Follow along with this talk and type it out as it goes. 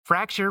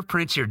Fracture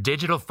prints your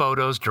digital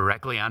photos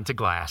directly onto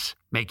glass,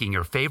 making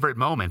your favorite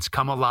moments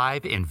come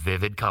alive in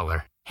vivid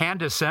color.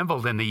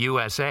 Hand-assembled in the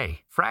USA,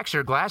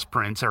 Fracture glass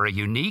prints are a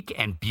unique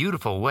and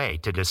beautiful way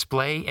to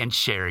display and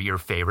share your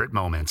favorite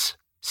moments.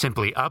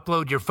 Simply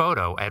upload your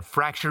photo at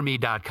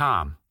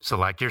FractureMe.com,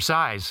 select your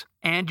size,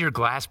 and your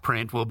glass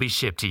print will be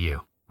shipped to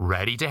you,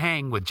 ready to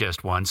hang with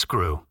just one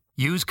screw.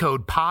 Use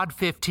code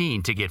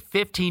POD15 to get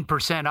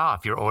 15%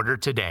 off your order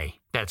today.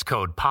 That's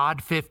code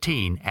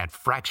POD15 at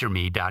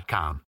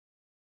FractureMe.com.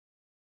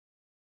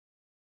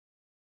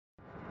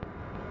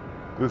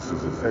 This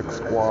is an X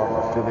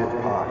Squad affiliate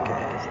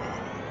podcast.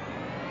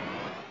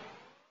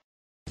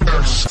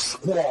 X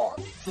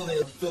Squad.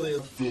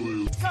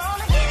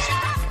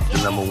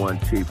 The number one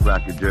cheap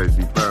rocket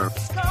jersey firm.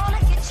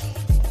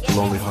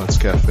 Lonely Hunts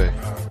Cafe.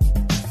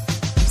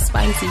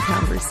 Spicy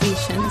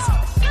conversations.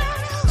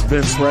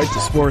 Vince Wright, the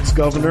sports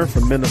governor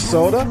from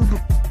Minnesota.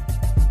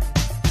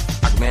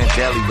 Man,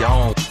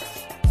 Deleon.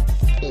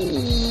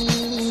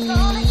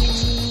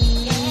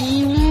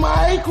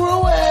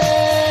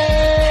 Microwave.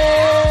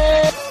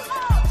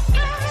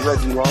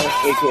 Reggie Long,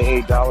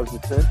 a.k.a. Dollars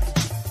and Cents.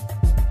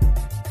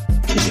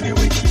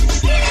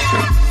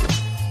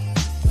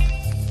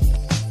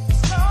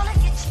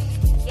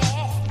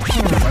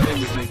 My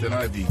name is Nathan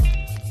Ivey.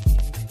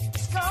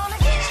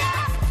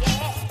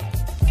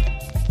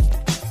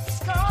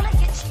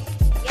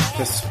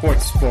 The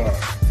Sports Bar,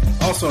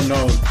 also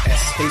known as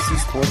Stacy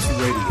Sports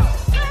Radio.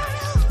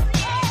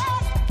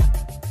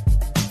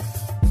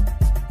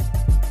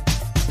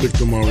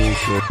 Victor Maroon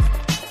Show.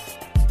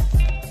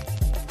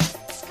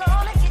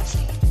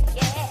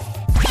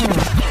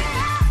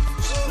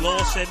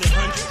 Law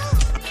 700.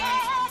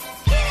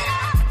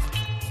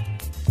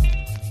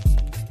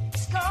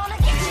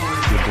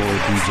 Your boy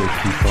DJ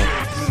Keeper.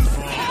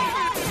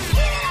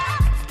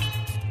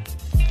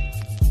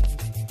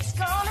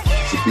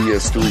 The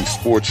BS3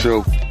 Sports Show.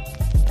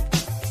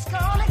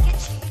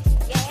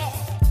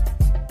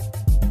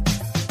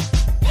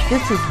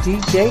 This is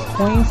DJ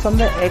Queen from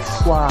the X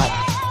Squad.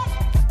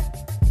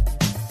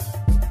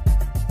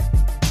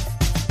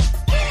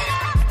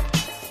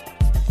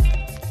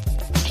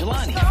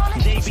 Jelani,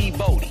 JB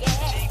Bodie,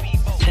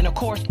 and of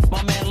course,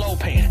 my man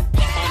Lopan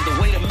on the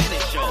Wait a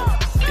Minute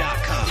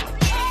Show.com.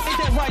 Ain't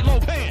that right,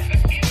 Lopan?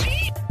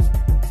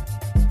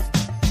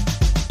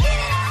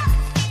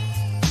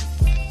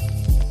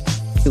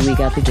 We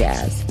got the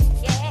jazz.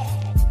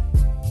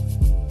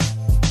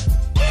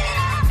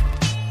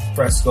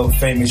 Fresco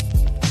famous.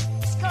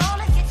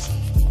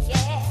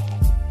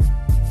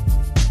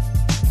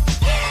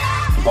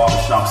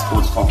 Barbershop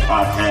Sports Talk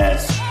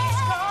Podcast.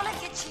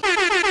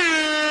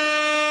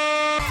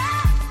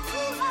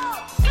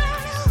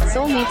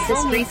 Soul Meets the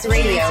Streets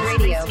Radio.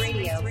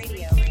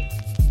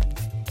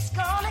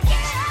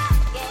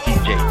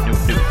 DJ New.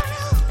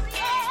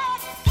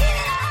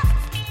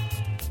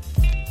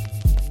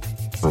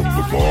 From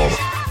the bottom.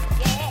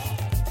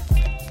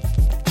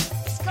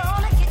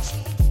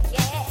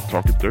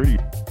 Talking 30.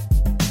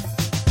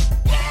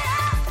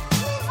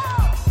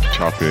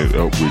 Chopping it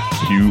up with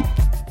Q.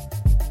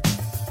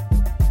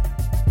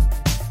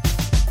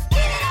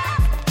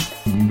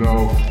 No,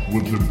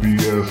 with the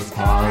BS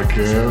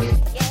podcast.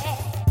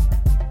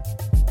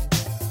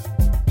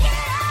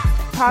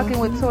 Talking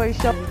with Tori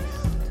Show.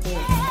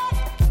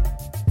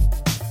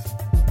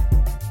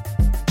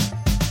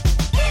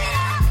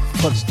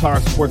 Clutch Tar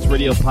Sports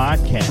Radio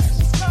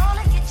Podcast.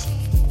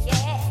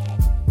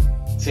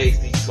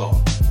 Tasty Talk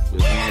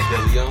with man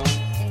Deleon.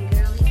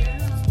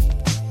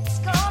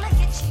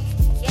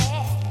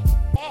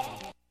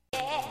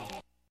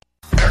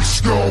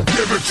 X gon'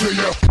 give it to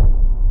you.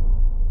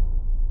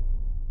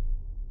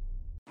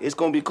 It's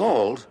gonna be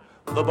called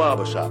The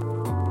Barbershop.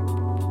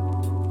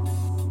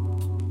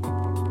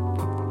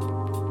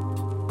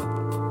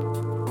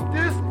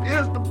 This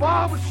is the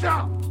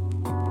barbershop.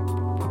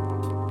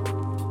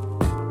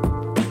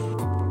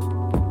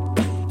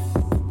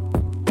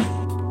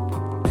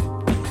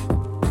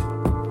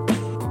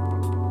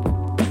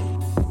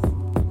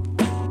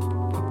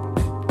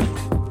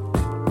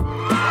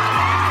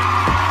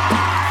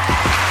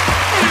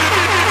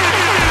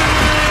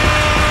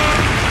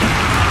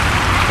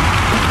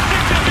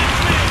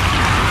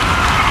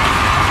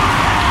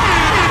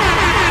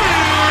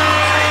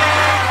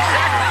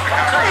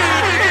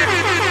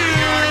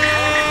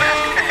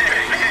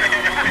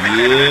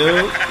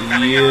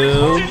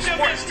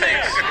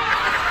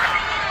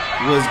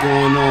 What's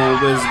going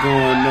on?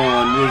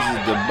 This is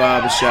the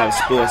Barbershop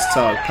Sports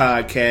Talk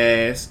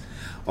Podcast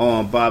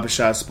on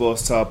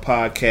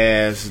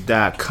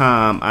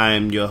barbershopsportstalkpodcast.com. I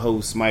am your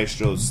host,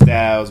 Maestro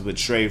Styles, with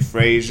Trey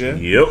Frazier.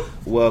 Yep.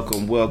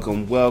 Welcome. Real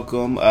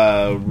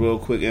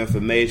quick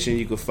information.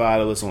 You can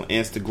follow us on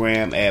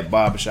Instagram at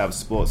Barbershop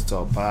Sports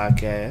Talk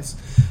Podcast,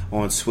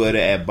 on Twitter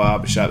at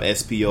Barbershop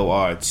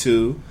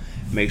SPOR2.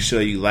 Make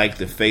sure you like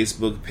the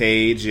Facebook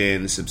page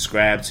and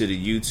subscribe to the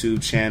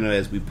YouTube channel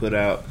as we put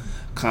out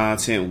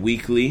content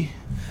weekly,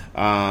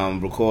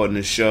 recording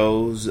the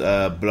shows,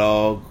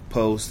 blog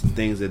posts, and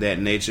things of that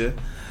nature.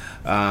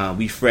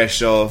 We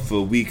fresh off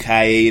a week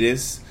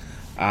hiatus.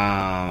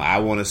 I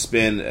want to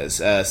send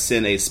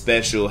a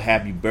special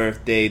happy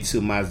birthday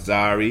to my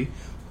Zari,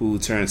 who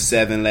turned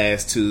 7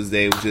 last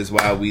Tuesday, which is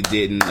why we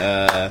didn't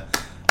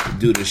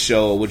do the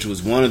show, which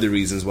was one of the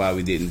reasons why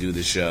we didn't do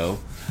the show.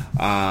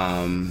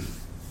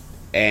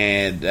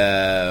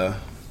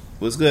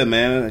 What's good,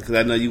 man? Because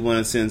I know you want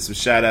to send some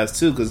shout-outs,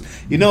 too. Because,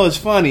 you know, it's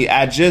funny.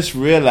 I just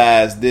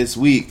realized this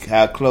week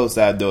how close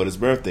our daughters'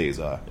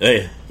 birthdays are.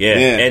 Yeah.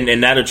 And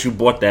now that you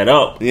brought that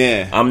up,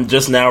 I'm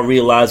just now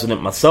realizing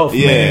it myself,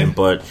 man.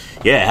 But,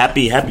 yeah,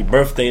 happy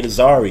birthday to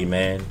Zari,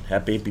 man.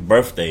 Happy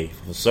birthday.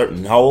 For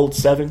certain. How old?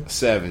 7?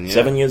 7, yeah.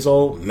 7 years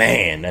old?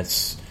 Man,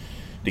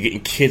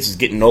 kids is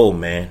getting old,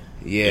 man.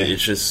 Yeah.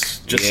 It's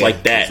just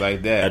like that. Just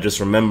like that. I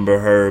just remember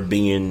her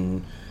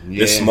being...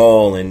 this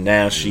small, and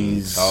now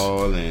she's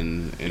tall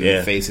and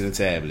facing a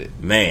tablet.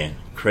 Man,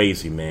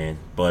 crazy, man.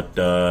 But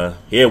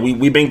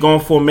we've been gone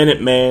for a minute,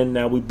 man.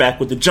 Now we back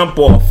with the jump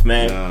off,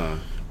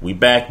 man. We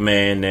back,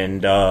 man,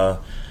 and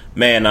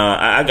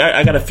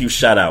I got a few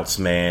shout outs,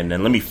 man.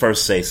 And let me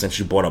first say, since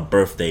you brought up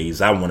birthdays,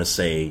 I want to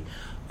say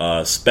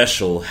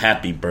special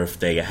happy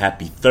birthday, a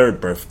happy 3rd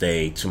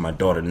birthday to my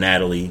daughter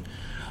Natalie.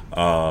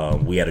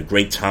 We had a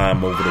great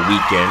time over the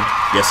weekend.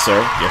 Yes,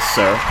 sir.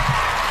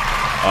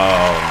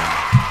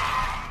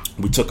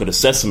 We took her to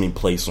Sesame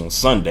Place on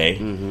Sunday,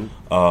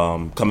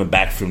 coming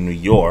back from New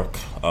York,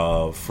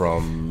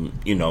 from,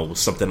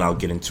 something I'll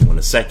get into in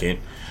a second.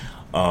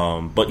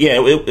 But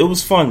yeah, it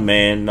was fun,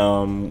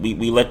 man.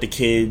 We let the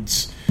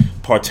kids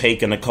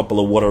partake in a couple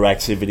of water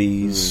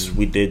activities.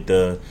 We did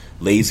the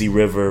lazy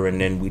river,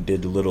 and then we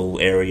did the little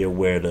area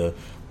where the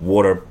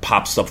water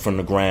pops up from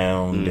the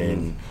ground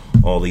and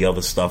all the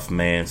other stuff,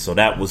 man. So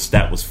that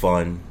was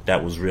fun.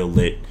 That was real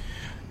lit.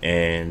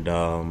 And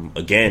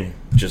again,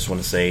 just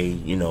want to say,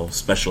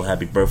 special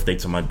happy birthday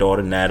to my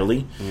daughter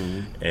Natalie,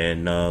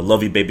 and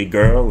love you, baby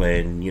girl,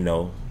 and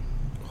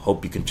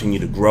hope you continue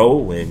to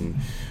grow and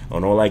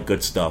all that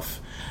good stuff.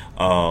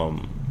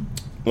 Want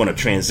to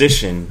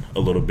transition a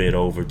little bit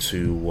over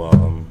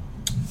to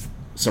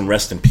some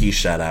rest in peace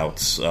shout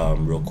outs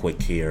real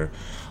quick here.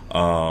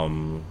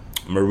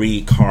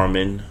 Marie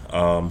Carmen,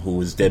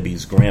 who is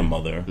Debbie's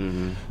grandmother,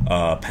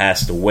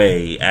 passed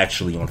away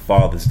actually on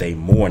Father's Day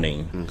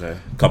morning a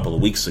couple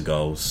of weeks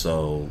ago.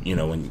 So,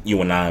 when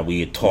you and I, we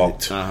had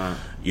talked,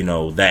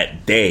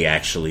 that day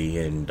actually,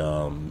 and,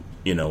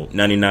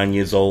 99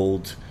 years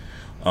old,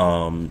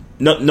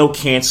 no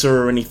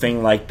cancer or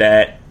anything like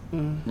that.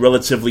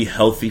 Relatively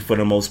healthy for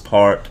the most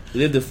part.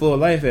 Lived a full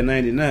life at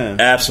 99.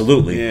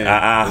 Absolutely.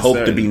 I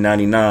hope to be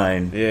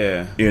 99.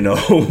 Yeah.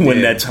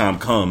 When that time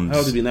comes. I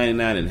hope to be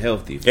 99 and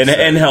healthy.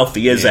 And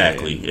healthy,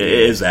 exactly.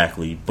 Yeah.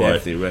 Exactly. But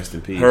definitely rest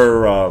in peace.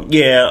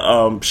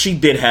 Her, she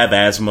did have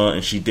asthma,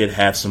 and she did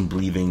have some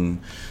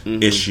breathing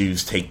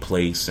issues take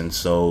place, and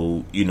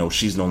so,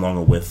 she's no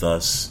longer with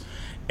us.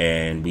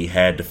 And we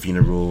had the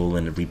funeral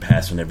and the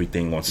repast and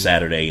everything on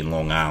Saturday in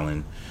Long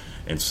Island.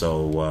 And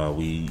so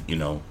we,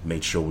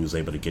 made sure we was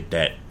able to get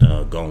that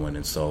going.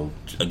 And so,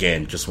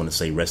 again, just want to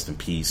say rest in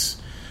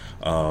peace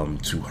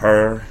to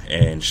her,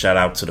 and shout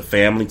out to the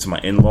family, to my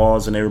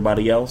in-laws and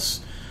everybody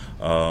else.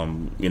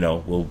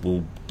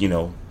 We'll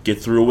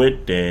get through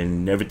it,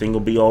 and everything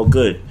will be all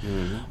good.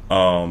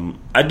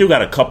 I do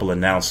got a couple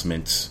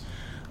announcements.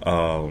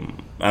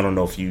 I don't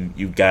know if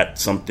you got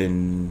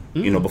something,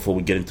 before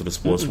we get into the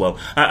sports. Well,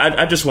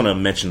 I just want to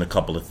mention a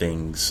couple of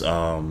things.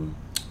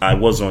 I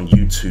was on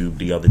YouTube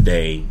the other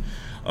day,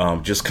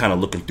 just kind of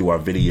looking through our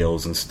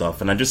videos and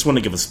stuff, and I just want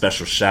to give a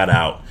special shout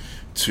out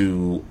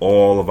to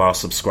all of our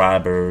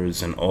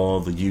subscribers and all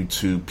the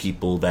YouTube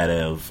people that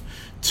have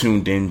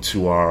tuned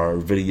into our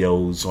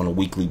videos on a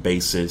weekly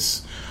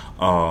basis.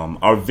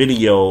 Our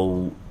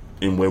video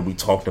in where we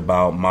talked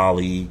about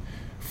Molly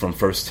from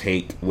First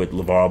Take with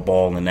LeVar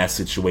Ball and that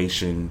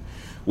situation,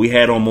 we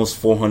had almost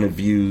 400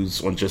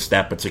 views on just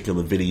that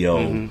particular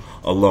video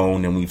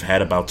alone, and we've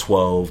had about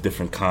 12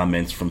 different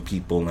comments from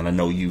people, and I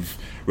know you've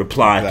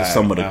replied to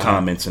some of the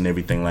comments and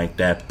everything like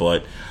that,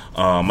 but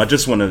I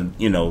just want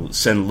to,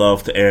 send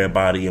love to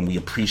everybody, and we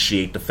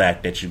appreciate the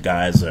fact that you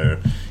guys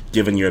are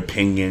giving your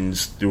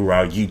opinions through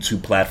our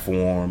YouTube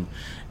platform,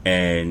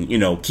 and,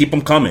 keep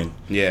them coming.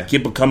 Yeah.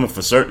 Keep them coming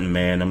for certain,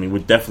 man. I mean, we're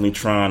definitely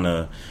trying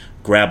to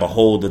grab a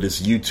hold of this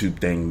YouTube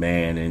thing,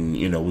 man, and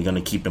we're gonna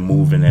keep it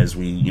moving as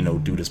we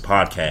do this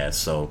podcast.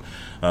 So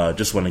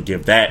just want to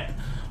give that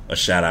a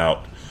shout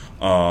out.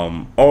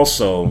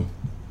 Also,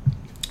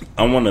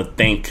 I want to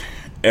thank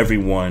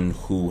everyone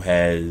who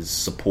has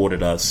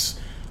supported us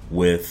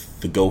with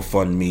the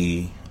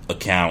GoFundMe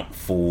account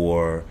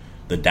for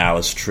the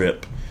Dallas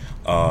trip.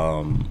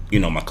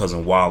 My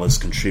cousin Wallace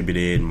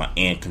contributed, my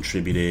aunt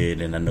contributed,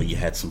 and I know you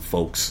had some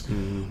folks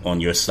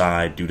on your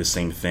side do the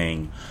same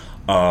thing.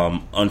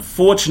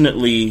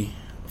 Unfortunately,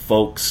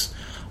 folks,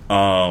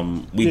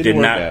 we did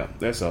not. Out.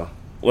 That's all.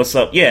 What's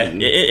up? Yeah,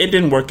 it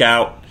didn't work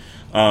out.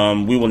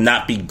 We will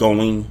not be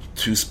going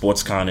to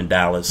SportsCon in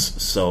Dallas.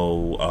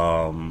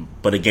 So,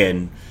 but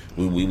again,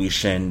 We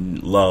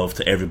send love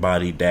to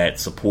everybody that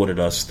supported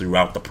us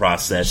throughout the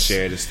process.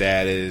 Share the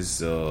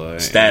status or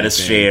status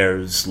anything.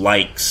 shares,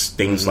 likes,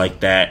 things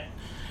like that.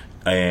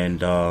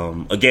 And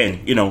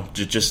again,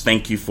 just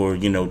thank you for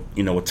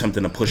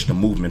attempting to push the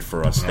movement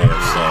for us there.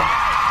 So,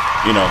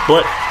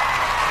 but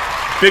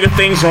bigger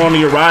things are on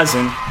the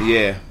horizon.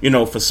 Yeah,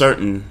 for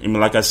certain. I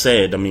mean, like I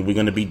said, we're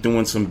going to be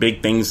doing some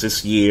big things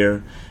this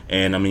year,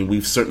 and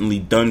we've certainly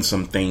done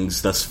some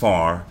things thus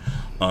far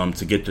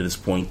to get to this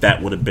point.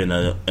 That would have been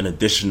an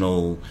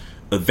additional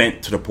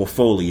event to the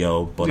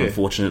portfolio, but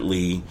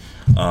unfortunately,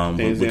 we're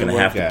going to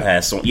have to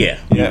pass on. Yeah,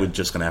 we're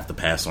just going to have to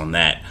pass on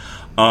that.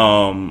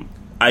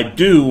 I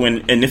do,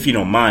 and if you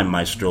don't mind,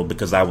 Maestro,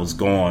 because I was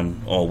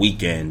gone all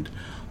weekend,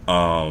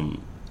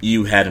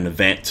 you had an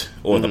event,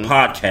 or the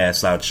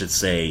podcast, I should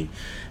say,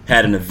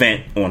 had an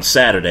event on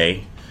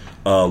Saturday,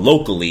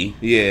 locally.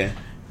 Yeah.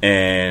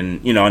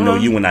 And, I know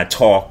you and I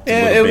talked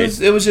a little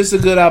bit. It was just a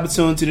good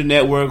opportunity to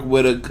network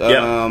with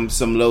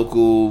some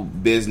local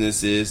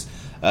businesses.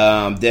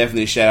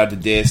 Definitely shout out to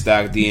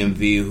Deadstock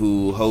DMV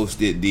who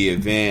hosted the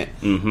event.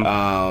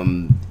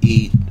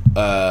 Eat,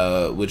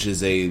 which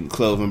is a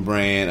clothing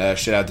brand.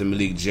 Shout out to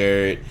Malik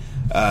Jarrett.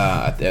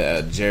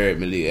 Jared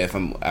Malik.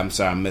 I'm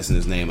sorry, I'm messing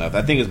his name up.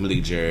 I think it's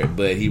Malik Jarrett,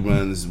 but he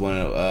runs one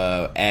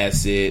of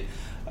Acid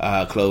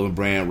clothing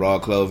brand, Raw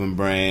clothing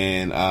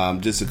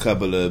brand. Just a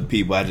couple of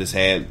people I just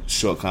had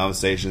short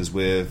conversations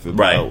with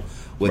about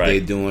what they're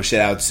doing. Shout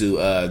out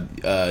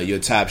to your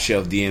Top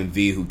Shelf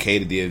DMV who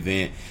catered the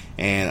event,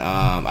 and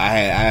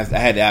I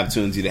had the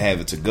opportunity to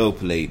have a to-go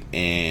plate,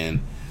 and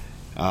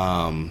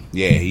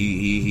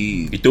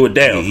he threw it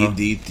down.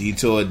 He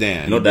tore it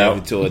down. No he doubt.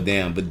 Definitely tore it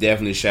down. But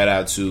definitely shout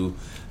out to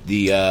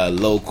the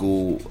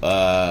local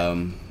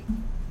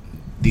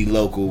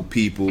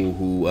people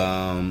who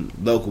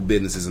local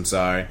businesses. I'm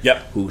sorry.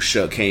 Yep. Who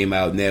came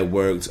out,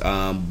 networked.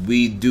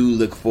 We do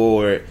look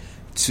forward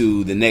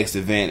to the next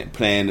event,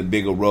 playing a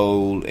bigger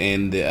role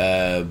in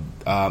the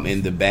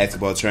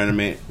basketball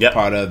tournament.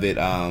 Part of it.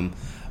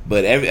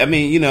 But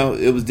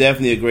it was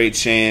definitely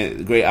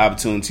a great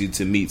opportunity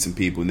to meet some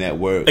people,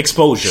 network,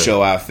 exposure,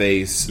 show our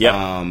face,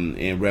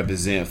 and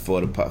represent for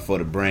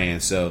the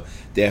brand. So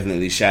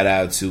definitely shout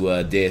out to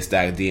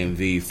Deadstock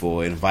DMV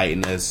for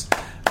inviting us,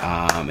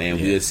 and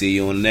we'll see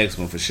you on the next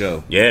one for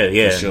sure.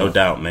 Yeah, for sure. No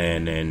doubt,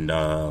 man. And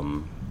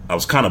I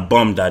was kind of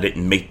bummed I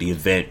didn't make the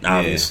event.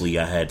 Obviously,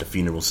 I had the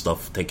funeral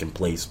stuff taking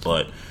place,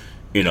 but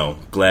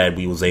glad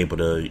we was able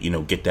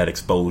to get that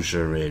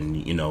exposure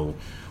and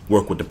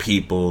work with the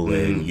people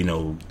and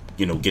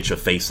get your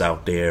face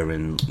out there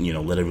and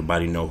let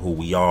everybody know who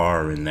we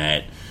are, and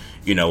that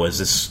as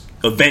this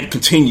event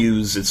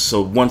continues, it's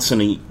a once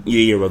in a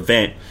year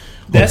event.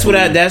 That's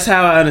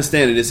how I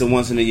understand it. It's a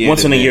once in a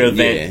year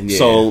event. Yeah.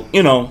 So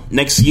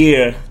next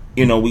year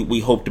we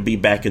hope to be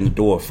back in the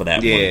door for that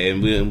one. Yeah,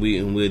 and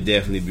we'll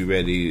definitely be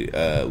ready.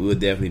 We'll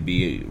definitely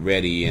be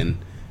ready and.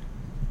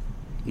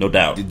 No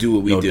doubt. To do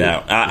what we do. No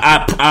doubt.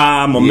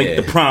 I'm going to make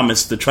the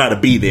promise to try to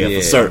be there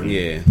for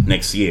certain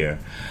next year.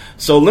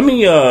 So let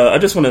me, I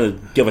just want to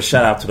give a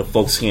shout out to the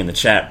folks here in the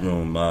chat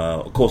room.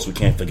 Of course, we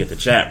can't forget the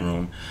chat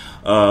room.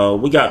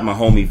 We got my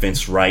homie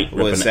Vince Wright,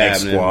 repping the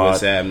X Squad. What's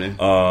happening?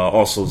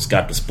 Also, it's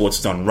got the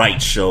Sports Done Right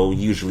show.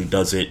 Usually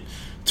does it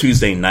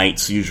Tuesday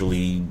nights,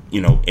 usually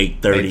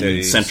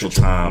 8:30 Central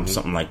Time,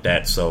 something like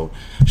that. So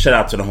shout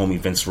out to the homie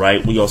Vince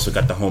Wright. We also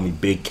got the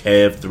homie Big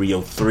Kev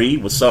 303.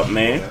 What's up,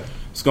 man?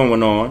 What's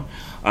going on?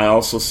 I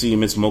also see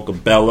Miss Mocha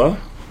Bella,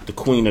 the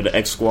queen of the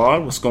X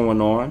Squad. What's going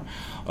on?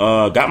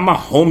 Got my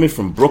homie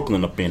from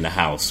Brooklyn up in the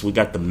house. We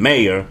got the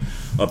mayor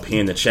up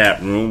here in the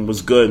chat room.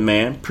 What's good,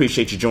 man?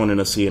 Appreciate you joining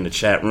us here in the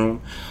chat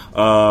room.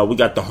 We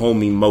got the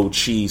homie Mo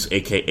Cheese,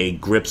 a.k.a.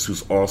 Grips,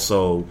 who's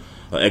also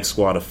an X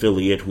Squad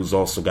affiliate, who's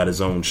also got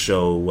his own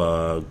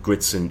show,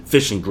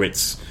 Fish and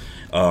Grits.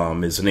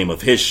 Is the name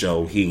of his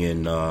show. He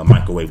and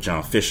Microwave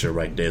John Fisher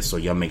right there. So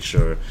y'all make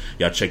sure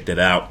y'all check that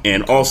out.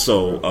 And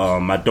also,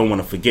 I don't want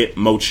to forget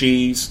Mo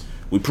Cheese.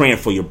 We praying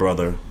for you,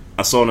 brother.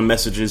 I saw the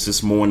messages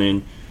this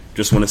morning.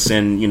 Just want to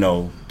send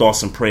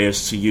thoughts and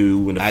prayers to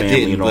you and the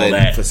family and all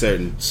that. For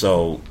certain.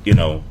 So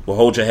we'll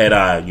hold your head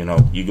high.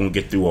 You're gonna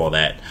get through all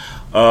that.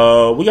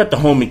 We got the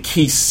homie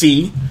Key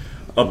C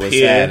up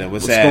here.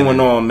 What's going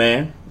on,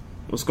 man?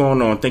 What's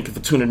going on? Thank you for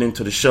tuning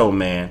into the show,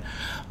 man.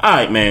 All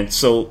right, man.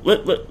 So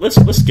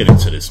let's get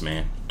into this,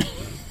 man.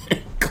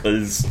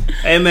 Cause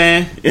hey,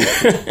 man,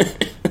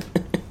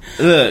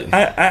 look,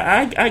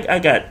 I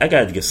got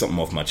to get something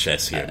off my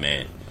chest here,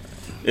 man.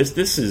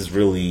 This is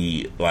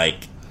really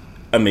like,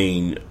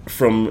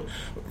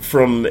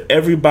 from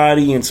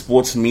everybody in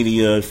sports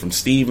media, from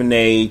Stephen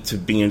A. to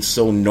being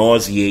so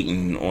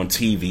nauseating on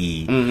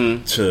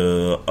TV,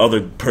 to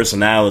other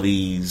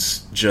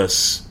personalities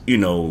just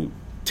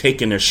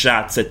taking their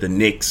shots at the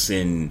Knicks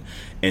and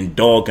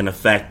dogging the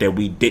fact that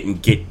we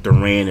didn't get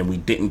Durant and we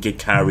didn't get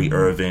Kyrie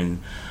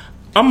Irving.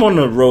 I'm on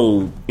the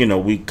road,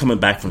 we coming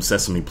back from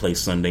Sesame Place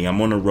Sunday. I'm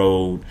on the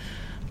road.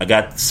 I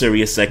got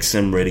Sirius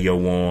XM radio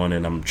on,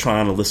 and I'm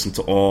trying to listen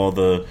to all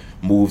the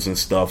moves and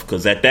stuff,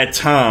 because at that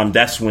time,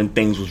 that's when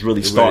things was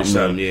really starting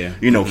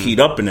to, heat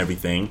up and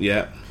everything.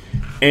 Yeah.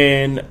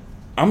 And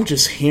I'm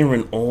just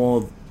hearing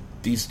all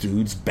these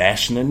dudes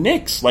bashing the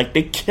Knicks. Like,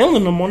 they're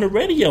killing them on the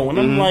radio. And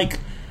I'm like,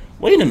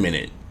 wait a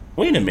minute.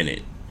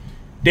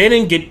 They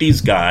didn't get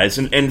these guys.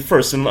 And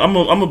first, I'm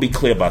going to be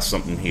clear about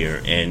something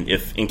here. And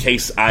if in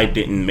case I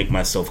didn't make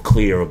myself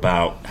clear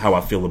about how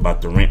I feel about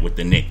Durant with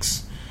the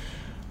Knicks.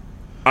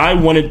 I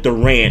wanted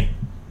Durant,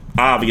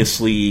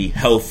 obviously,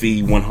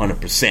 healthy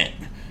 100%.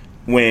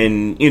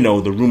 When,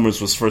 the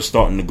rumors was first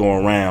starting to go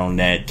around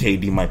that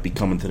KD might be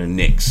coming to the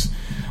Knicks.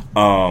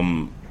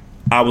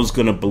 I was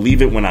going to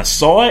believe it when I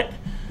saw it.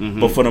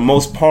 But for the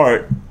most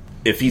part,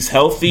 if he's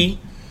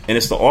healthy and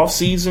it's the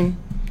offseason,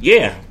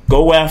 yeah,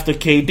 go after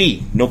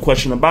KD. No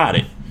question about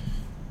it.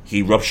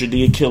 He ruptured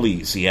the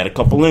Achilles. He had a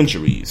couple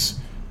injuries.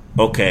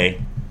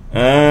 Okay.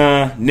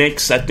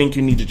 Knicks, I think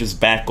you need to just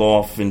back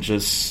off and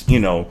just,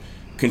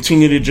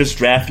 continue to just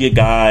draft your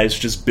guys.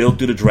 Just build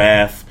through the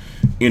draft.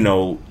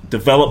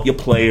 Develop your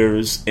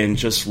players and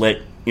just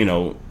let,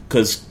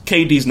 because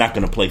KD's not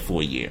going to play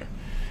for a year.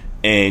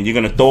 And you're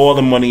going to throw all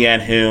the money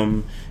at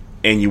him,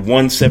 and you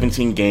won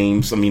 17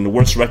 games. I mean, the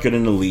worst record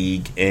in the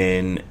league,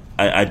 and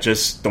I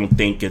just don't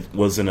think it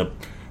was in a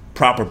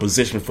proper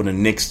position for the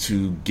Knicks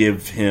to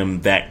give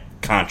him that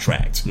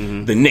contract.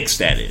 The Knicks,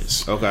 that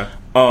is. Okay.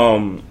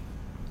 And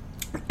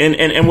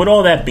with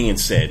all that being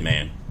said,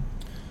 man.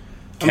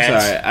 I'm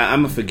sorry.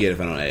 I'm going to forget if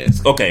I don't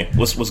ask. Okay,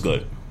 what's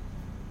good?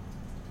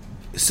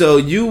 So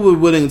you were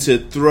willing to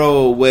throw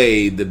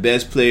away the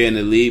best player in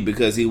the league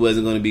because he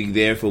wasn't going to be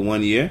there for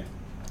 1 year?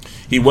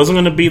 He wasn't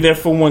going to be there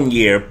for 1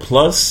 year.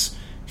 Plus,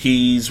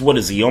 he's,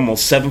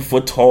 almost 7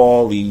 foot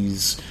tall.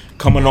 He's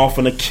coming off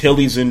an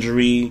Achilles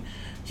injury.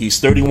 He's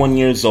 31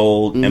 years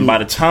old. And by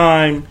the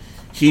time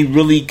he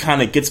really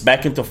kind of gets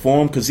back into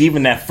form, because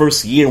even that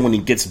first year when he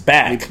gets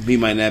back, he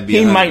might not be 100%.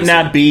 He might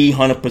not be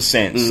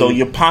 100%. So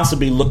you're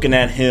possibly looking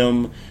at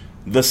him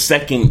the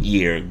second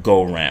year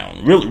go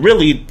around.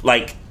 Really,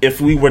 like,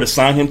 if we were to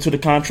sign him to the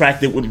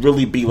contract, it would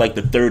really be like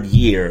the third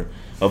year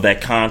of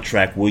that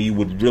contract where you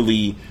would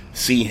really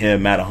see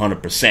him at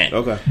 100%.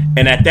 Okay.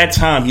 And at that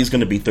time, he's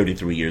going to be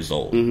 33 years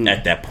old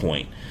at that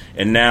point.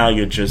 And now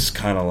you're just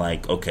kind of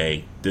like,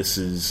 okay, this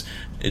is...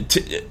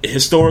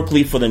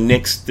 historically for the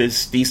Knicks,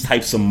 these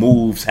types of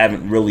moves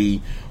haven't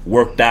really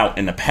worked out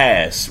in the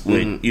past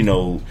with,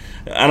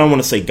 I don't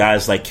want to say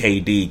guys like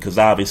KD, because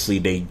obviously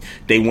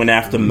they went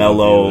after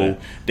Melo,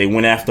 they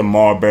went after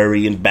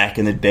Marbury, and back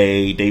in the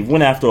day, they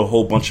went after a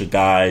whole bunch of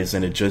guys,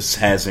 and it just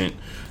hasn't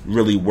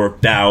really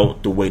worked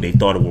out the way they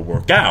thought it would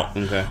work out.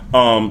 Okay.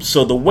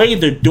 So the way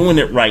they're doing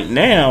it right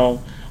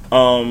now,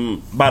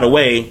 by the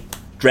way,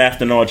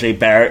 drafting RJ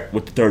Barrett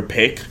with the third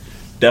pick,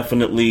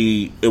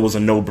 definitely it was a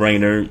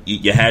no-brainer.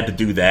 You had to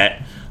do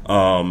that.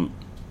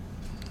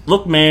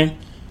 Look, man,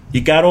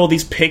 you got all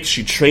these picks.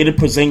 You traded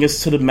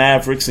Porzingis to the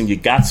Mavericks, and you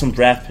got some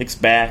draft picks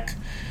back.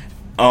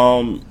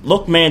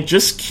 Look, man,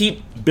 just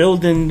keep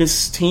building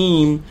this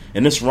team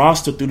and this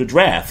roster through the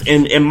draft.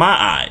 And in my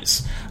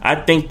eyes, I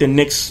think the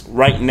Knicks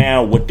right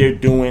now, what they're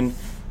doing,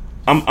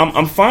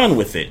 I'm fine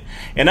with it.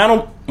 And I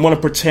don't want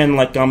to pretend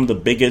like I'm the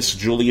biggest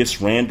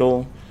Julius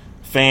Randle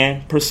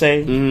fan per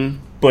se.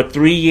 But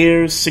 3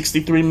 years,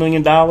 $63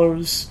 million,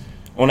 on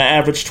an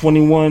average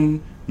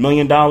 $21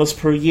 million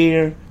per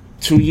year,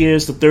 2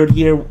 years, the third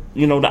year,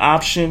 the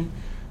option.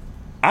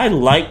 I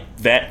like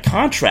that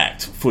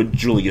contract for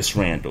Julius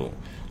Randle.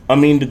 I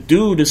mean, the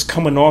dude is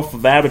coming off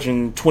of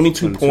averaging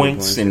 22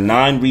 points and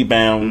 9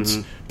 rebounds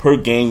per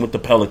game with the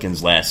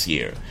Pelicans last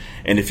year.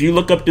 And if you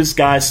look up this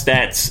guy's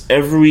stats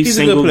every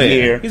single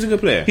year... He's a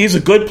good player. He's a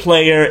good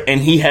player, and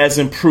he has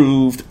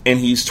improved, and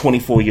he's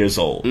 24 years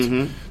old.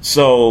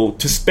 So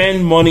to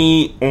spend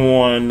money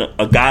on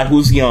a guy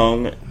who's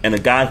young and a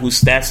guy whose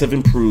stats have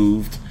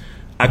improved,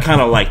 I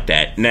kind of like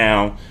that.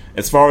 Now,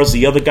 as far as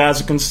the other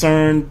guys are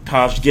concerned,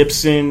 Taj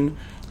Gibson,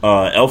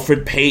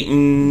 Elfrid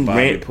Payton...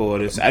 Bobby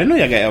Portis. I didn't know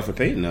y'all got Elfrid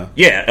Payton, though.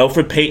 Yeah,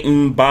 Elfrid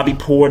Payton, Bobby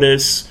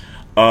Portis...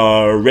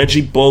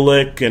 Reggie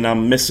Bullock, and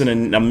I'm missing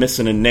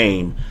a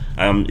name.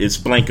 It's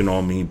blanking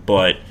on me,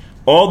 but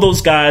all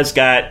those guys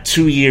got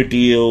 2-year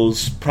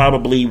deals,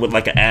 probably with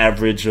like an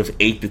average of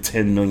 $8 to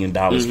 $10 million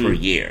per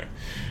year.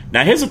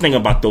 Now, here's the thing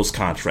about those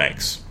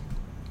contracts: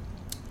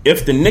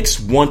 if the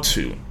Knicks want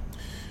to,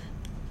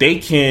 they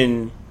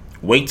can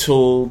wait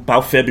till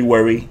about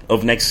February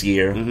of next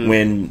year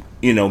when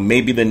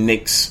maybe the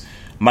Knicks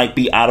might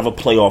be out of a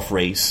playoff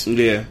race,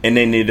 and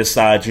then they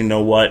decide, you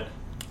know what?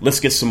 Let's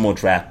get some more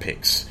draft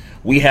picks.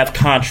 We have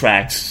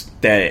contracts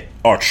that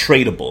are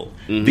tradable.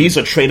 These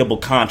are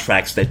tradable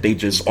contracts that they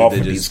just offer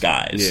these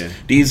guys.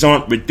 These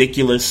aren't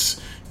ridiculous,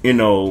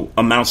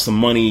 amounts of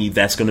money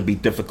that's going to be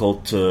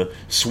difficult to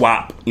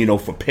swap,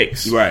 for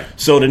picks. Right.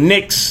 So the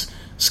Knicks,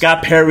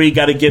 Scott Perry,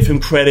 got to give him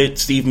credit,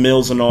 Steve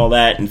Mills and all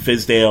that, and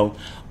Fizdale.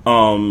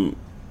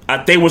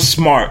 They were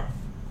smart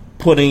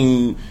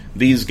getting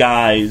these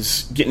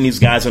guys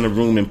in a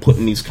room and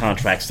putting these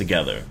contracts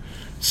together.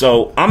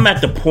 So I'm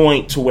at the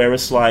point to where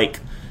it's like,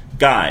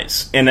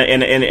 guys, and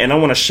I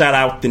want to shout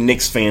out the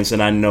Knicks fans that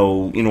I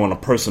know, on a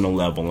personal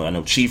level. I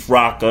know Chief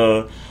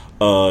Rocker,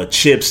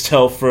 Chips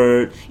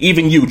Telford,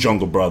 even you,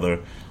 Jungle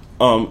Brother.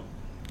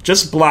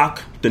 Just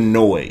block the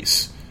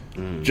noise.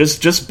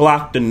 Just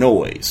block the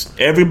noise.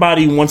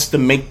 Everybody wants to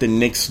make the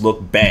Knicks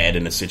look bad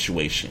in a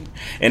situation.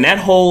 And that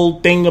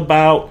whole thing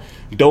about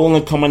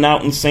Dolan coming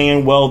out and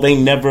saying, well,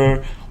 they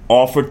never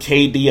offered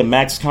KD a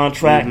max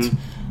contract.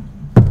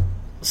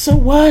 So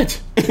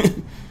what?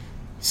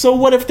 So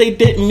what if they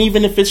didn't,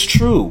 even if it's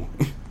true?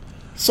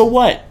 So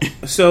what?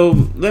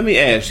 So let me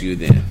ask you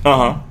then.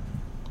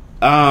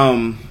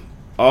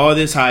 All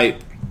this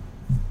hype,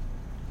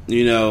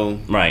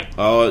 right?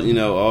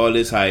 All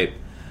this hype.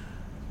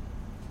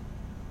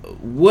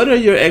 What are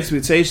your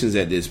expectations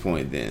at this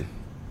point then?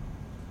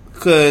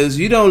 Because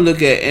you don't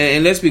look at,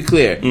 and let's be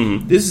clear,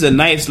 this is a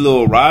nice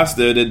little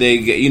roster that they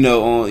get.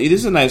 This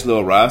is a nice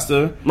little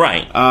roster,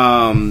 right?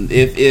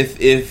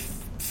 If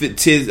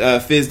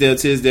Fizdale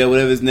Tisdale,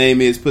 whatever his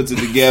name is, puts it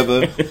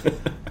together.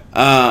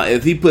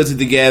 If he puts it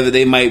together,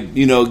 they might,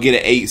 get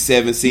an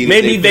 8-7 seed.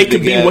 Maybe they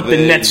could be what the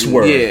Nets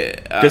were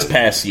this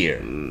past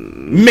year.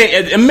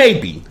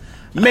 Maybe.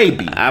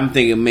 I'm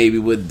thinking maybe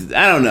with,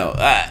 I don't know.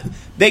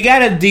 They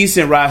got a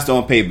decent roster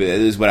on paper. That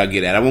is what I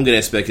get at. I won't get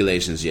at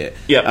speculations yet.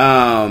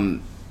 Yeah.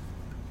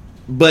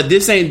 But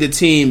this ain't the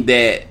team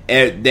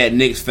that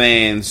Knicks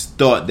fans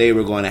thought they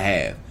were going to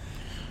have.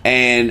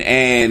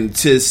 And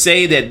to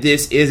say that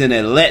this isn't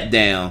a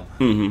letdown,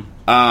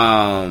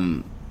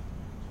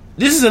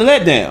 this is a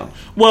letdown.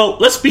 Well,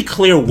 let's be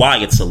clear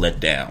why it's a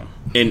letdown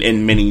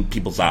in many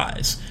people's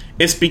eyes.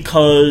 It's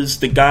because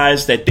the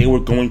guys that they were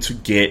going to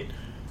get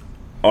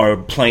are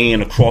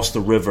playing across the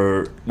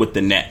river with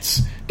the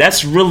Nets.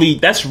 That's really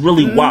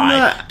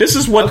why. This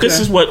is what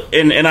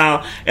and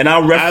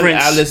I'll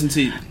reference. I'll listen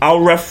to you. I'll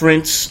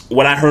reference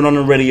what I heard on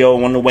the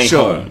radio on the way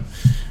home.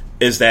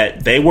 Is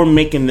that they were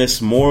making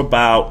this more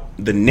about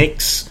the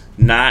Knicks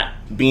not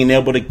being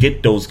able to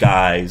get those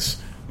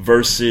guys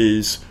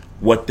versus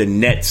what the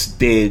Nets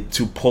did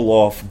to pull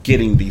off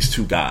getting these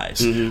two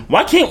guys.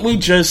 Why can't we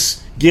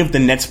just give the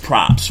Nets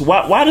props?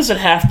 Why does it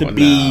have to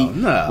be?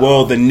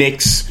 Well, the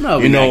Knicks,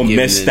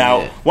 missed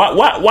out.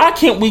 Why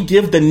can't we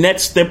give the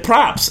Nets their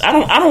props? I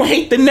don't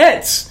hate the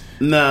Nets.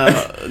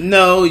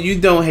 No,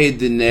 you don't hate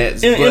the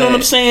Nets. You know what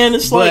I'm saying?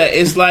 It's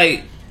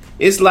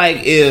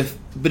like if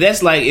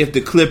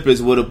the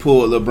Clippers would have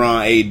pulled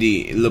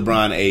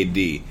LeBron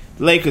AD.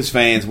 Lakers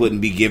fans wouldn't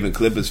be giving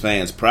Clippers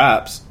fans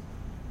props.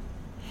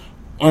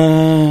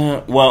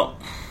 Well,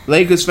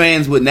 Lakers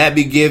fans would not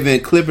be giving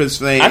Clippers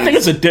fans. I think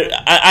it's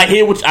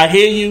I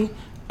hear you.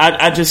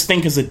 I just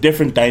think it's a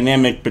different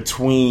dynamic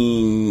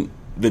between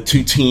the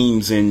two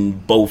teams in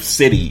both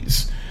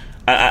cities.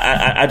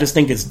 I just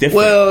think it's different.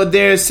 Well,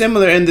 they're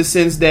similar in the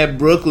sense that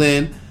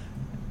Brooklyn,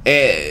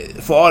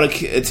 for all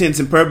the intents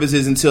and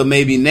purposes, until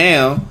maybe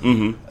now,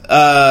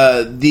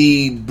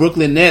 the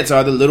Brooklyn Nets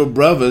are the little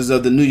brothers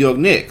of the New York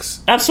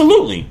Knicks.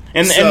 Absolutely,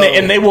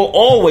 and they will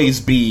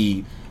always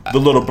be the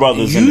little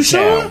brothers in the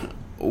town.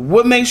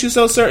 What makes you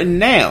so certain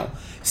now?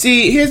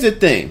 See, here's the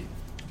thing,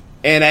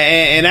 and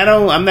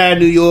I'm not a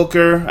New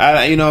Yorker.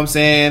 You know what I'm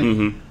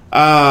saying?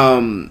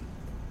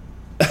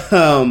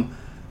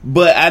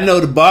 But I know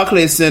the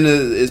Barclays Center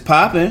is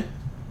popping.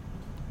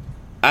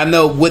 I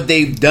know what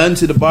they've done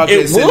to the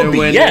Barclays Center.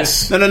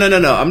 Yes.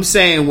 No. I'm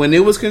saying when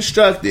it was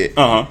constructed,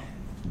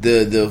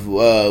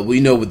 we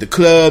know with the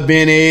club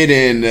in it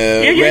and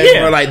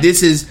like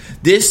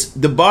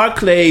the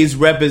Barclays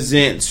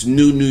represents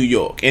New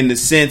York in the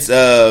sense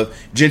of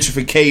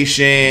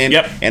gentrification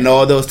and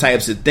all those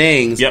types of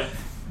things.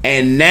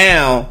 And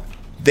now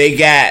they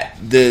got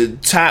the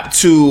top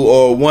two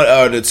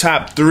or the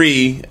top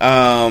three,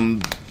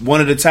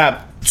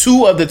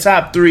 two of the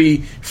top three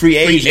free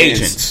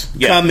agents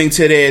coming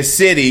to their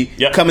city,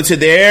 coming to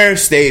their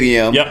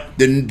stadium,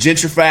 the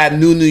gentrified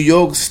New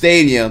York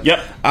Stadium.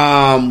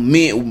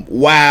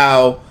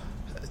 While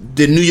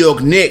the New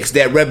York Knicks,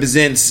 that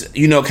represents,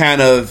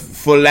 kind of,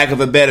 for lack of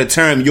a better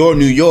term, your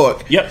New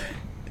York,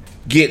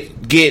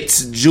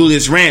 gets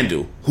Julius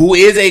Randle, who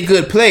is a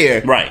good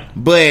player, right?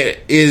 But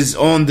is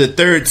on the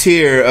third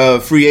tier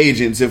of free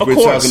agents. If we're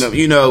talking of,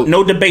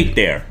 no debate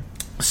there.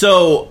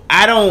 So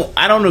I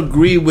don't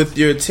agree with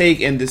your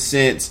take in the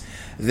sense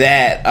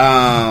that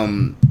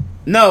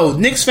no,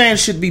 Knicks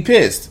fans should be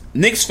pissed.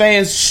 Knicks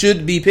fans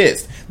should be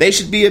pissed. They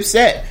should be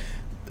upset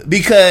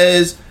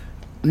because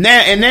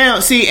now I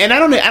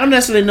don't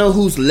necessarily know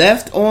who's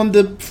left on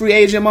the free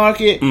agent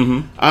market.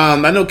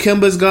 I know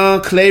Kemba's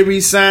gone, Clay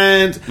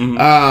re-signed.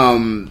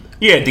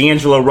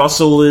 D'Angelo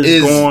Russell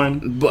is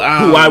gone.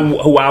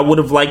 Who I would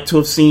have liked to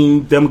have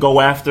seen them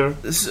go after.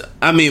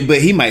 I mean, but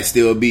he might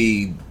still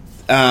be.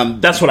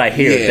 That's what I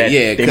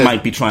hear. They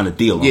might be trying to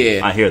deal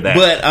him. I hear that.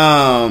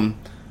 But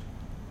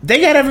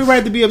they got every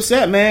right to be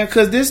upset, man,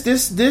 because this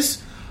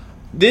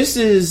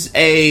is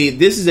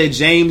a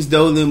James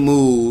Dolan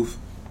move.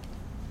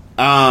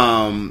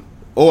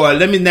 or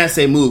let me not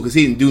say move because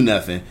he didn't do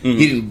nothing.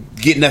 He didn't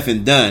get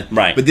nothing done.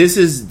 Right. But this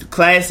is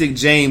classic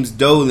James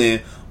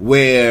Dolan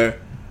where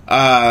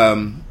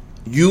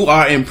you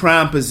are in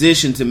prime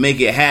position to make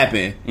it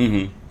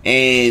happen,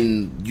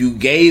 and you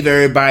gave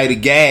everybody the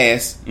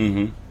gas,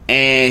 and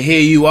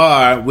here you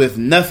are with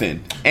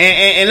nothing.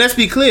 And let's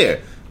be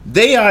clear.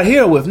 They are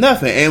here with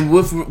nothing, and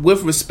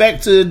with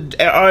respect to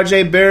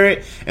R.J.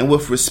 Barrett, and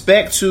with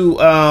respect to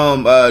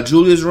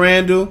Julius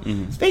Randle,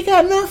 they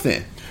got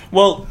nothing.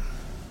 Well,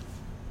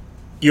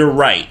 you're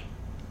right.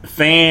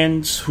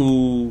 Fans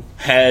who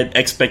had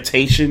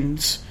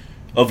expectations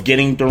of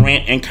getting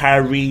Durant and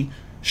Kyrie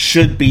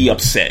should be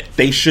upset.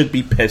 They should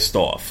be pissed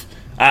off.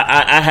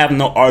 I have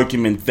no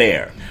argument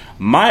there.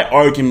 My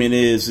argument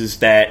is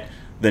that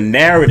the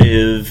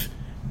narrative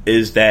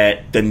is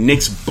that the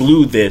Knicks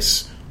blew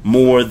this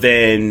more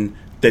than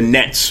the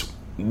Nets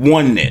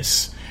won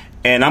this.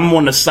 And I'm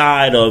on the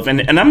side of,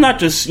 and I'm not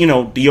just,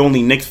 the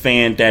only Knicks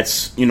fan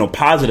that's,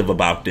 positive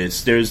about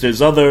this.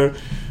 There's other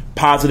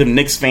positive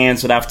Knicks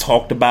fans that I've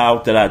talked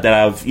about, that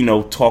I've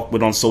talked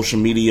with on social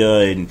media,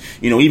 and,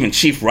 even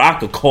Chief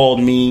Rocker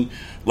called me,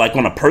 like,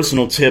 on a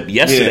personal tip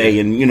yesterday,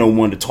 and,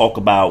 wanted to talk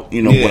about,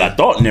 what I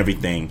thought and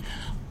everything.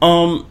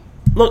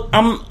 Look,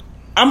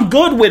 I'm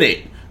good with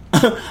it.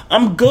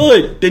 I'm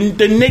good.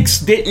 The Knicks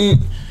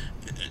didn't,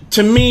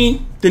 to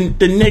me,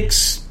 the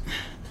Knicks,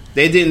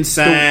 they didn't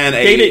sign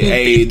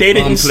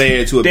a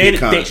player to a big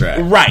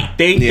contract.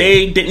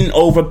 They didn't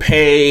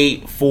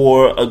overpay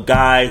for a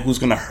guy who's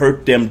going to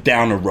hurt them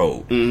down the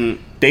road.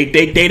 They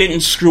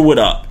didn't screw it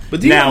up.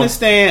 But do you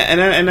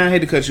understand, and I hate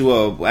to cut you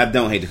off, I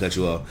don't hate to cut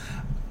you off,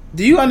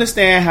 do you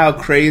understand how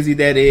crazy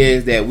that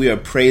is, that we are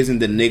praising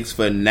the Knicks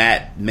for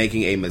not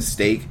making a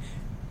mistake?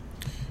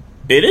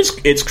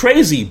 It's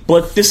crazy,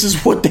 but this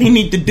is what they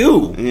need to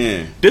do.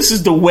 Yeah. This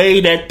is the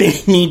way that they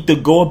need to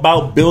go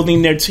about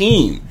building their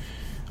team.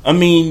 I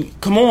mean,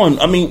 come on.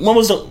 I mean, when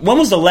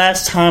was the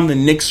last time the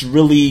Knicks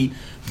really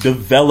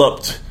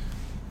developed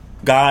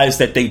guys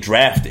that they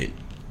drafted?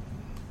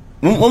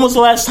 When was the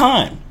last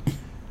time?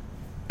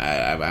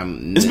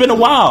 It's been a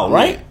while,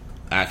 right?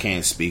 I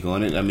can't speak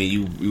on it. I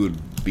mean, you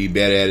would be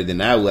better at it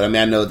than I would. I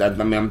mean, I know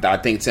that. I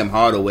think Tim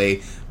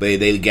Hardaway, but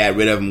they got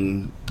rid of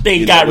him.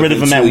 They got rid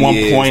of him at one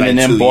point, and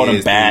then brought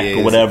him back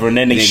or whatever, and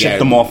then they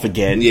shipped him off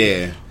again.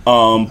 Yeah.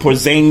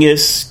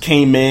 Porzingis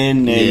came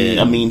in, and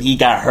I mean, he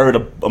got hurt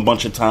a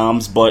bunch of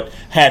times, but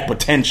had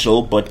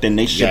potential. But then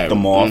they shipped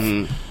him off.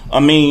 I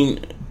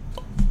mean,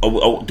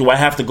 do I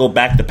have to go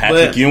back to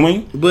Patrick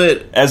Ewing?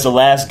 But as the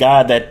last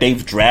guy that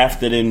they've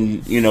drafted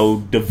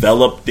and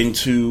developed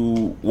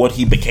into what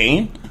he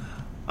became.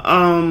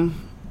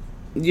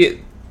 Yeah.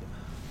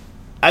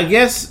 I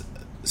guess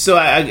so.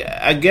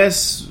 I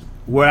guess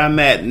where I'm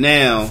at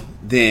now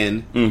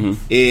then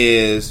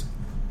is,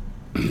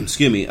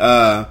 excuse me.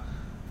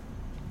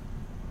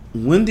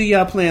 When do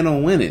y'all plan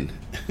on winning?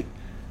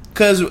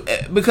 Because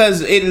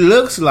it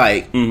looks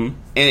like,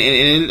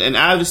 and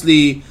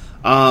obviously,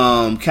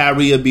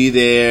 Kyrie will be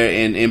there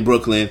in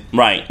Brooklyn,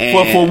 right?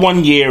 For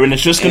 1 year, and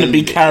it's just going to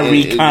be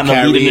Kyrie kind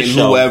of leading the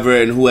show.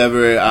 Whoever,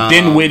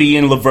 Dinwiddie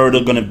and LeVert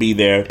are going to be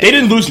there. They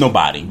didn't lose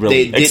nobody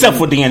really, except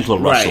for D'Angelo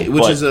Russell, right?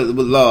 Which is a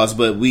loss,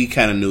 but we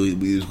kind of knew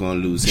we was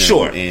going to lose him.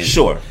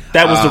 Sure,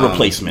 that was the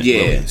replacement.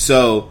 Yeah, really.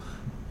 So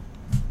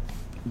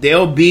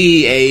there'll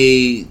be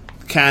a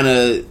kind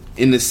of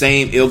in the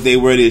same ilk they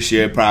were this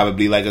year,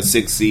 probably like a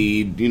 6th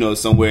seed,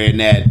 somewhere in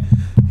that.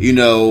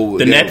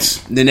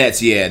 The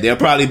Nets, yeah, they'll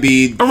probably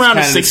be around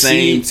a 6th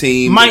seed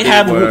team. Might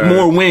have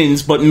more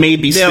wins, but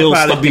maybe still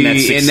stuck in that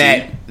 6th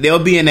seed.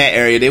 They'll be in that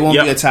area. They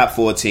won't be a top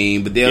 4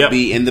 team, but they'll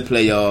be in the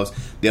playoffs.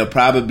 They'll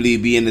probably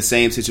be in the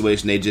same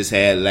situation they just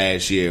had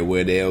last year,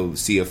 where they'll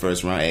see a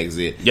first round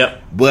exit.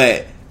 Yep.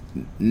 But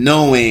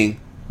knowing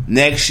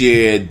next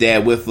year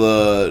that with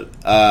and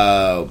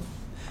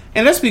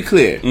let's be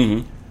clear,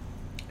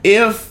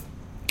 if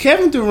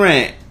Kevin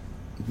Durant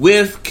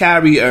with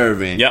Kyrie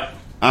Irving,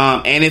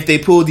 and if they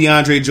pull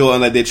DeAndre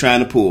Jordan like they're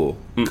trying to pull,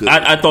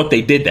 I thought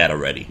they did that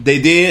already.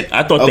 They did?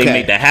 I thought they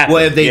made that happen.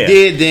 Well, if they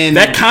did, then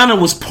that kind of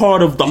was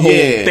part of the whole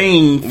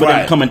thing for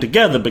them coming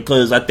together,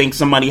 because I think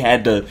somebody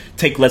had to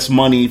take less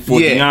money for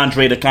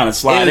DeAndre to kind of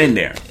slide in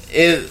there.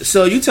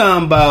 So you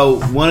talking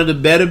about one of the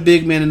better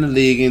big men in the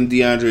league in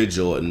DeAndre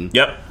Jordan.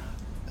 Yep.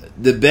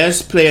 The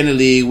best player in the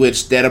league,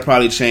 which that'll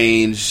probably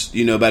change,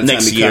 by the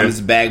time he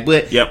comes back.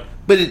 But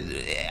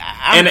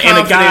and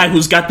a guy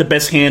who's got the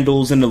best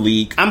handles in the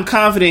league. I'm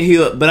confident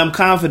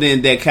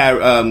that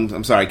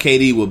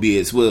KD will be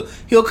as well.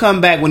 He'll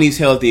come back when he's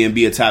healthy and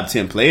be a top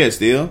 10 player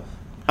still.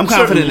 I'm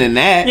confident in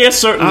that. Yeah,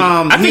 certainly.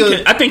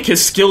 I think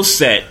his skill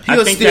set.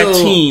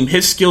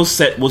 His skill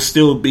set will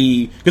still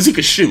be, because he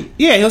could shoot.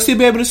 Yeah, he'll still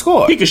be able to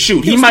score. He could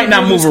shoot. He might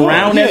not move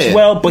around as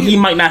well, but he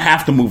might not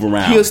have to move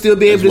around. He'll still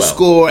be able to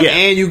score. Yeah.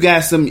 And you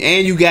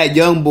got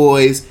young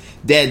boys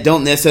that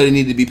don't necessarily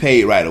need to be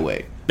paid right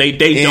away. They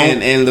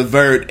don't. And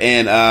LeVert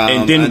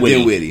and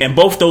Dinwiddie. And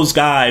both those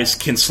guys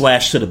can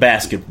slash to the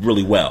basket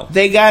really well.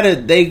 They got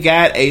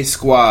a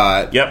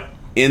squad. Yep.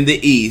 In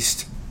the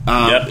East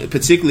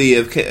Particularly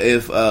if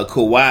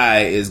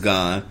Kawhi is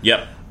gone.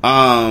 Yep.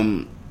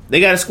 They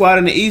got a squad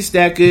in the East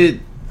that could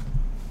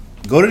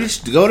go to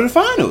the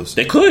finals.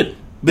 They could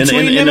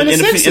between them and the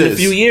Sixers in a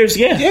few years.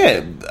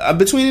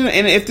 Between them,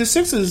 and if the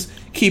Sixers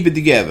keep it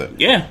together,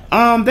 they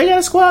got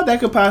a squad that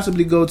could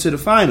possibly go to the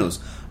finals.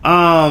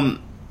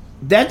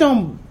 That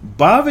don't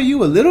bother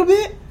you a little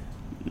bit?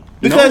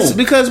 Because it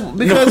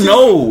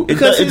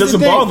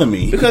doesn't bother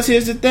me. Because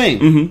here's the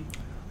thing.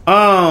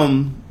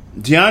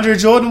 DeAndre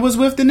Jordan was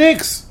with the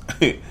Knicks.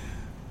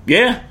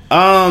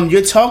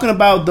 You're talking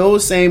about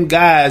those same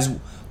guys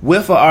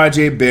with a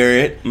RJ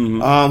Barrett,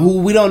 who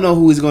we don't know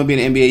who is going to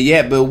be in the NBA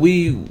yet, but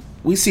we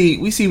see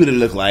what it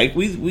look like.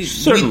 We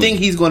think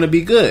he's going to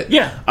be good.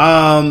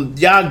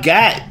 Y'all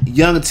got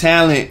young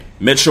talent.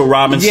 Mitchell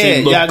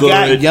Robinson look good.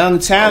 Got young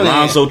talent.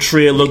 Alonzo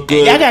Trier look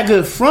good. Y'all got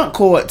good front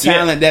court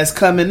talent that's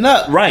coming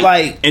up.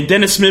 Right. And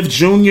Dennis Smith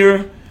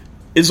Jr.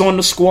 is on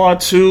the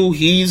squad too.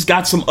 He's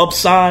got some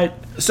upside.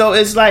 So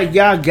it's like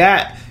y'all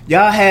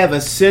have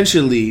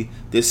essentially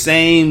the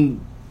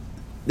same,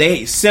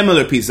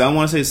 similar pieces. I don't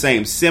want to say the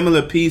same,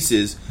 similar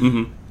pieces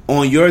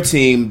on your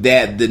team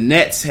that the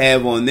Nets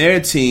have on their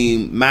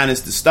team,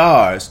 minus the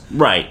stars.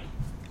 Right.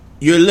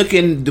 You're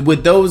looking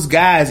with those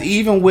guys,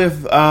 even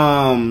with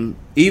KD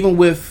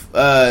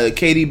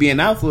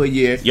being out for a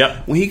year.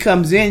 When he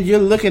comes in, you're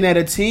looking at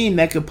a team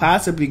that could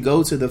possibly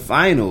go to the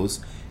finals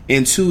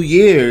in 2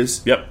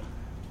 years.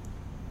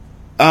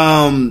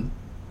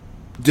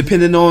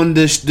 Depending on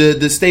the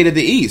state of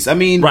the East. I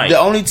mean, the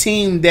only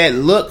team that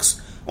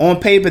looks on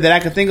paper that I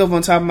can think of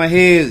on top of my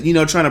head,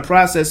 trying to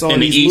process all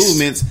these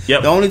movements,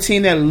 the only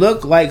team that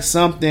look like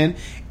something,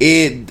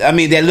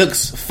 that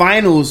looks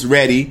finals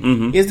ready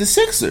is the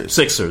Sixers.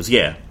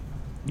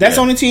 That's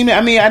the only team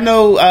that, I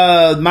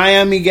know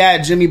Miami got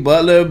Jimmy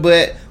Butler,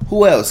 but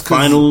who else?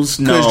 Finals,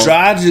 no. Because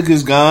Dragic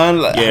is gone.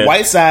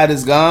 Whiteside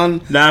is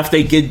gone. Now, if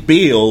they get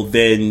Beal,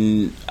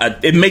 then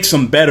it makes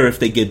them better if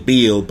they get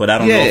Beal, but I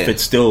don't know if it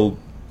still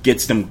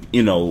gets them,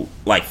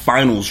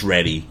 finals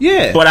ready.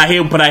 But I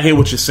hear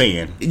what you're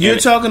saying. You're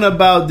talking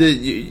about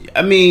and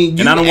I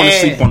don't want to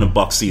sleep on the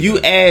Bucks either. You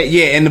add,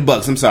 and the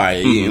Bucks. I'm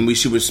sorry, and we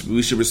should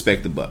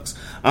respect the Bucks.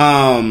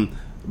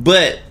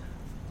 But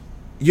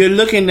you're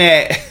looking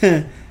at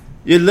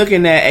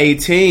a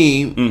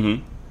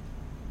team.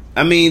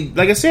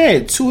 Like I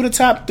said, 2 of the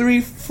top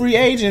 3 free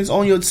agents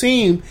on your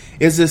team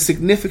is a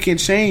significant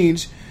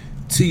change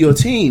to your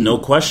team. No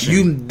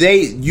question.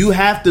 You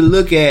have to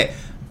look at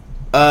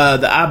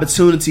the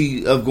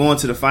opportunity of going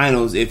to the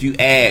finals if you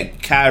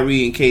add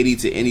Kyrie and KD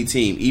to any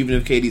team, even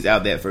if KD's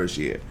out that first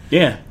year.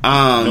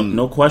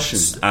 No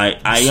question.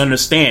 I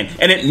understand,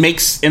 and it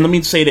makes. And let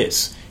me say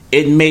this: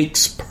 it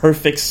makes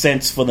perfect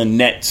sense for the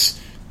Nets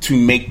to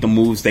make the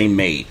moves they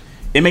made.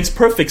 It makes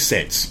perfect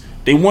sense.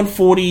 They won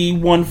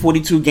 41,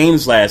 42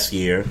 games last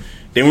year.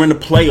 They were in the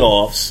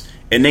playoffs,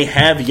 and they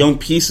have young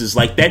pieces.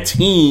 Like, that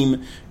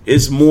team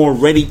is more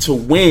ready to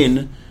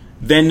win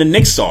than the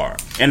Knicks are.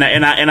 And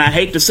I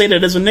hate to say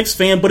that as a Knicks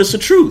fan, but it's the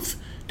truth.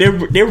 They're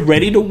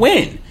ready to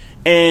win.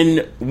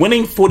 And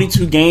winning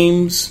 42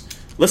 games,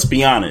 let's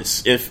be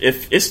honest, if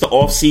it's the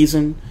off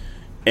season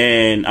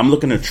and I'm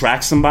looking to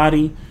track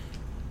somebody,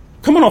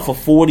 coming off a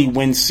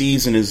 40-win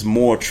season is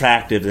more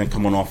attractive than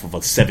coming off of a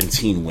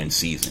 17-win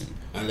season.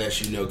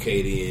 Unless you know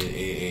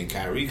KD and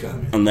Kyrie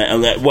coming.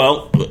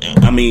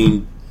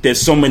 There's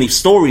so many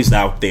stories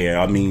out there.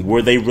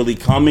 Were they really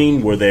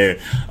coming?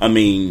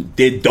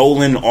 Did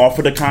Dolan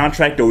offer the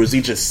contract, or was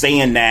he just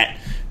saying that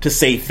to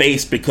save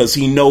face because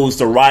he knows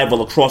the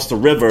rival across the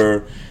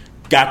river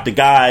got the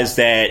guys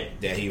that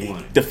he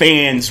wanted, the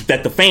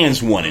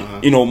fans wanted.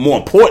 More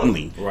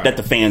importantly, that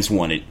the fans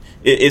wanted.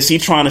 Is he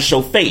trying to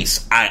show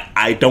face?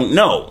 I don't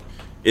know.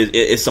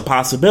 It's a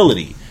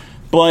possibility,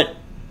 but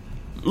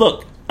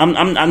look,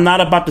 I'm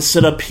not about to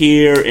sit up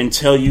here and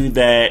tell you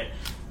that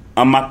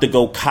I'm about to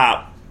go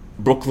cop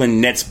Brooklyn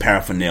Nets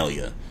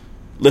paraphernalia.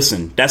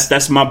 Listen,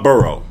 that's my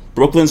borough.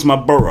 Brooklyn's my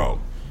borough,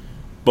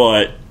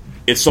 but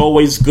it's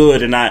always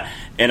good. And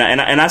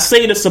I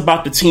say this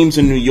about the teams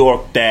in New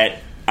York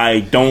that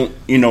I don't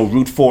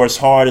root for as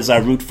hard as I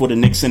root for the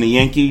Knicks and the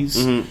Yankees.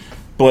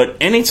 But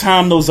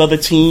anytime those other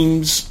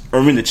teams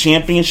are in the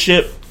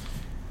championship,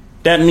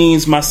 that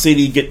means my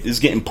city is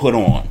getting put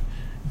on.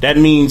 That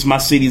means my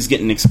city's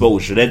getting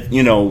exposure. That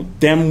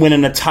them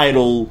winning a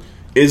title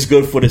is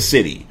good for the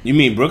city. You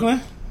mean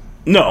Brooklyn?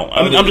 No,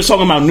 I'm just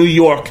talking about New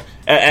York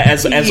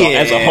as a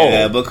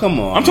whole. But come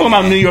on, I'm talking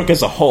about New York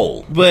as a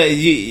whole. But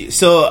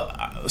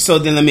so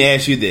then let me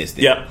ask you this.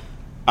 Then. Yep.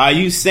 Are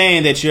you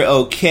saying that you're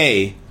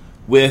okay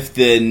with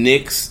the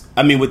Knicks?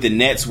 With the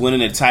Nets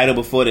winning a title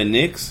before the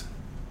Knicks?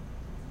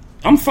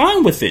 I'm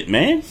fine with it,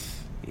 man.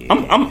 Yeah.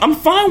 I'm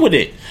fine with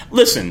it.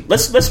 Listen,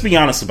 let's be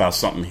honest about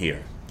something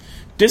here.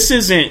 This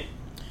isn't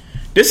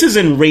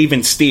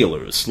Ravens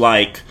Steelers.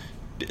 Like,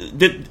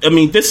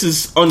 this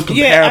is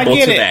uncomparable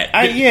to that.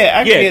 I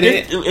get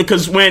it.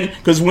 Because when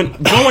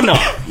growing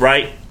up,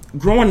 right?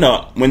 Growing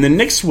up, when the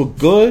Knicks were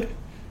good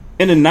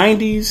in the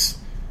 90s,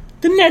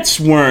 the Nets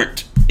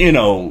weren't,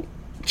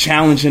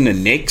 challenging the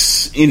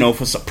Knicks,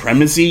 for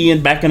supremacy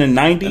back in the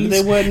 90s.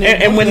 They wasn't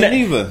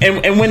either.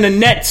 And when the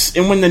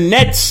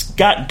Nets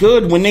got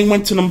good, when they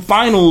went to them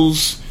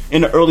finals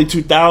in the early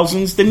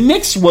 2000s, the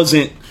Knicks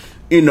wasn't,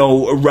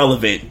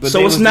 irrelevant. But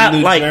so it's not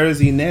like New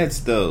Jersey Nets,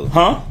 though.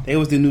 Huh? They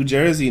was the New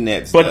Jersey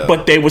Nets,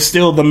 but they were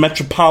still the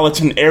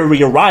metropolitan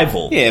area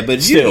rival. Yeah,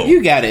 but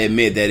you got to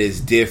admit that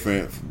it's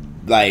different.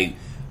 Like,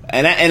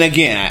 and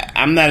again,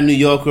 I'm not a New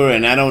Yorker,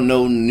 and I don't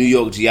know New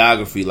York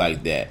geography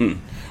like that.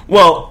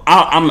 Well,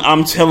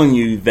 I'm telling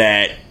you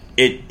that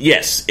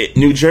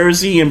New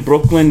Jersey and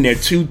Brooklyn, they're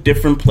two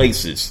different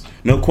places,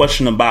 no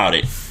question about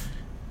it.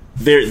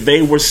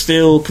 They were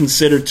still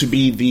considered to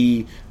be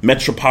the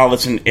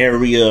metropolitan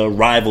area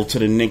rival to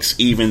the Knicks,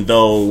 even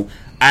though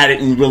I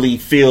didn't really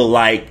feel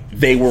like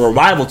they were a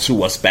rival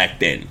to us back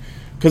then.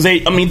 Because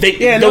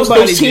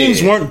those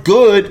teams weren't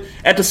good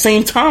at the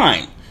same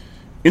time.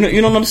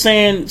 You know what I'm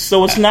saying?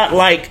 So it's not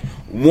like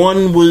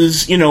one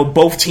was,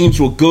 both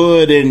teams were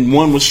good and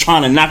one was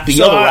trying to knock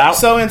the other out.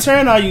 So in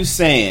turn, are you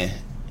saying,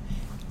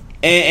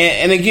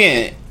 and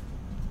again,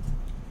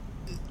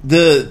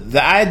 the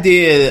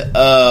idea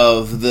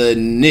of the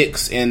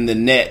Knicks and the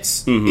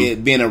Nets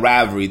it being a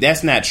rivalry,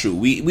 that's not true.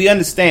 We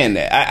understand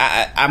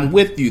that. I'm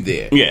with you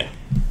there. Yeah.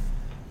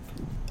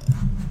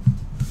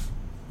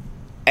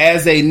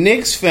 As a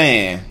Knicks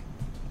fan,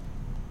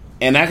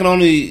 and I can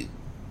only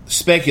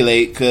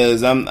speculate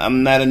because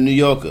I'm not a New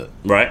Yorker.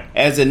 Right.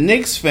 As a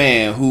Knicks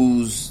fan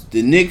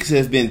the Knicks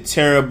has been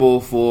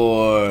terrible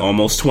for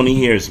almost 20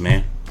 years,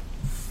 man.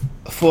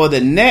 For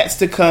the Nets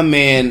to come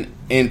in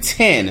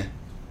 10.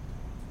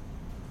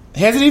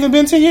 Has it even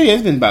been 10 years?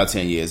 It's been about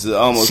 10 years.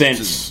 Almost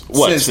since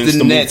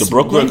the Nets move to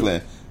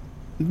Brooklyn?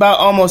 About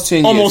almost 10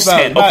 years. Almost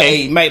 10. About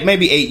okay. 8,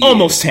 maybe 8 years.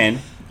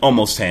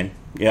 Almost 10.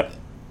 Yep.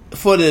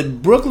 For the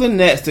Brooklyn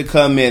Nets to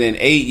come in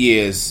 8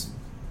 years,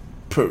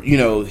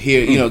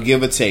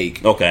 give or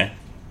take. Okay.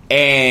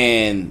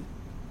 And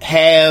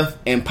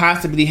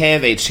possibly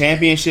have a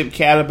championship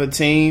caliber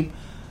team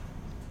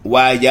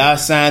while y'all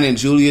signing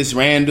Julius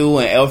Randle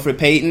and Elfrid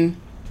Payton.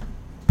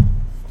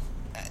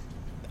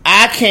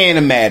 I can't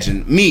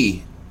imagine.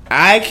 And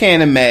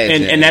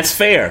that's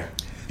fair.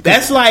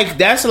 That's like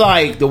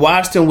the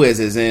Washington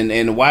Wizards, and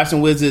the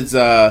Washington Wizards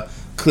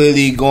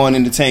clearly going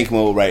into tank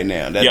mode right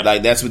now.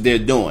 That's what they're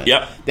doing.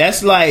 Yep.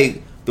 That's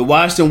like the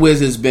Washington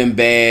Wizards been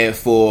bad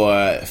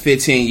for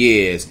 15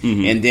 years,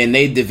 and then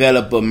they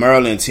develop a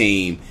Merlin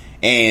team,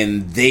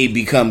 and they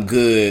become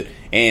good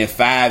in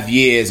 5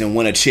 years and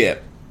win a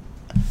chip.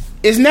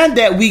 It's not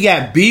that we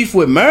got beef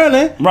with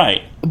Merlin,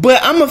 right?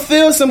 But I'm gonna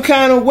feel some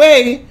kind of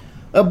way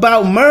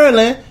about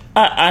Merlin.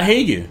 I hear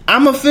you.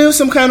 I'm gonna feel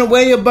some kind of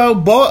way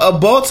about a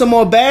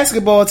Baltimore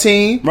basketball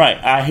team. Right,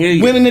 I hear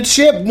you. Winning the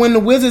chip when the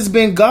Wizards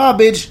been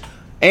garbage,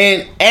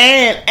 and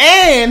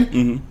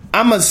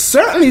I'ma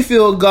certainly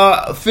feel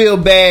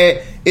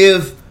bad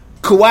if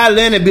Kawhi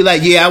Leonard be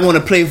like, yeah, I want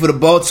to play for the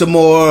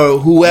Baltimore or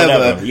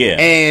whoever, yeah,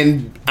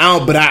 and I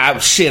ain't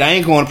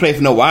going to play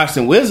for no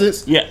Washington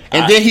Wizards, yeah,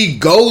 and then he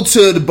go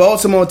to the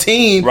Baltimore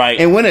team, right,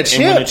 and win a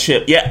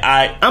chip,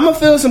 yeah, I'm gonna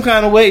feel some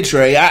kind of way,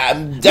 Trey.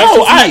 That's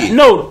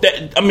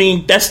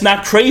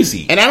not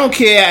crazy, and I don't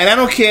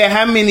care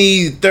how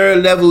many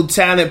third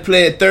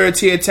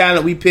tier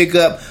talent we pick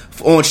up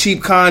on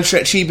cheap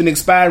and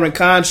expiring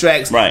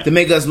contracts, right, to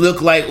make us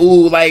look like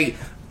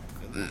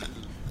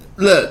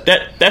look,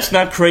 that's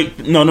not crazy.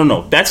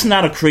 No, that's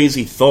not a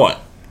crazy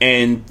thought.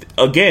 And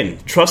again,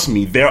 trust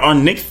me, there are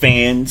Knicks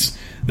fans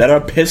that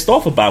are pissed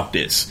off about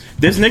this.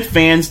 There's Knicks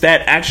fans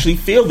that actually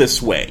feel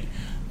this way.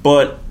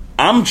 But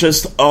I'm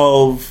just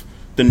of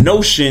the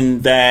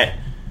notion that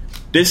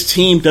this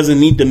team doesn't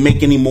need to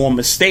make any more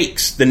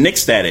mistakes. The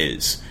Knicks, that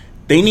is.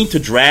 They need to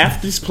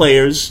draft these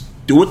players,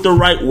 do it the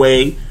right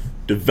way,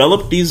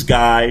 develop these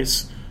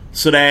guys,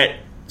 so that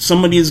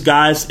some of these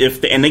guys,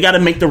 and they got to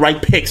make the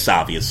right picks,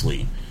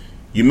 obviously.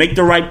 You make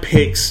the right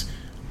picks,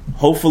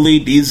 hopefully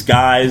these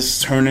guys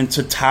turn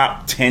into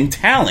top 10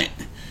 talent.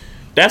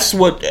 That's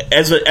what,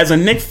 as a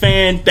Knicks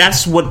fan,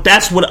 that's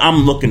what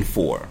I'm looking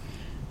for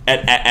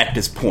at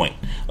this point.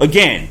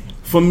 Again,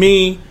 for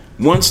me,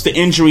 once the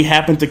injury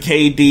happened to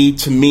KD,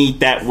 to me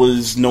that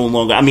was no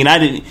longer. I mean, I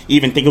didn't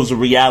even think it was a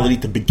reality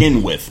to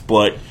begin with,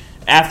 but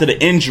after the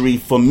injury,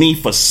 for me,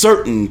 for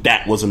certain,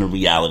 that wasn't a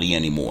reality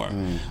anymore.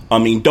 I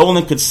mean,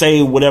 Dolan could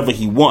say whatever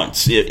he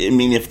wants.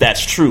 If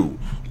that's true,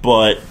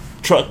 but.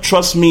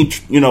 Trust me,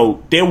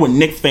 there were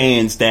Knicks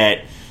fans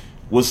that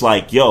was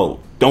like, yo,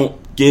 don't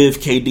give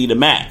KD the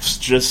max.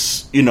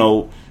 Just,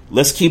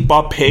 let's keep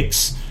our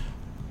picks.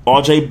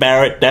 RJ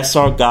Barrett, that's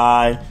our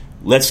guy.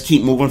 Let's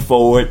keep moving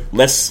forward.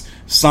 Let's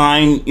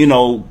sign,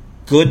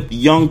 good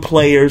young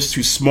players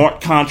to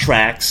smart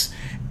contracts.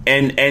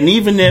 And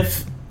even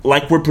if,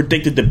 like we're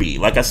predicted to be,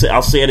 like I said,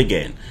 I'll say it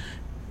again.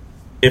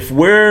 If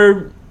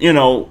we're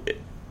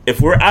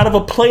out of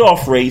a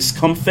playoff race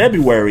come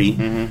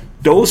February,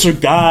 those are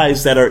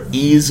guys that are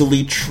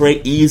easily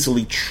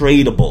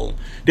tradable.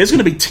 There's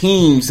going to be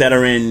teams that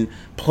are in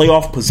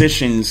playoff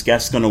positions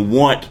that's going to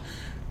want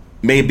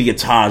maybe a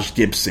Taj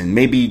Gibson,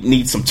 maybe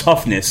need some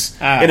toughness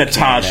in a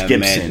Taj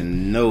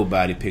Gibson.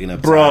 Nobody picking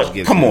up Bro, Taj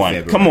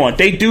Gibson. Come on.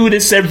 They do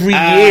this every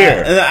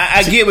year.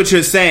 I get what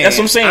you're saying. That's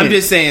what I'm saying. I'm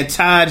just saying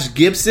Taj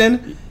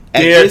Gibson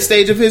at this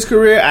stage of his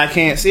career, I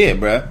can't see it,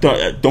 bro.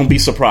 Don't be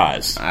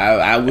surprised.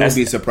 I will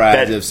be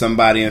surprised if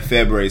somebody in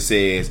February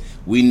says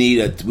we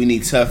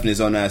need toughness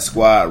on that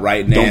squad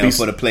right now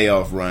for the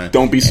playoff run.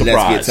 Don't be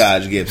surprised. Let's get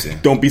Taj Gibson.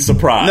 Don't be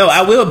surprised. No,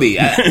 I will be.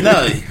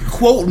 No,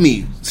 quote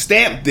me.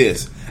 Stamp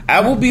this.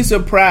 I will be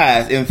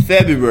surprised in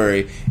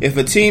February if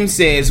a team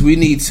says we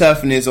need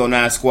toughness on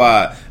our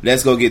squad.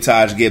 Let's go get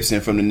Taj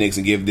Gibson from the Knicks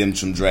and give him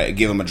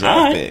a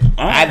draft pick.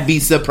 I'd be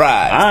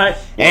surprised. All right.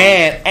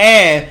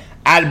 And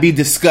I'd be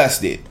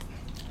disgusted.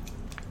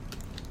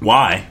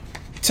 Why?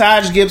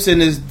 Taj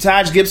Gibson is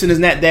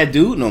not that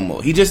dude no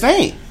more. He just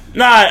ain't.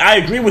 Nah, I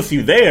agree with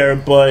you there,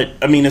 but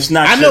I mean, it's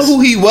not. I know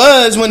who he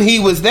was when he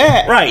was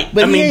that, right?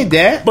 But he ain't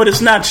that. But it's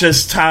not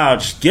just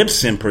Taj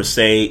Gibson per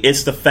se.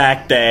 It's the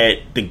fact that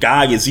the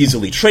guy is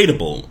easily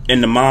tradable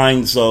in the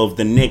minds of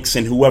the Knicks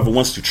and whoever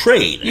wants to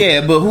trade.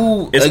 Yeah, but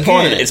who?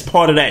 It's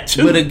part of that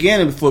too. But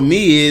again, for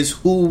me, is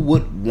who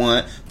would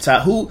want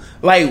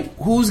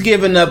who's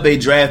giving up a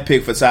draft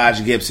pick for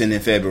Taj Gibson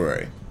in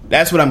February?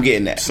 That's what I'm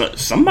getting at.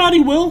 Somebody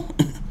will.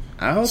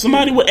 I hope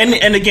somebody will,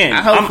 and again,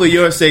 I hope for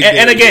your sake.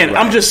 And again, right.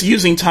 I'm just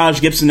using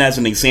Taj Gibson as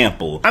an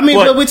example. I mean,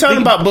 but we're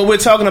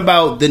talking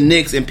about the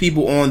Knicks and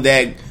people on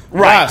that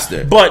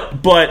roster.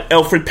 But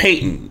Elfrid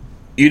Payton,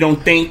 you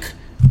don't think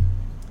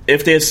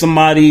if there's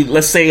somebody,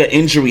 let's say an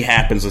injury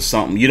happens or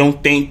something, you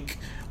don't think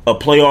a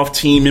playoff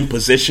team in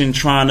position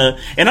trying to,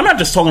 and I'm not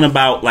just talking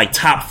about like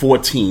top 4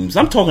 teams.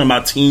 I'm talking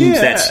about teams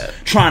that's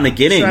trying to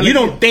get in. You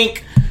don't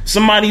think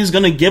somebody's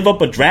going to give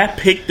up a draft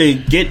pick to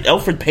get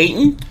Elfrid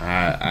Payton?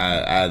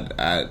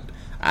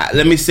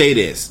 Let me say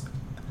this.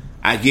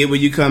 I get where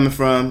you're coming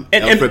from.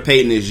 Elfrid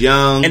Payton is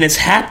young. And it's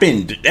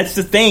happened. That's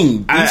the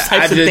thing. These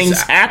types of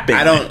things happen.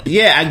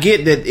 I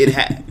get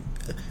that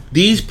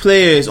these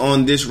players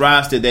on this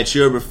roster that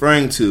you're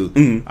referring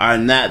to are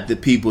not the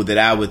people that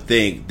I would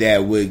think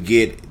that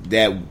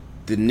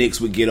the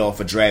Knicks would get off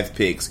of draft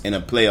picks in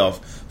a playoff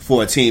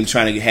for a team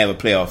trying to have a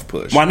playoff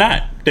push. Why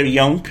not? They're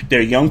young.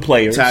 They're young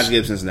players. Taj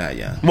Gibson's not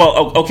young.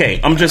 Well, okay.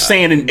 I'm just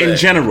saying in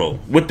general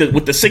with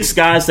the 6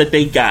 guys that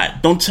they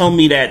got. Don't tell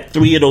me that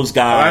 3 of those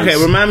guys.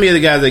 Okay, remind me of the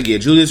guys they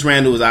get. Julius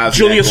Randle was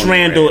obviously Julius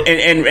Randle,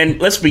 and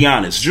let's be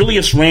honest.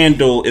 Julius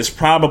Randle is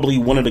probably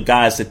one of the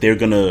guys that they're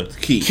gonna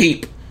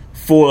keep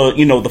for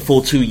the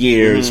full 2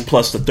 years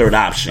plus the third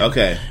option.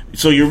 Okay,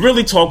 so you're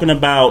really talking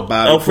about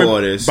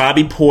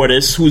Bobby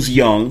Portis, who's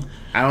young.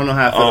 I don't know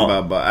how I feel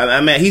about Bob.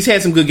 I mean, he's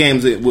had some good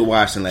games with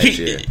Washington last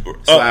year.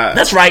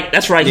 That's right.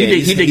 Yeah,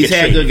 he's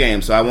had good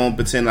games, so I won't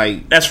pretend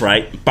like... That's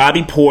right.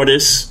 Bobby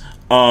Portis,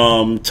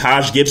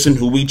 Taj Gibson,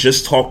 who we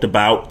just talked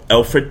about,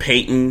 Elfrid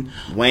Payton,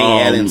 Wayne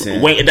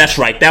Ellington. That's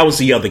right. That was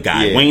the other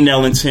guy. Yeah. Wayne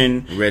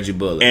Ellington. Reggie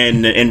Bullock.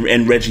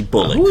 And Reggie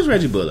Bullock. Who was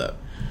Reggie Bullock?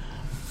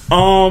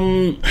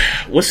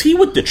 Was he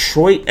with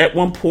Detroit at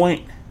one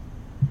point?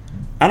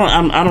 I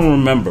don't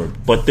remember,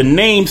 but the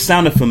name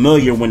sounded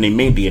familiar when they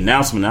made the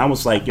announcement. And I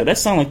was like, yo, that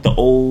sounded like the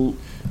old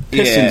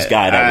Pistons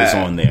guy that was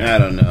on there. I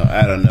don't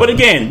know. But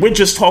again, we're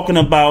just talking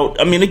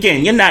about. I mean,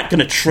 again, you're not going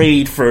to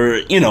trade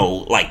for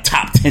like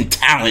top 10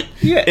 talent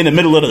in the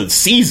middle of the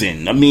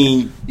season. I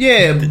mean,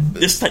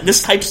 these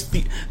types of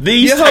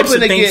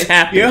things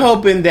happen. You're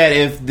hoping that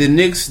if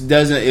it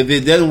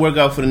doesn't work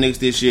out for the Knicks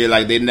this year,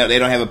 like they don't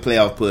have a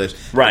playoff push,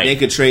 right? They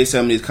could trade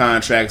some of these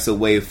contracts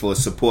away for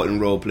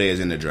supporting role players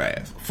in the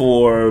draft.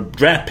 For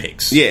draft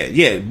picks, but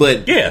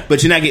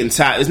you're not getting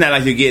top. It's not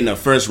like you're getting a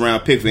first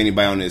round pick for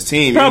anybody on this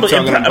team. Probably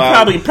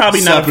not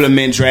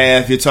supplement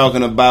draft. You're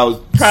talking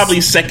about probably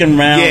second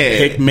round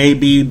pick,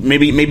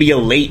 maybe a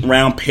late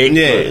round pick.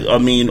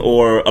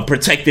 Or a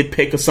protected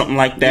pick or something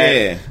like that.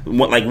 Yeah.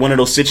 Like one of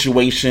those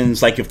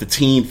situations. Like if the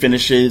team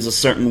finishes a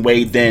certain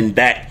way, then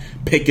that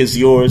pick is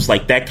yours.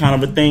 Like that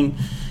kind of a thing.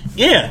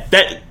 Yeah,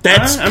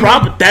 that's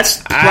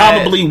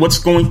probably what's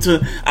going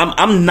to.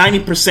 I'm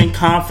 90%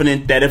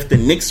 confident that if the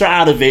Knicks are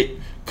out of it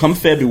come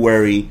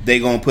February, they're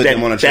gonna put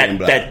them on a trading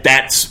block.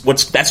 That's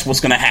what's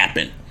going to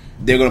happen.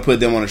 They're gonna put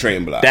them on a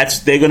trading block.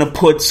 They're gonna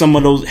put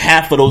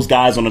half of those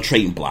guys on a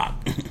trading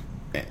block.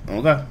 Okay,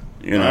 All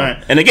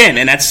right.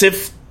 And that's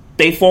if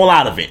they fall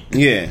out of it.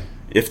 Yeah.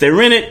 If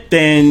they're in it,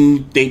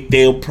 then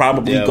they'll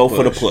probably go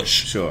for the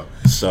push. Sure.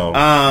 So,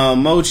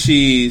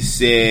 Mochi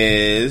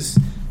says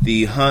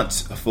the hunt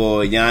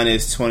for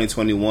Giannis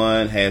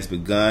 2021 has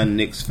begun.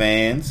 Knicks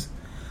fans,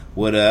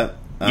 what up?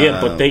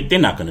 But they're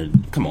not gonna.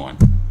 Come on,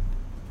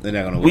 they're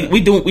not gonna.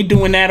 We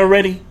doing that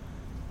already.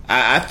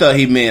 I thought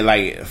he meant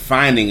like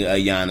finding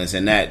a Giannis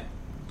and not.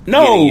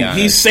 No,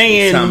 he's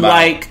saying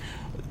like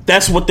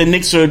that's what the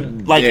Knicks are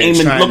like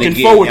looking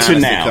forward to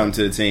now. To come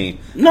to the team.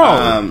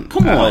 No,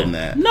 come on.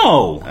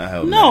 No, I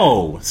hope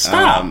not.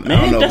 Stop, man.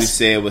 I don't know if we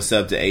said what's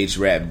up to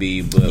H-Rap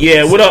B, but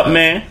what up,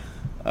 man?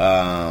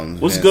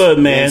 What's good,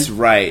 man? That's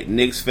right.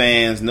 Knicks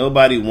fans,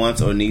 nobody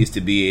wants or needs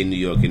to be in New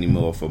York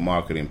anymore for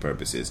marketing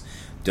purposes.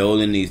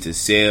 Dolan needs to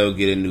sell,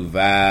 get a new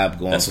vibe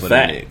going for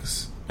the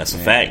Knicks. That's a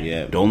fact.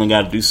 Yeah. Dolan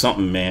got to do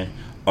something, man.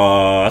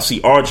 I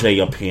see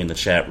RJ up here in the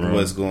chat room.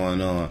 What's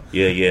going on?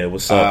 Yeah.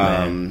 What's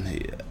up,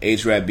 man?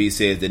 H-Rap B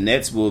says the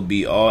Nets will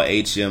be all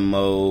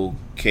HMO.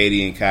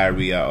 KD and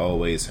Kyrie are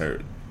always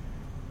hurt.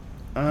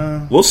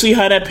 We'll see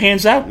how that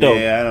pans out, though.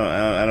 Yeah,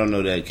 I don't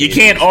know that. You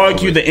can't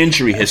argue the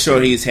injury history. I'm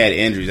sure he's had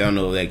injuries. I don't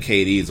know that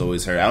KD is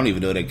always hurt. I don't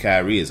even know that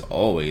Kyrie is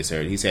always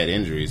hurt. He's had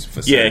injuries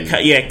for certain.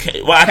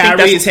 Well, I think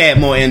Kyrie's had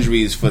more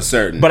injuries for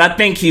certain. But I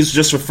think he's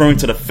just referring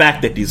to the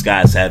fact that these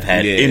guys have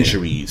had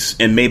injuries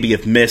and maybe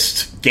have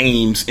missed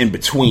games in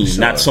between.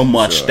 Not so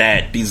much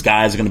that these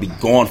guys are going to be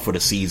gone for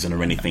the season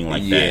or anything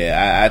like that.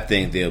 Yeah, I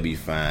think they'll be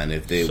fine. I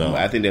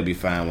think they'll be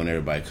fine when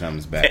everybody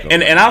comes back.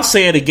 And I'll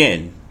say it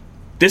again.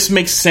 This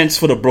makes sense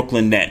for the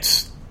Brooklyn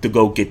Nets to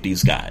go get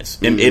these guys.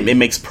 It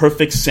makes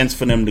perfect sense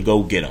for them to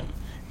go get them.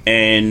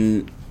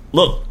 And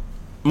look,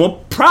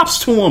 more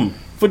props to them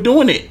for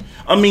doing it.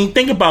 I mean,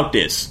 think about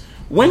this.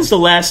 When's the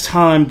last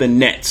time the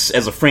Nets,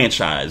 as a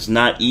franchise,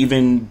 not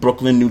even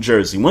Brooklyn, New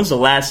Jersey, when's the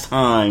last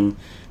time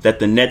that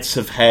the Nets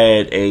have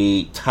had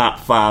a top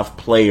 5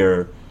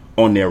 player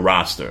on their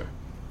roster?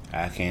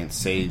 I can't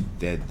say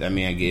that. I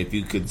mean, if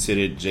you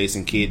considered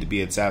Jason Kidd to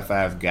be a top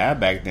 5 guy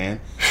back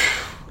then,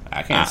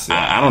 I can't say.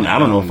 I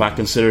don't know if I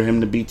consider him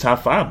to be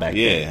top 5 back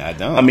then. Yeah, I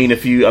don't. I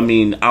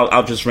mean,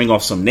 I'll just ring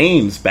off some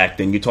names back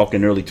then. You're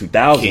talking early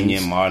 2000s.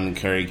 Kenyon Martin,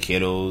 Curry,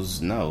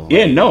 Kittles, no.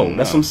 Yeah, no,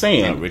 that's what I'm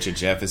saying. Richard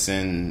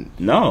Jefferson,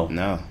 no.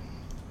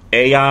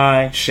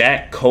 AI,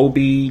 Shaq,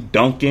 Kobe,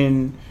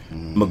 Duncan,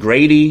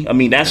 McGrady. I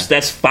mean,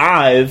 that's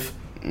 5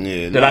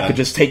 that I could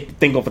just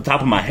think off the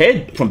top of my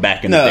head from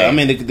back in the day. No, I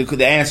mean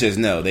the answer is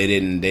no. They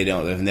didn't. They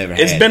don't. They've never.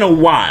 It's been a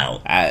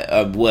while.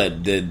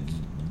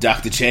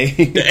 Dr. J.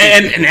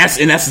 and that's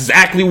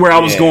exactly where I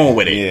was going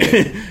with it.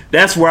 Yeah.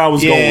 That's where I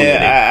was going with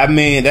it. I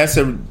mean,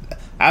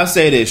 I'll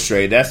say this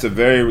straight. That's a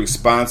very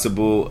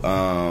responsible,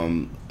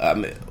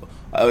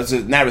 it's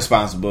not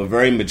responsible, a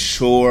very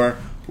mature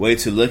way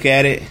to look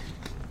at it.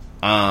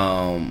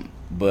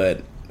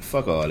 But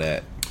fuck all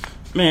that.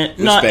 Man,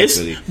 no,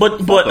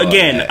 but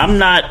again, I'm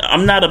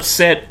not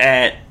upset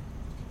at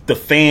the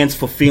fans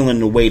for feeling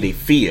the way they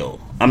feel.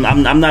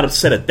 I'm not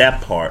upset at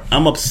that part.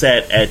 I'm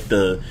upset at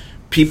the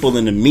people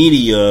in the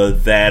media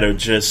that are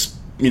just,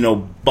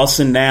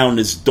 busting down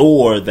this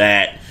door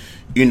that,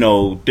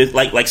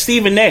 like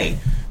Stephen A.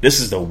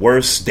 This is the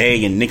worst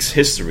day in Knicks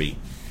history.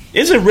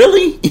 Is it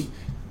really?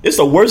 It's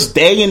the worst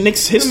day in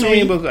Knicks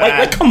history?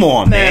 Come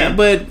on, man.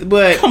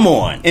 But come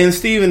on. In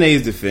Stephen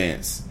A's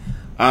defense,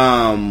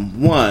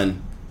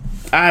 one,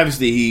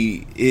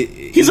 obviously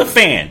he's a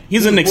fan.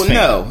 He's a Knicks fan.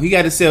 No, he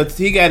got to sell.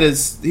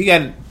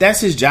 That's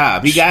his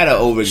job. He got to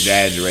over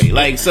exaggerate.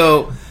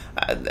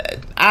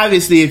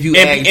 Obviously, if you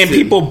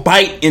people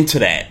bite into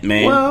that,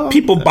 man. Well,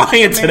 people buy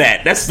into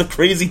that. That's the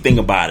crazy thing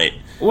about it.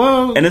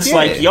 Well, and it's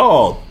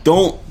y'all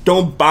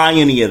don't buy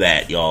any of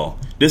that, y'all.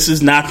 This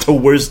is not the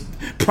worst.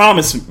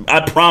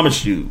 I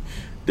promise you,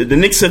 the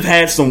Knicks have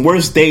had some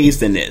worse days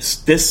than this.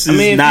 This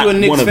is not one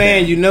of them. If you're a Knicks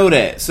fan, you know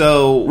that.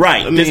 So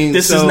right,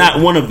 this is not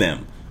one of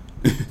them.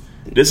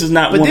 This is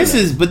not.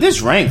 But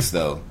this ranks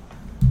though.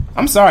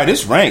 I'm sorry,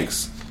 this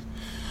ranks.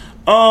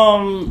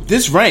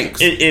 This ranks.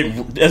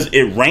 Does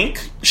it rank?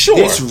 Sure.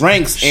 This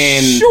ranks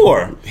and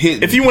sure.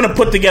 If you want to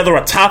put together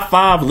a top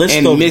 5 list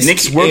of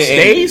Knicks worst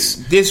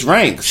days, this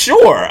ranks.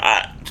 Sure.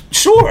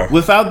 Sure.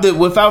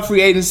 Without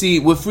free agency,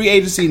 with free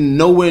agency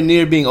nowhere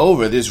near being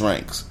over, this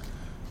ranks.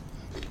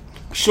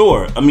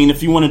 Sure. I mean,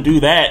 if you want to do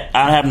that,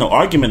 I have no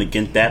argument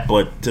against that.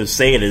 But to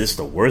say that it's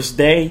the worst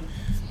day,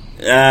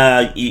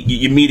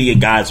 your media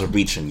guys are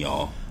reaching,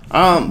 y'all.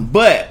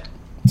 But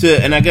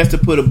and I guess to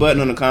put a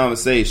button on the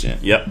conversation.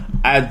 Yep.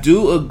 I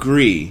do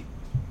agree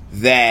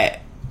that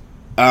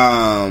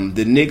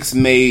the Knicks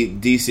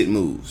made decent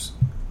moves.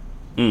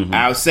 Mm-hmm.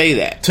 I'll say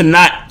that. To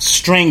not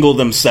strangle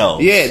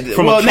themselves. Yeah.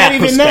 From a cap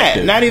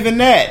perspective. Not even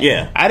that.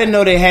 Yeah. I didn't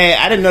know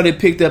they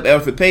picked up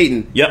Elfrid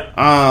Payton. Yep.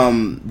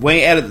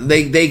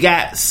 They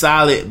got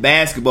solid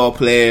basketball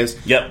players.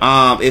 Yep.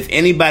 If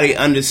anybody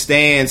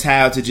understands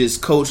how to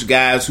just coach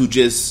guys who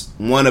just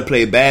want to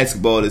play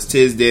basketball, it's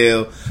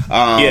Tisdale.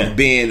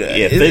 Fisdale.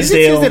 Is it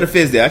Tisdale or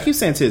Fisdale? I keep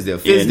saying Tisdale.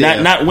 Fisdale.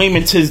 Yeah, not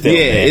Wayman Tisdale.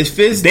 Yeah, man. it's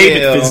Fisdale.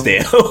 David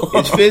Fisdale.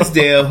 It's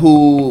Fisdale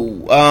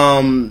who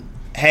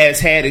has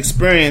had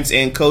experience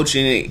in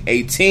coaching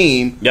a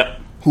team. Yep.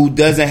 Who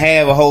doesn't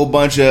have a whole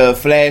bunch of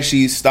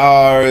flashy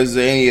stars or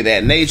any of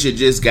that nature,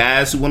 just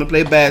guys who want to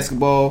play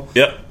basketball.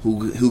 Yep.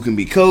 Who can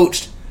be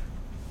coached.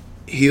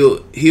 He'll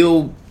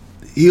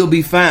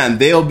be fine.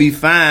 They'll be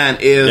fine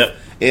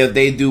if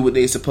they do what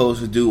they're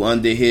supposed to do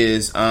under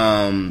his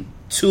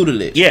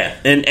tutelage. Yeah,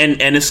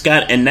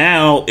 and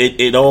now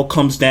it all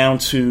comes down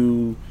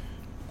to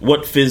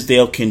what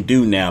Fisdale can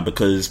do now,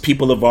 because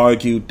people have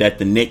argued that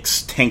the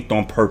Knicks tanked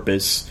on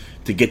purpose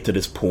to get to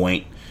this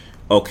point.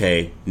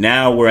 Okay,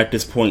 now we're at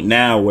this point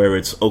now where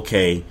it's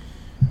okay.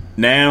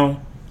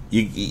 Now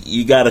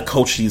you got to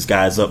coach these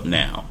guys up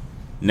now.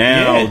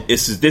 Now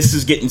this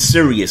is getting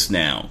serious.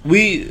 Now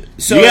you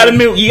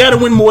gotta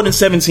win more than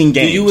 17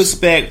 games. Do you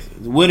expect?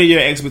 What are your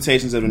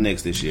expectations of the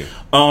Knicks this year?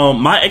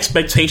 My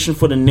expectation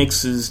for the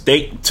Knicks is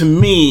they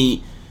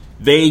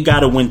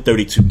gotta win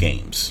 32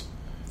 games.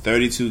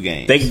 32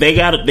 games. They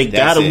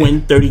gotta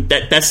win 30.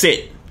 That's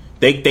it.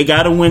 They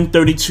gotta win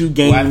 32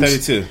 games. Why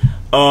 32?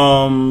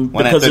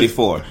 Why not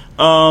 34?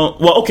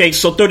 Well, okay,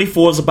 so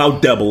 34 is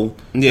about double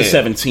the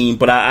 17,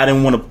 but I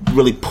didn't want to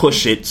really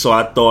push it, so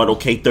I thought,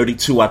 okay,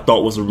 32 I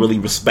thought was a really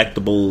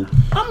respectable number.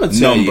 I'm going to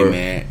tell you,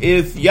 man,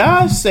 if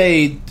y'all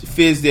say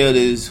Fizdale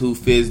is who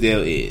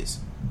Fizdale is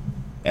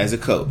as a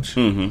coach,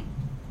 I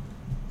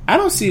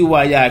don't see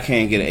why y'all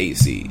can't get an 8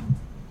 seed.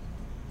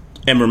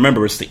 And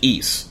remember, it's the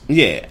East.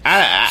 Yeah.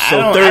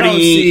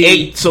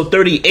 So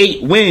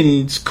 38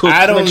 wins could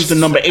clinch the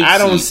number 8 seed. I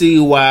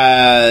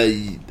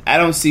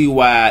don't see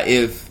why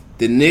if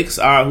the Knicks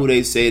are who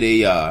they say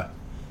they are,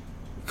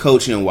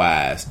 coaching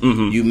wise,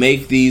 you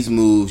make these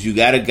moves. You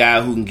got a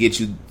guy who can get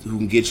you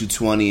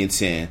 20 and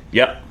 10.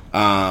 Yep.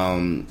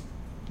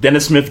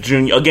 Dennis Smith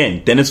Jr.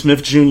 Dennis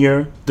Smith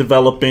Jr.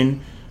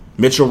 developing,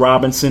 Mitchell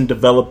Robinson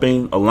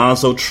developing,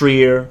 Alonzo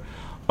Trier,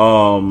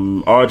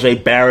 R.J.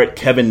 Barrett,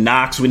 Kevin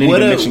Knox. We didn't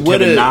even mention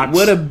Kevin Knox.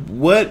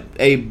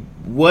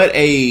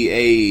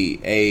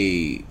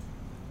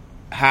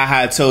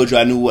 I told you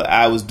I knew what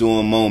I was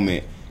doing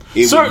moment.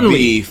 It would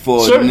be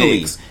for the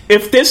Knicks.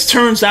 If this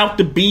turns out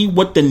to be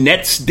what the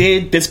Nets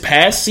did this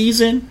past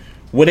season,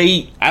 where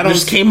they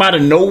just came out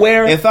of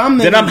nowhere,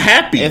 then I'm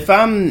happy. If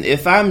I'm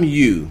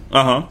you,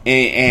 and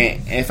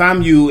if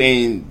I'm you,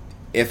 and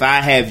if I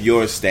have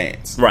your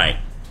stance, right,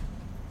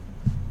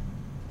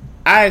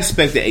 I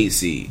expect the 8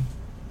 seed.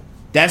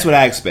 That's what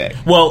I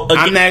expect. Well, again,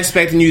 I'm not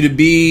expecting you to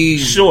be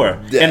sure.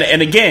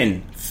 And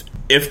again,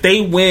 if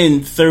they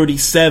win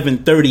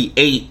 37,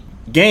 38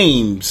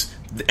 games,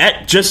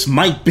 that just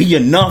might be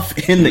enough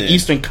in the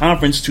Eastern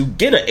Conference to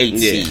get an 8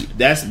 seed.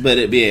 That's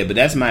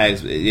my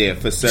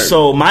for certain.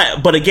 So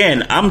but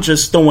again, I'm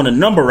just throwing a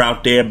number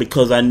out there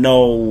because I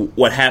know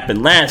what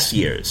happened last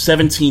year.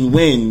 17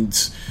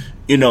 wins,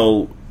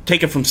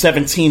 taking from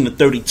 17 to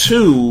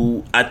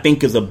 32, I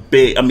think is a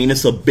big. I mean,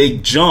 it's a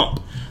big jump,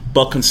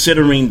 but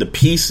considering the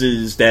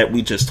pieces that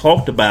we just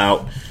talked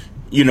about,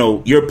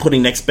 you're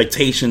putting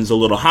expectations a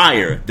little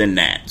higher than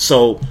that.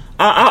 So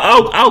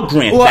I'll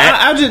grant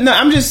that.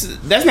 I'm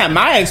just that's not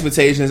my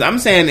expectations. I'm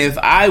saying if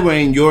I were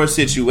in your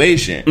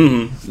situation,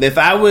 if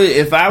I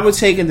were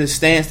taking the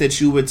stance that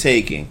you were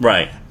taking,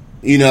 right?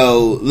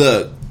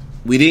 Look,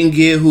 we didn't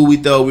get who we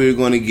thought we were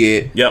going to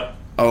get. Yep.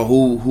 Or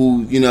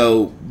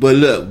who but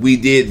look, we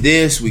did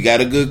this. We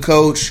got a good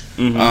coach.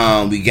 We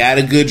got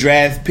a good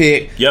draft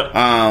pick.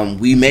 Yep.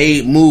 We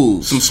made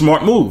moves, some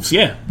smart moves.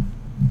 Yeah.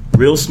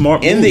 Real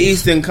smart moves. In the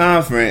Eastern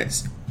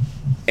Conference,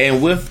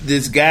 and with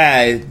this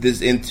guy,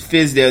 this in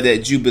Fizdale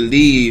that you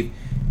believe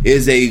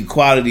is a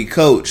quality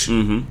coach.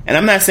 And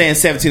I'm not saying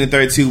 17 to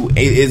 32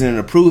 isn't an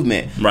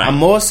improvement. Right.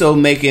 I'm also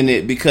making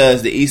it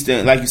because the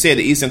Eastern, like you said,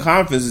 the Eastern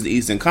Conference is the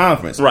Eastern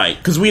Conference. Right.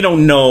 Because we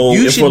don't know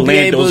if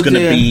Orlando's going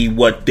to be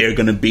what they're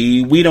going to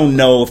be. We don't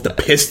know if the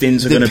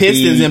Pistons are going to be. The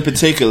Pistons in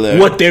particular.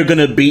 What they're going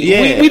to be.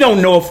 Yeah. We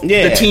don't know if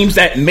the teams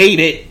that made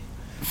it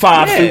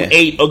 5 through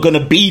 8 are going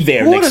to be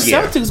there next year.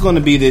 Who are the Celtics going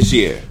to be this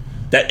year?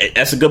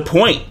 That's a good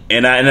point,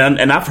 and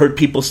I've heard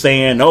people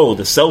saying, "Oh,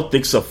 the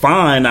Celtics are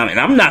fine." I mean,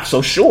 I'm not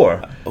so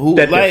sure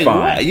that they're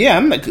fine. Yeah,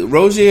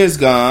 Rozier is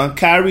gone,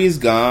 Kyrie is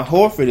gone,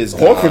 Horford is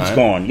gone. Horford's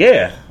gone.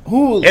 Yeah,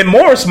 and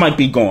Morris might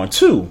be gone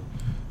too.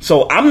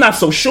 So I'm not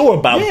so sure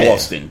about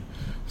Boston.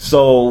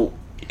 So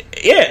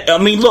yeah, I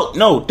mean, look,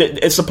 no,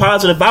 it's a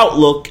positive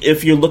outlook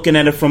if you're looking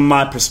at it from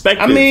my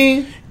perspective.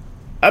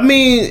 I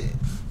mean.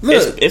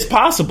 Look, it's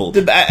possible,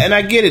 and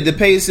I get it. The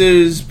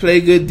Pacers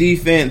play good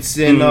defense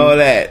and all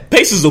that.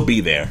 Pacers will be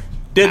there.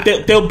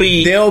 They'll be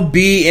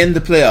in the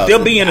playoffs.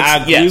 They'll be in. I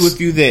agree with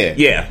you there.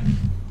 Yeah,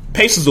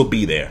 Pacers will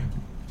be there.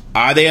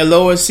 Are they a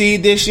lower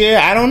seed this year?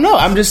 I don't know.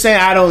 I'm just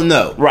saying I don't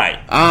know. Right.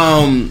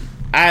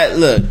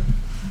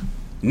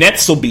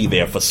 Nets will be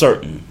there for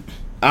certain.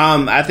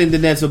 I think the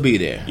Nets will be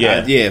there.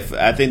 Yeah,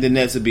 I think the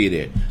Nets will be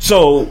there.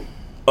 So,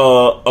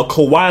 a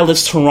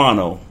Kawhi-less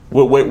Toronto,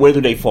 where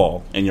do they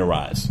fall in your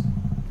eyes?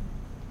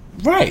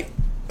 Right.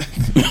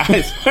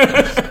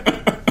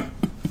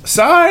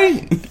 Sorry.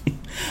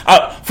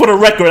 For the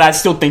record, I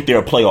still think they're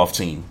a playoff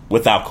team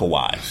without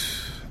Kawhi.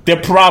 They're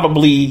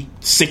probably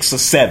 6 or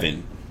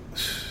 7.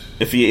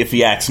 If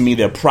you ask me,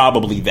 they're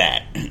probably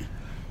that.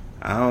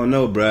 I don't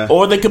know, bruh.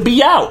 Or they could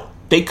be out.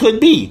 They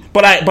could be.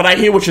 But I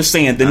hear what you're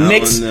saying.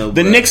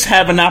 The Knicks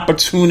have an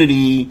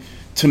opportunity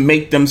to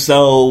make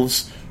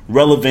themselves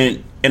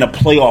relevant in a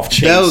playoff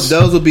chase.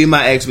 Those would be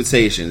my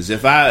expectations.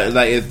 If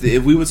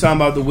we were talking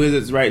about the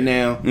Wizards right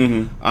now,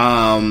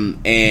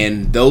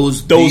 and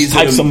those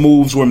types of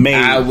moves were made,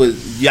 I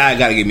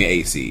gotta give me an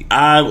 8 seed.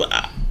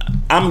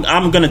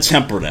 I'm gonna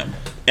temper them,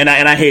 and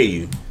I hear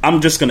you. I'm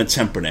just gonna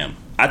temper them.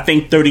 I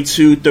think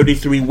 32,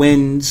 33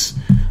 wins.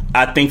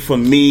 I think for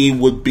me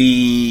would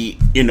be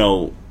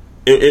it'll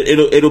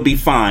be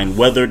fine.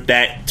 Whether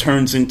that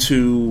turns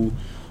into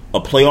a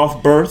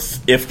playoff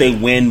berth if they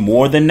win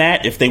more than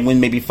that. If they win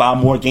maybe 5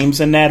 more games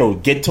than that, or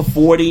get to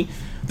 40,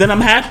 then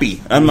I'm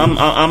happy.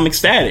 I'm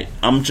ecstatic.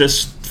 I'm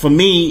just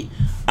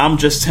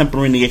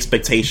tempering the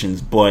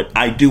expectations, but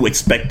I do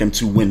expect them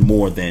to win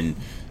more than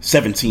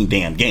 17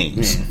 damn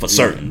games for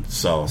certain.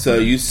 So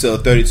you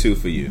 32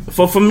 for you.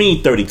 For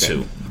me, 32.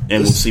 Okay.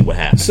 And we'll see what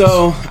happens.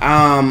 So,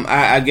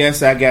 I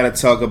guess I gotta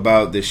talk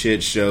about the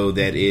shit show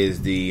that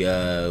is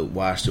the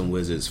Washington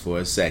Wizards for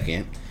a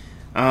second.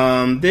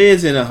 There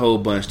isn't a whole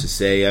bunch to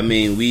say. I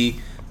mean,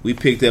 we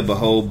picked up a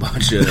whole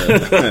bunch of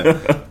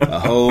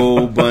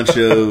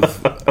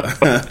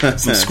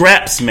some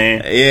scraps,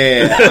 man.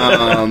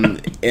 Yeah,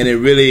 and it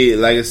really,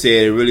 like I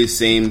said, it really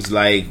seems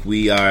like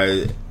we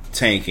are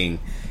tanking.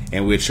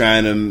 And we're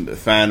trying to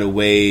find a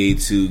way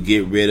to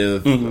get rid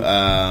of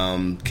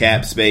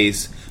cap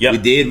space. Yep. We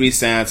did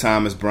re-sign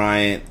Thomas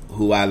Bryant,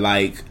 who I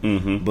like.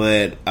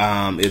 But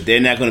if they're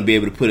not going to be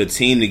able to put a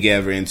team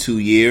together in 2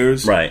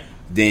 years, right,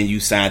 then you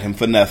signed him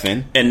for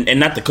nothing. And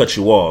not to cut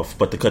you off,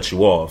 but to cut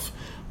you off,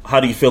 how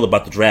do you feel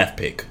about the draft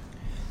pick?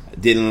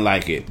 Didn't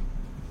like it.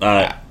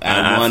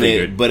 I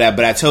wanted, but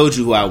I told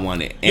you who I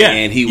wanted.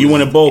 And you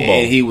wanted Bobo.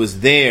 And he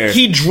was there.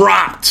 He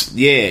dropped.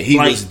 Yeah, he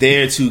was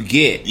there to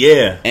get.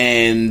 Yeah,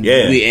 and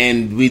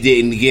we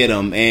didn't get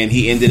him, and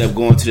he ended up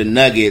going to the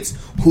Nuggets,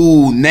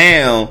 who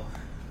now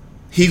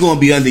he gonna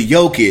be under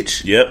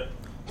Jokic. Yep.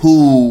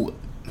 Who?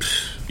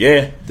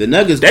 Yeah, the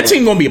Nuggets. That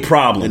team gonna be a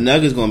problem. The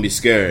Nuggets gonna be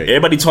scary.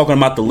 Everybody talking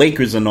about the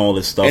Lakers and all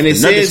this stuff. And the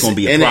Nuggets gonna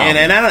be a problem.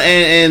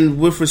 And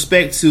with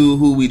respect to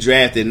who we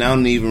drafted, and I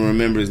don't even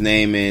remember his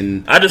name.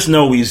 And I just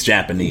know he's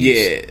Japanese.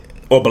 Yeah,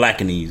 or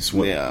Blackanese.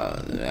 One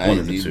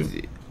of the two.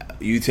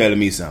 You telling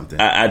me something?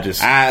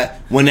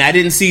 When I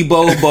didn't see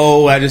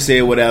Bobo, I just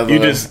said whatever. I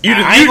ain't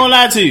gonna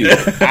lie to you.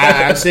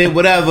 I said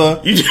whatever.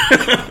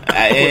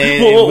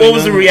 What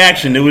was the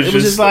reaction? It was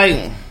just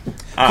like.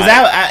 Because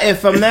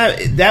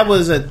that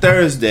was a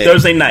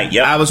Thursday night.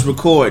 Yep. I was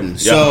recording,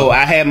 so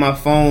I had my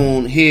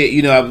phone here.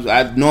 You know,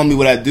 I normally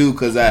what I do,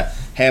 because I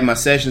had my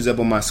sessions up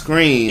on my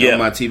screen, on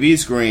my TV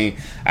screen.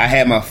 I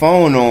had my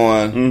phone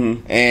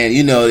on,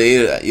 and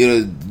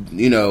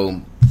the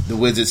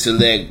Wizards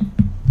select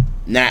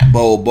not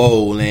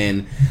Bowl,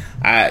 and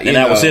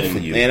that was it for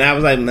you. And I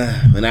was like, nah.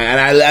 And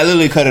I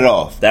literally cut it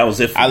off. That was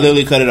it for you. I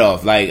literally cut it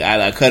off. Like,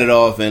 I cut it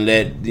off and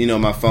let,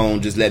 my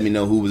phone just let me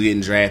know who was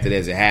getting drafted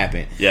as it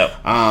happened. Yep.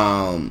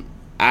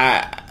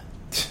 I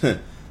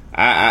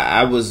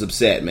was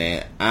upset,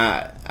 man.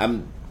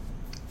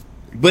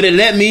 But it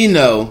let me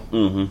know.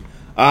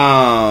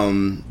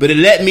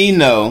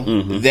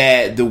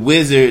 That the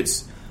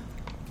Wizards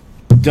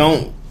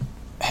don't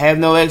have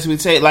no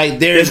expectation. Like,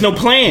 there's no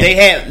plan.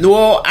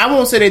 I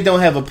won't say they don't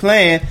have a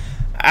plan.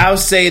 I'll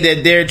say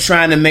that they're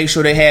trying to make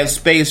sure they have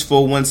space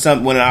for when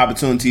an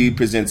opportunity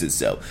presents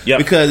itself. Yep.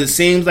 Because it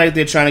seems like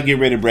they're trying to get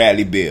rid of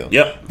Bradley Beal.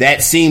 Yep.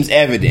 That seems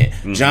evident.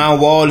 John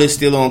Wall is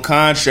still on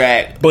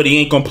contract, but he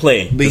ain't gonna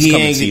play. But he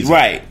ain't season.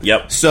 Right.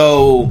 Yep.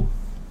 So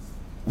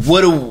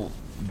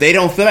they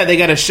don't feel like they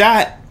got a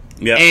shot.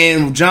 Yep.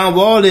 And John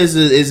Wall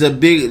is a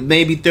big,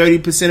 maybe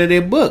 30% of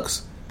their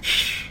books.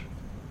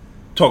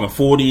 Talking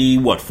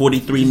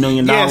 $43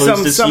 million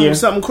this year,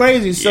 something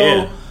crazy.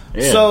 So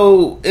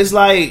so it's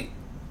like,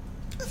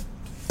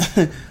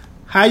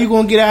 how you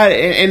gonna get out?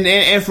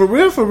 And for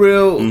real,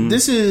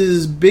 this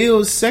is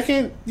Bill's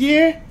second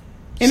year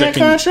in that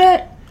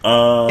contract,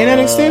 in that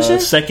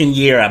extension. Second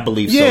year, I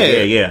believe.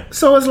 Yeah.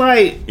 So it's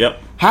like,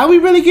 how are we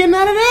really getting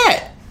out of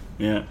that?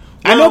 Yeah. Well,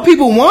 I know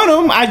people want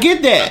him. I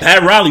get that.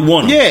 Pat Riley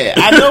won him. Yeah,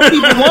 I know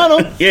people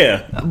want him.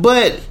 Yeah,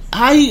 but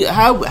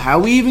how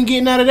we even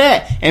getting out of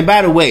that? And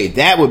by the way,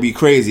 that would be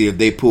crazy if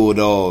they pulled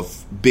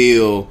off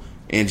Bill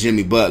and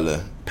Jimmy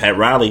Butler. Pat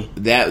Riley.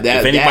 If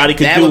anybody could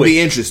do it, that would be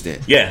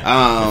interesting.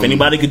 Yeah. If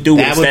anybody could do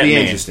it, that would be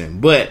interesting.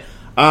 But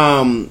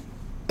I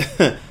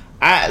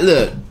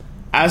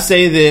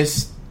say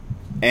this,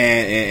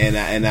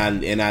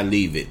 and I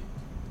leave it.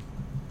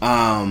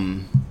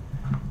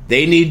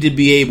 They need to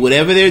be able,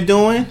 whatever they're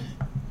doing.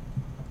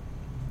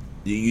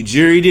 Your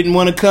jury didn't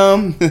want to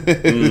come. You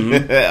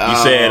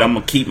said, I'm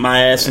gonna keep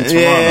my ass in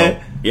Toronto.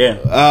 Yeah.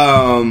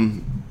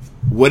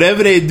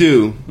 Whatever they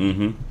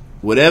do.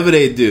 Whatever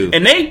they do,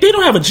 and they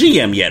don't have a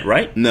GM yet,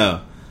 right?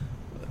 No.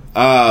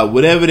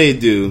 Whatever they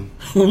do,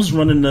 who's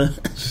running the?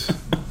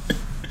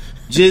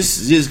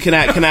 just can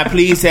I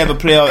please have a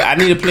playoff? I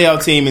need a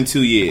playoff team in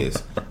 2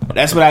 years.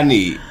 That's what I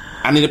need.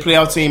 I need a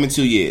playoff team in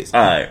 2 years. All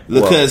right,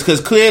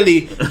 because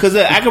clearly, because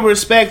I can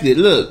respect it.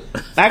 Look,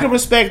 I can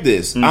respect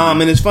this.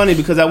 And it's funny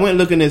because I went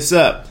looking this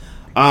up.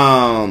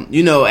 After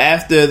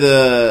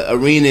the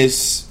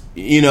Arenas.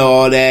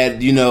 All that,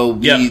 we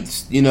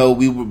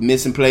were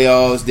missing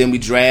playoffs. Then we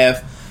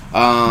draft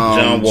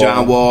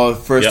John Wall.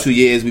 First 2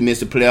 years we missed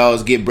the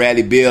playoffs. Get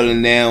Bradley Beal,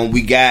 and now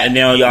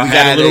y'all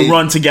had a little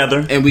run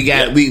together, and we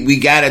got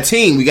a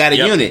team. We got a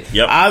unit.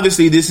 Yep.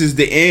 Obviously, this is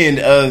the end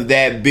of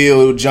that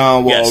Bill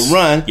John Wall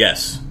run.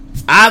 Yes,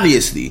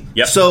 obviously.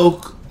 Yep. So,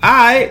 all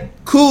right,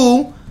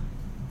 cool.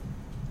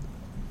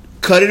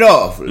 cut it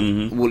off.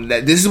 Well,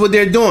 this is what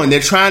they're doing. They're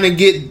trying to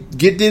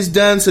get this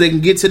done so they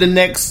can get to the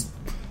next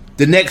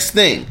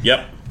thing.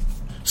 Yep.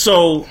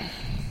 So,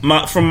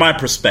 from my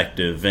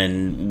perspective,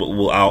 and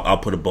I'll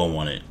put a bow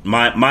on it.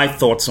 My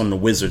thoughts on the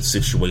Wizards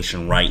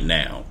situation right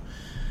now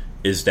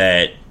is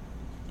that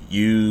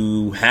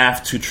you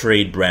have to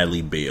trade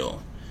Bradley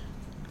Beal.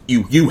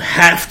 You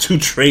have to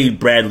trade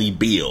Bradley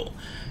Beal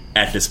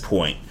at this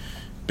point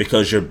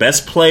because your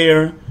best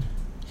player,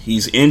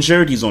 he's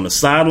injured. He's on the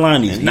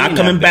sideline. He's not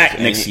coming back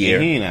next year.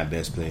 He ain't our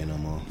best player no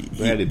more.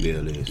 Bradley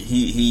Beal is.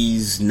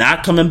 He's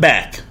not coming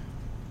back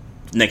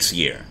next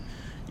year.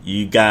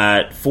 You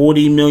got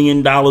 $40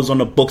 million on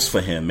the books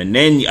for him, and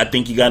then I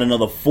think you got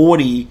another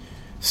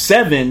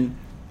 47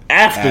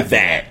 after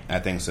that. I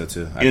think so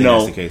too. I think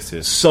that's the case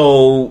too.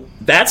 So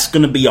that's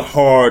going to be a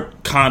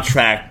hard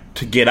contract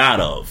to get out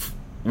of,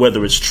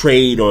 whether it's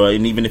trade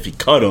and even if you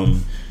cut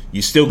him,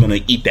 you're still going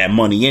to eat that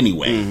money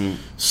anyway.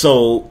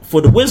 So for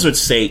the Wizards'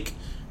 sake,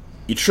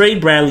 you trade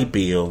Bradley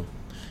Beal,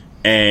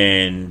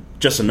 and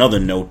just another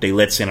note, they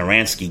let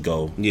Satoransky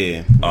go.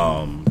 Yeah.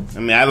 I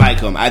mean, I like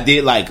him. I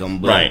did like him.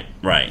 But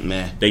right.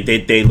 Man.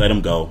 They let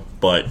him go,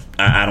 but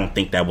I don't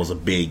think that was a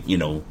big,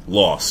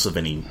 loss of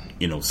any,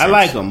 sense. I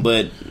like him,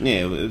 but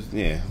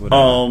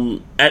whatever.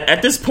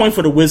 At this point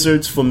for the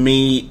Wizards, for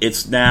me,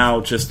 it's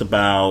now just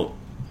about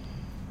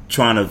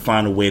trying to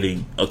find a way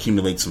to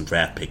accumulate some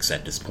draft picks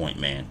at this point,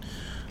 man.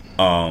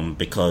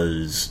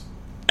 Because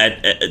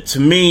to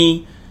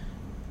me,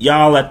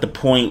 y'all at the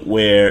point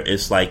where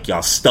it's like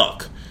y'all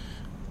stuck.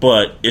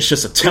 But it's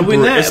just a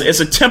temporary. It's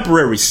a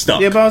temporary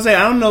stuck. Yeah, but I was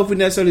saying I don't know if we're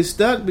necessarily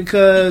stuck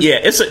because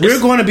we're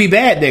going to be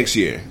bad next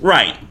year,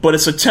 right? But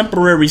it's a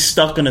temporary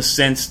stuck in a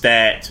sense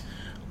that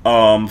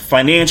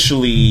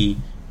financially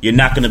you're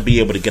not going to be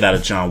able to get out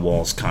of John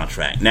Wall's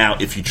contract. Now,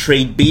 if you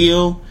trade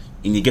Beal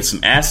and you get some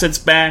assets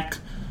back,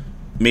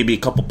 maybe a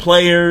couple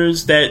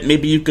players that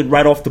maybe you could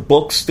write off the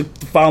books the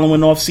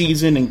following off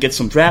season and get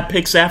some draft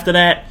picks after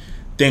that,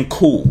 then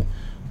cool.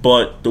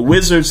 But the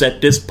Wizards at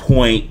this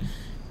point,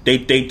 They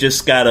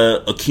just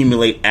gotta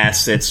accumulate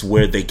assets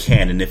where they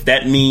can, and if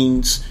that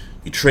means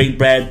you trade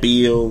Brad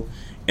Beal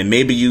and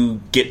maybe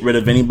you get rid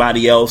of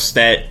anybody else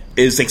that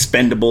is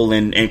expendable,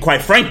 and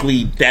quite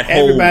frankly, that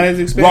whole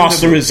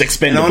roster is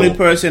expendable. The only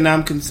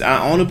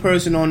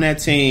person on that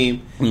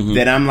team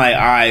that I'm like,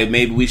 all right,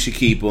 maybe we should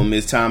keep him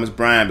is Thomas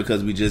Bryant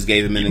because we just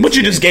gave him an. But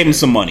you just gave him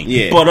some money,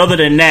 yeah. But other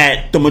than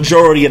that, the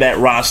majority of that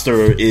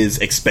roster is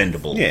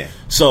expendable. Yeah,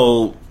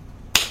 so.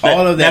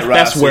 All of that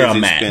that's where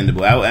I'm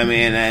expendable. I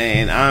mean,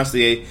 and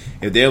honestly,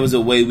 if there was a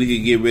way we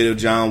could get rid of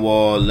John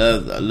Wall,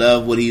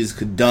 love what he's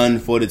done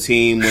for the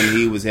team when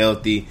he was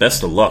healthy. That's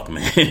the luck,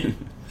 man.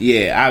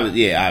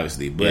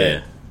 Obviously,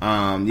 but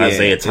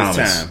Isaiah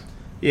Thomas.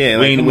 Yeah,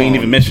 we ain't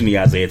even mentioned the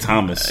Isaiah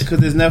Thomas because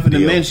there's nothing to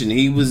mention.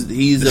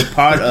 He's a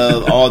part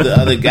of all the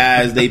other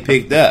guys they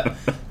picked up.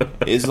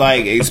 It's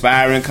like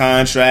expiring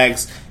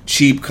contracts,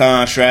 cheap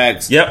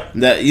contracts. Yep.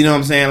 That you know what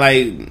I'm saying?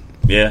 Like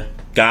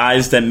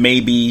guys that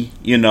maybe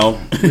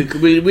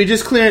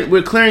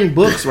we're clearing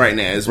books right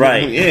now. It's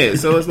right. Yeah.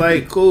 So it's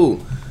like cool.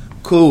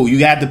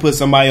 You have to put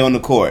somebody on the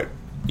court.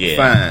 Yeah.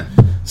 Fine.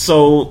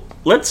 So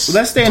let's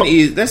stay in the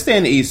East. Let's stay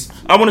in the East.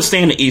 I want to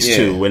stay in the East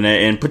too,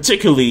 and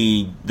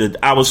particularly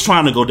I was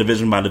trying to go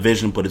division by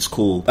division, but it's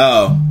cool.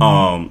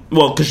 Oh.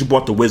 Well, because you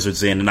brought the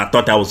Wizards in, and I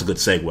thought that was a good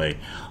segue.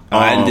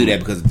 I didn't do that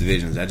because of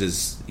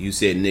divisions. You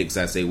said Knicks,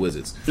 I say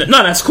Wizards.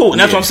 No, that's cool. And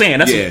that's what I'm saying.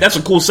 That's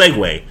a cool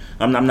segue.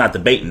 I'm not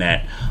debating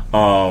that.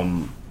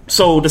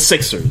 So the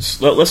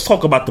Sixers. Let's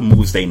talk about the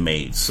moves they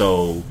made.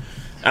 So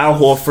Al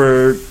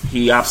Horford,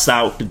 he opts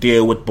out the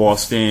deal with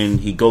Boston.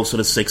 He goes to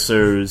the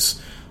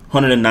Sixers.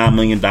 $109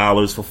 million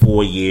for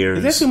 4 years.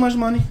 Is that too much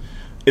money?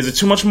 Is it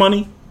too much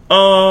money?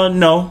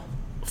 No.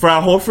 For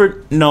Al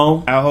Horford,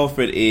 no. Al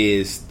Horford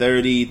is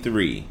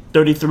 33.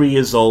 33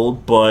 years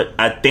old, but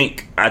I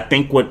think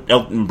what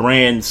Elton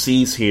Brand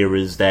sees here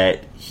is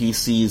that he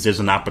sees there's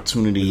an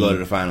opportunity to go to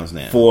the finals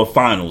now. For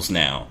finals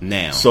now.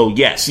 So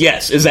yes,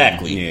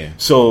 exactly. Yeah.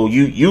 So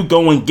you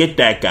go and get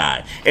that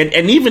guy.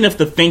 And even if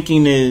the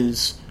thinking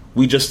is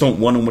we just don't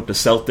want him with the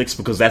Celtics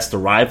because that's the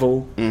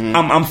rival,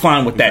 I'm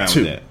fine with that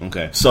too. With that.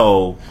 Okay.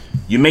 So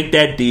you make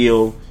that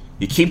deal,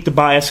 you keep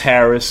Tobias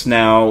Harris.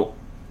 Now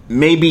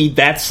maybe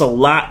that's a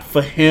lot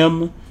for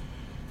him,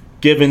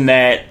 given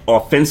that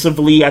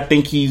offensively, I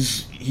think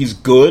he's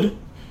good.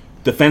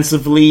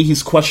 Defensively,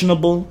 he's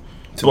questionable.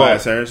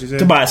 Tobias Harris, you said?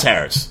 Tobias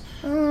Harris.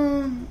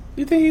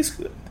 You think he's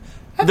good?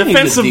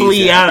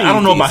 Defensively, I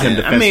don't know about him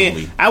defensively. I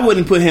mean, I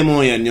wouldn't put him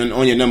on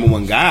your number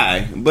one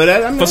guy, but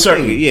for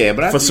certain,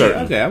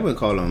 certain. Okay, I wouldn't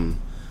call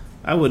him.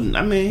 I wouldn't.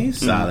 I mean, he's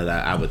solid.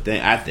 I would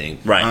think.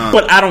 Right,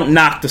 but I don't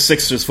knock the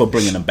Sixers for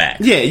bringing him back.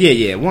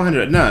 Yeah.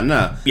 100.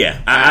 No.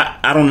 Yeah,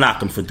 I don't knock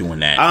them for doing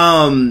that.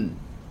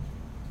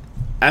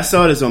 I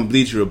saw this on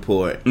Bleacher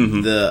Report.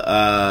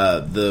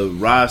 The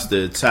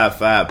roster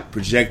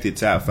projected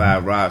top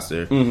five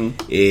roster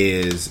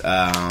is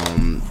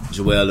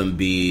Joel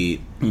Embiid,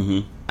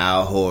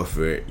 Al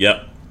Horford,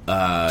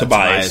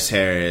 Tobias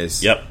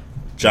Harris,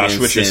 Josh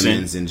Richardson,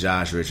 Simmons, and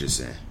Josh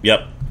Richardson.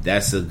 Yep.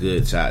 That's a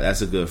good shot.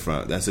 That's a good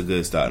front. That's a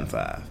good starting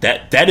five.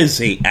 That is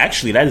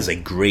a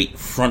great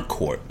front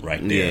court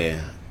right there.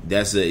 Yeah,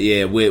 that's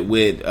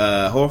with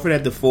Horford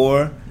at the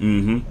 4.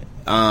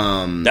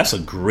 Mm-hmm. That's a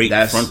great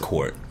front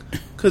court.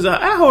 Because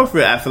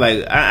Horford, I feel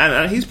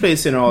like he's played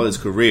center all his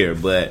career,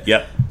 but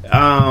yep.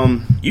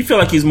 You feel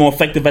like he's more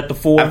effective at the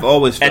 4? I've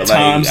always felt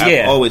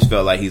I've always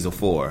felt like he's a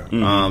 4.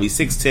 Mm-hmm. He's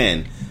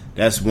 6'10".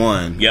 That's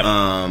one. Yep.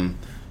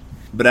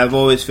 But I've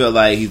always felt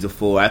like he's a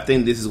 4. I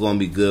think this is going to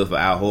be good for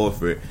Al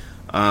Horford.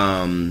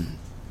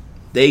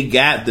 They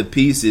got the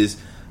pieces.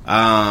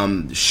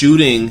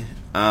 Shooting.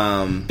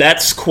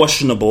 That's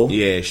questionable.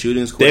 Yeah,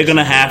 shooting's questionable. They're going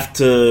to have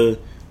to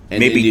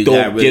maybe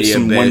get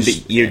some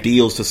one-year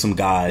deals to some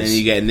guys.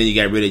 And then you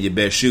got rid of your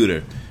best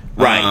shooter.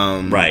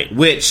 Right.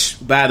 Which,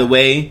 by the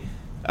way,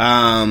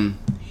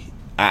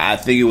 I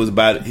think it was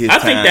about his time.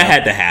 I think that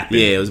had to happen.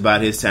 Yeah, it was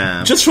about his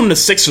time. Just from the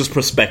Sixers'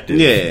 perspective,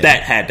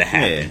 that had to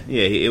happen.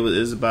 Yeah, it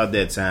was about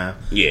that time.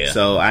 Yeah.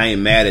 So I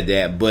ain't mad at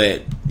that,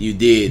 but you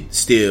did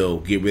still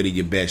get rid of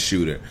your best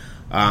shooter.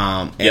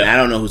 I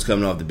don't know who's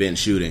coming off the bench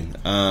shooting.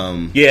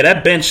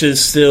 That bench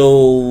is still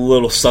a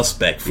little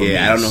suspect for me.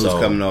 Yeah, I don't know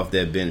who's coming off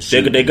that bench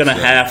shooting. They're going to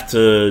have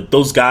to...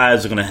 Those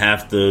guys are going to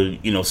have to,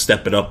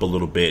 step it up a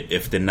little bit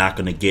if they're not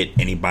going to get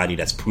anybody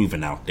that's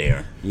proven out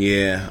there.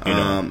 Yeah.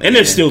 And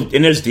there's deals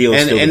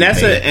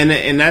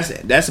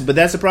but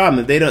that's the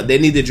problem. They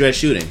need to address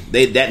shooting.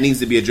 That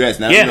needs to be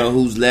addressed. Now, I don't know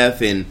who's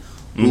left and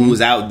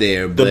who's out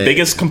there. But the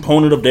biggest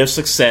component of their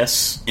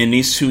success in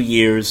these 2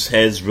 years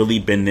has really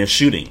been their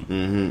shooting.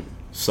 Mm-hmm.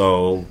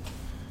 So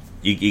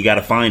you got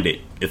to find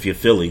it if you're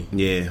Philly.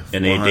 Yeah, 100%.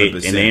 And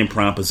they're in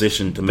prime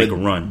position to make a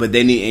run. But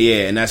they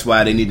need, and that's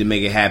why they need to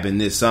make it happen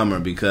this summer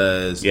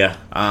because,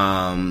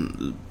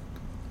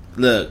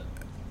 look,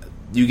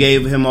 you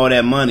gave him all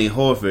that money,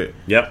 Horford.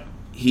 Yep.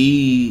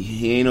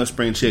 He ain't no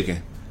spring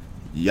chicken.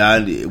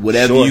 Y'all,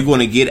 whatever you're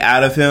going to get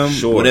out of him,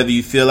 whatever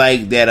you feel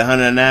like that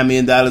 $109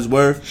 million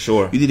worth,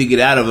 you need to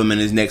get out of him in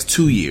his next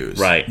 2 years.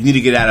 Right. You need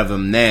to get out of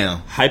him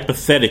now.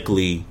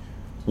 Hypothetically,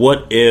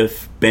 what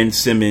if Ben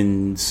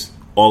Simmons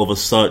all of a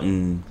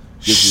sudden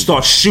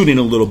starts shooting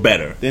a little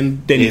better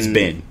than he's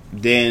been?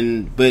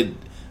 But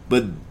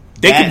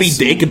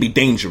it could be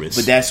dangerous.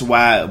 But that's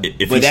why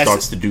if he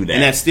starts to do that,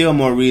 and that's still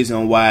more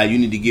reason why you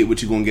need to get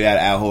what you're going to get out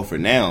of Al Horford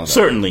now. Though.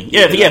 Certainly,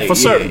 for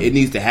certain, it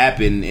needs to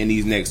happen in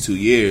these next 2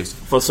 years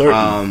for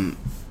certain.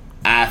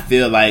 I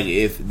feel like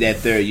if that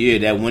third year,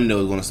 that window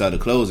is going to start to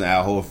close on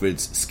Al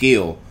Horford's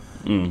skill.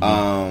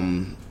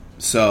 Mm-hmm.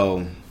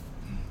 So.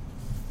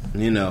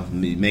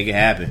 Make it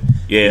happen.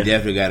 Yeah, you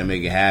definitely got to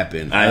make it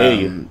happen. I hear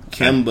you.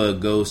 Kemba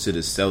goes to the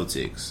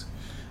Celtics,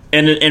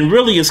 and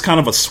really it's kind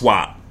of a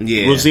swap.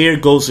 Yeah, Rozier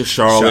goes to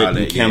Charlotte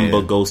and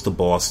Kemba goes to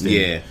Boston.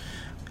 Yeah,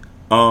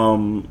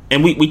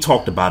 and we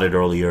talked about it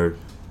earlier.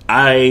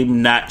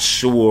 I'm not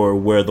sure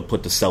where to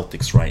put the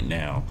Celtics right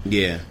now.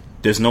 Yeah,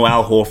 there's no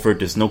Al Horford.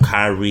 There's no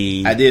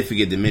Kyrie. I did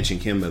forget to mention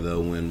Kemba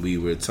though when we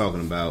were talking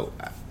about.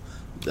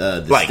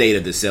 The state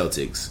of the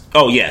Celtics.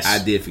 Oh yes,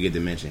 I did forget to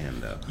mention him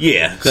though.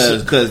 Yeah,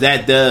 because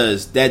that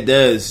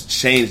does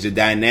change the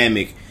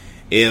dynamic.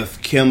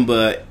 If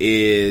Kemba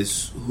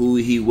is who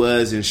he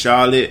was in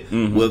Charlotte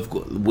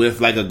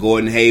with like a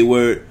Gordon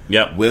Hayward,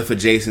 with a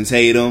Jason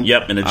Tatum,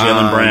 and a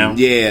Jaylen Brown,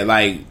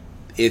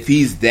 if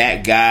he's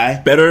that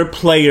guy, better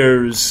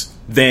players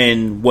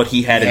than what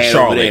he had in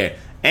Charlotte,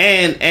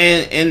 and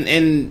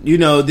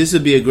this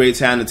would be a great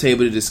time to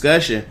table the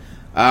discussion.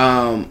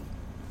 I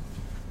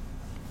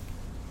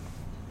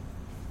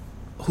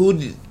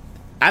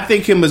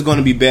think Kemba's going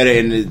to be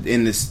better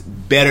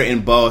better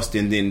in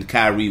Boston than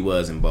Kyrie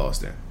was in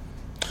Boston.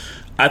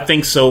 I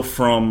think so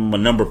from a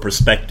number of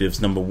perspectives.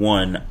 Number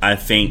one, I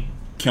think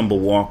Kemba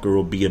Walker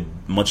will be a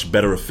much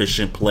better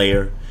efficient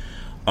player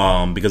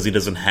because he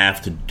doesn't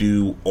have to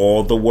do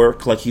all the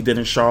work like he did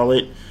in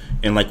Charlotte.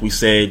 And like we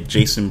said,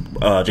 Jason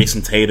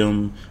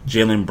Tatum,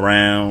 Jaylen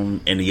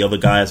Brown, and the other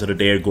guys that are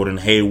there, Gordon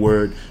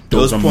Hayward,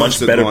 those are much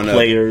better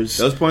players.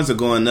 Those points are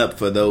going up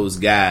for those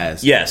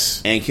guys.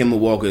 Yes. And Kemba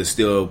Walker is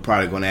still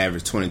probably going to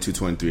average 22,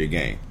 23 a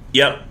game.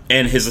 Yep.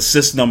 And his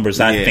assist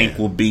numbers, I think,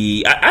 will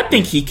be... I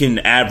think he can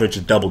average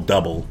a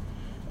double-double,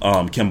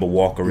 Kemba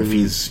Walker, if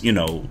he's, he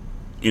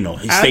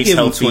stays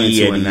healthy.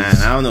 22 and 9.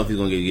 I don't know if he's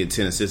going to get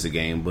 10 assists a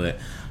game, but...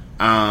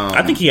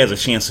 I think he has a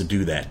chance to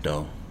do that,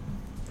 though.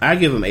 I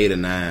give him 8 or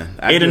 9.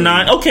 8 or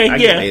 9? Okay, I yeah.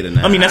 give him 8 or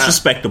 9. I mean, that's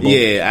respectable.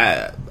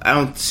 Yeah, I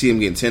don't see him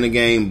getting 10 a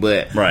game,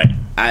 but right.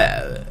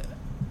 I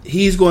think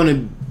he's going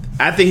to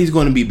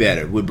be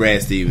better with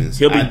Brad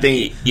Stevens. I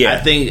think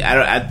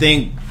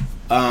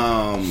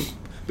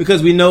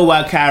because we know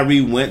why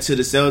Kyrie went to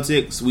the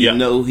Celtics. We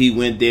know he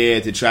went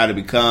there to try to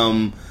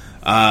become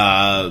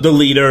the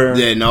leader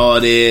and all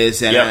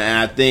this, and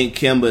I think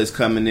Kemba is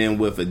coming in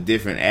with a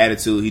different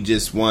attitude. He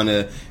just want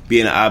to be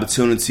in an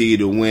opportunity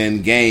to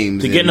win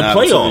games, to get in the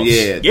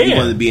playoffs. Yeah, he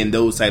want to be in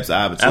those types of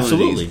opportunities.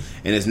 Absolutely.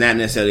 And it's not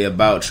necessarily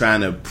about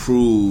trying to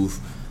prove,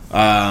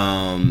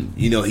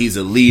 he's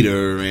a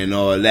leader and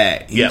all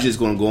that. He's just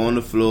going to go on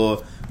the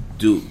floor,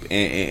 do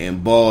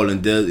and ball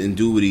and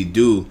do what he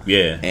do.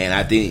 Yeah. And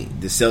I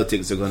think the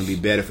Celtics are going to be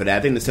better for that.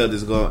 I think the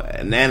Celtics are going.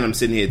 And now I'm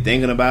sitting here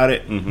thinking about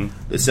it.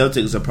 Mm-hmm. The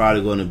Celtics are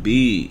probably going to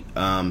be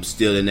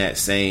still in that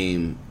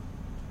same.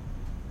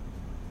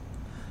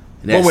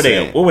 What were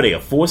they? A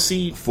 4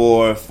 seed?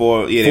 4,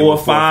 4 or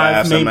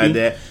 5, something maybe? like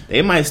that.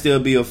 They might still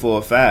be a 4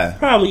 or 5.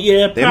 Probably,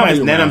 yeah. They might.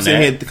 Now I'm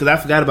sitting here because I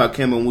forgot about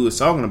Kemba when we was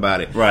talking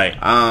about it. Right.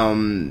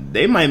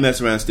 They might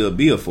mess around and still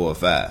be a 4 or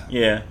 5.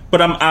 Yeah,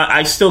 but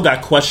I still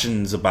got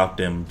questions about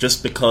them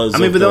just because. I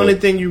mean, but the only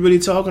thing you're really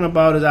talking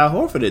about is Al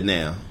Horford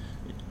now.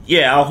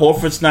 Yeah, Al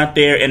Horford's not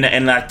there,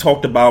 and I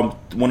talked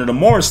about one of the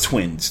Morris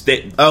twins.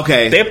 They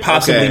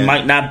possibly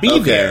might not be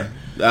there.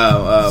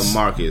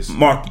 Marcus.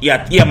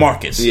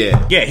 Marcus.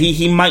 Yeah,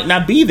 he might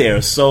not be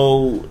there.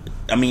 So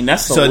I mean,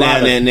 that's a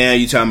lot. So now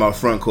you're talking about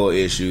front court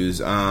issues.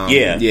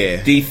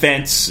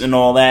 Defense and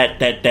all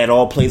that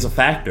all plays a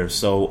factor.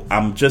 So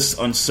I'm just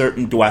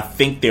uncertain. Do I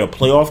think they're a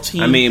playoff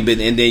team? I mean,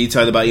 and then you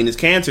talked about Enes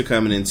Kanter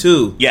coming in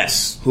too.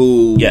 Yes.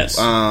 He's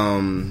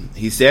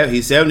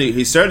certainly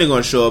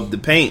going to show up the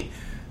paint.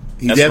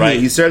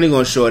 He's certainly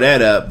going to show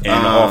that up.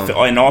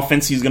 And in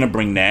offense, he's going to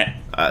bring that.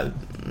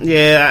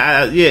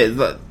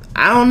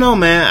 I don't know,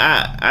 man.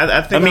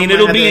 I think. I mean,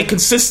 it'll be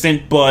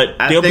inconsistent, but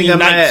they'll be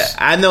nice.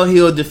 I know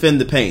he'll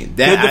defend the paint.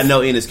 That I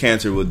know Enes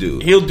Kanter will do.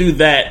 He'll do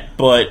that,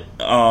 but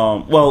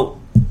Enes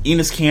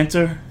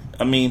Kanter.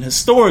 I mean,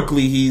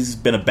 historically, he's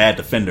been a bad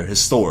defender.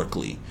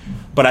 Historically,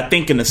 but I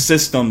think in the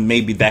system,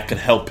 maybe that could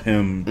help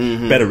him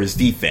better his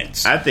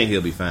defense. I think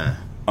he'll be fine.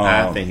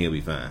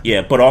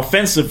 Yeah, but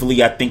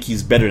offensively, I think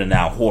he's better than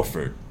Al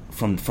Horford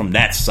from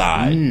that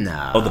side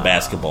of the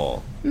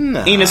basketball.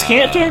 Nah. Enes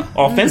Kanter,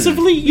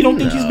 offensively, you don't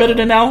think he's better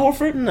than Al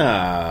Horford?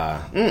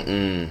 Nah.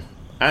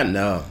 I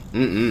know.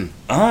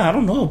 I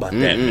don't know about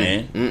that,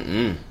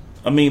 man.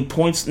 I mean,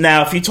 points.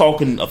 Now, if you're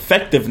talking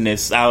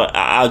effectiveness,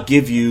 I'll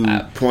give you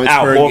points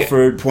Al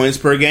Horford. Points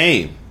per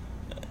game.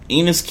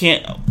 Enes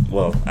Kanter.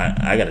 Well,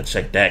 I got to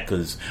check that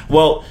because,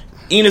 Enes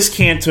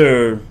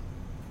Kanter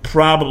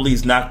probably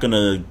is not going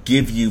to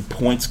give you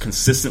points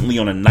consistently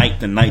on a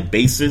night-to-night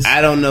basis.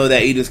 I don't know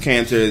that Enes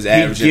Kanter is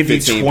averaging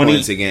 15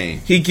 points a game.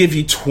 He'd give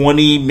you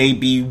 20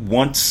 maybe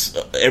once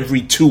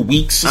every 2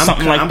 weeks or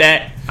something like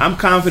that. I'm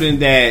confident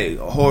that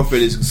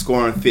Horford is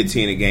scoring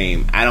 15 a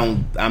game.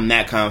 I'm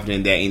not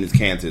confident that Enes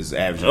Kanter is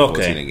averaging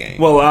 14 a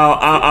game. Well,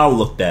 I'll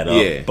look that up.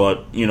 Yeah.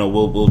 But,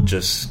 we'll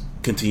just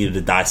continue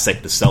to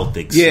dissect the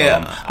Celtics.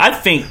 Yeah. I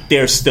think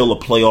they're still a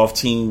playoff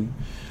team.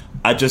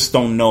 I just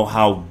don't know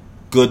how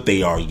good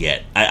they are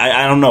yet.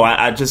 I don't know.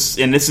 I just,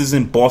 and this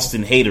isn't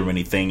Boston hate or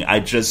anything. I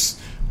just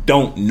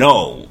don't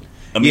know.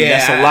 I mean,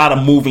 that's a lot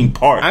of moving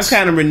parts. I'm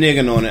kind of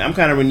reneging on it. I'm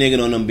kind of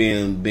reneging on them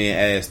being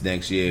asked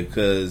next year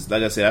because,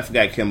 like I said, I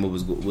forgot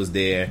Kemba was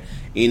there.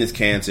 Enes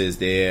Kanter is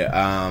there.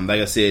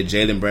 Like I said,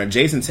 Jaylen Brown,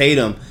 Jason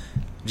Tatum.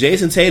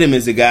 Jason Tatum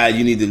is the guy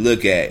you need to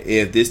look at.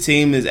 If this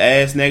team is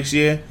ass next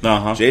year,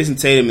 Jason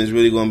Tatum is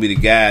really going to be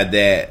the guy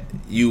that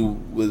you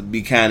would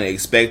be kind of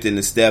expecting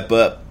to step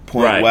up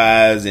point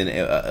wise and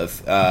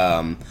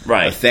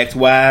effect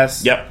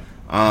wise. Yep.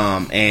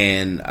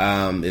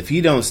 And if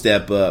he don't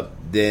step up,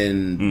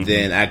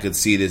 then I could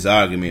see this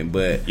argument.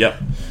 But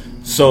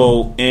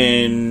So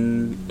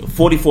in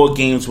 44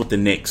 games with the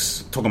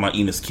Knicks, talking about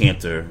Enes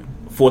Kanter,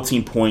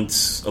 14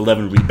 points,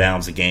 11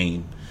 rebounds a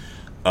game.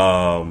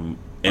 And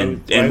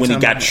when he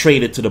got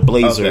traded to the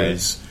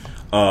Blazers,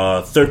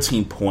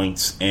 13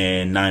 points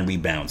and 9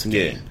 rebounds a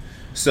game.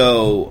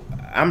 So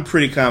I'm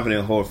pretty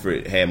confident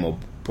Horford had more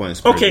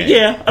points per game.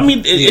 Yeah. I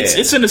mean,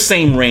 it's in the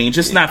same range.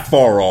 It's not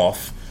far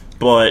off.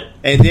 But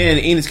and then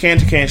Enes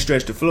Kanter can't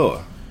stretch the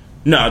floor.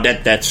 No,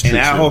 that's true. And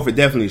Al Horford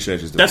definitely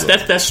stretches the floor.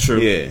 That's true.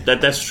 Yeah.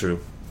 That's true.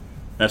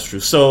 That's true.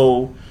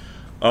 So,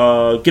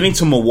 getting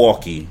to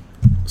Milwaukee.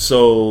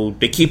 So,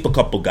 they keep a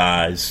couple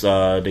guys.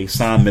 They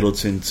signed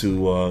Middleton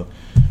to a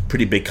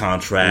pretty big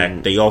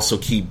contract. They also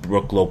keep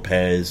Brook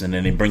Lopez, and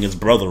then they bring his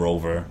brother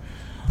over,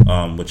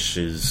 which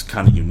is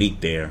kind of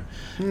unique there.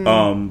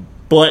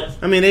 But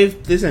I mean,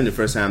 this ain't the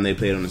first time they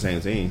played on the same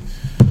team.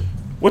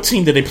 What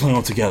team did they play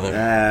on together?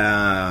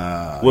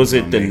 Was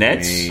it the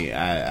Nets?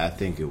 I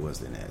think it was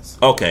the Nets.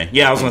 Okay.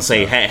 Yeah, I was going to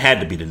say had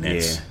to be the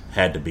Nets. Yeah.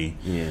 Had to be.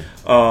 Yeah.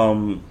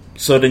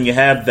 So then you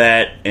have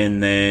that,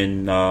 and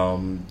then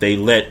they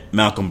let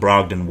Malcolm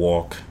Brogdon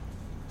walk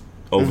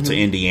over to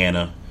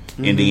Indiana.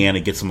 Indiana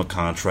gets him a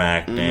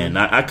contract, and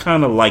I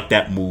kind of like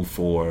that move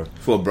for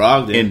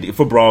Brogdon.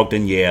 For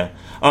Brogdon, yeah.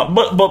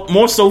 But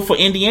more so for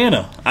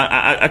Indiana.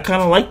 I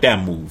kind of like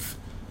that move.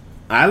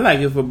 I like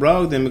it for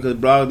Brogdon because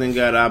Brogdon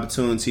got an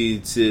opportunity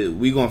to.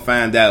 We're gonna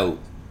find out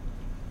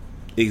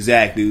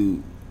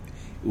exactly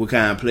what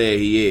kind of player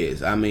he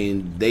is. I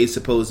mean, he's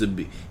supposed to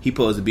be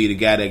the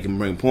guy that can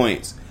bring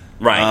points.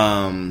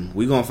 Right.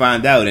 We're gonna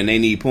find out, and they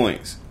need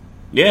points.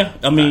 Yeah,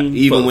 I mean,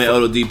 even when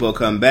Oladipo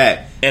come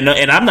back, and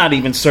I'm not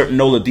even certain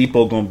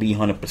Oladipo gonna be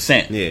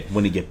 100%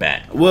 when he get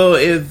back.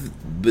 Well,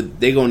 but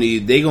they gonna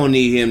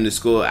need him to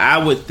score. I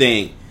would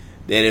think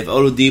that if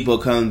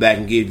Oladipo comes back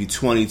and gives you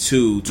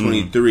 22,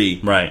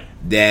 23, right,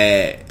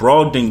 that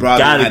Brogdon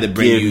got to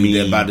bring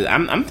you about the,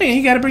 I'm thinking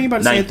he got to bring you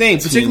about the same thing,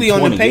 particularly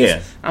 20, on the pace.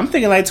 Yeah. I'm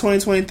thinking like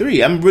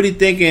 2023. I'm really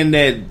thinking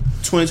that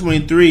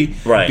 2023,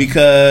 right?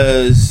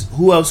 Because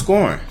who else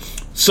scoring?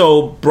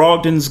 So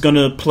Brogdon's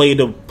gonna play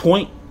the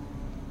point.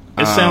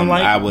 It sound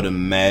like I would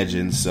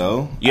imagine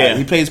so. Yeah,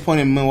 he plays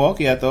point in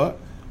Milwaukee. I thought.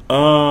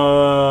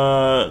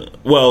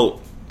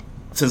 Well,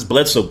 since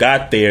Bledsoe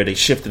got there, they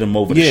shifted him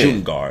over to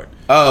shooting guard.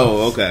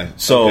 Oh, okay.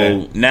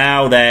 So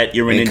now that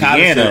you're in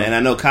Indiana, and I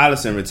know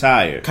Collison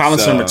retired.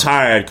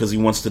 Retired because he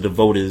wants to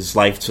devote his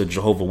life to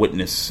Jehovah's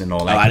Witness and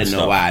all that. I didn't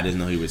know why. I didn't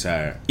know he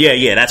retired.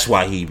 Yeah, that's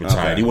why he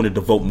retired. Okay. He wanted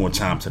to devote more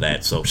time to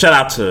that. So shout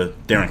out to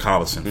Darren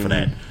Collison for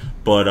that.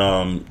 But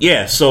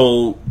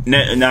so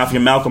now if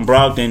you're Malcolm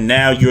Brogdon,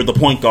 now you're the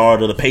point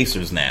guard of the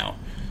Pacers now.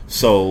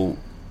 So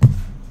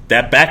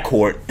that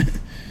backcourt,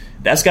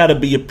 that's got to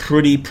be a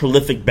pretty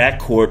prolific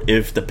backcourt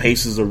if the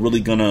Pacers are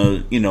really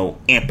gonna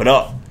amp it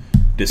up.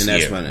 And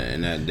that's funny,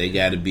 and they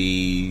got to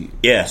be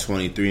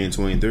 23 and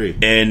 23.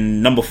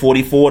 And number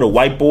 44, the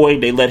white boy,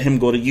 they let him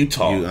go to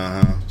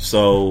Utah.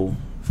 So,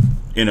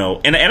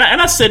 and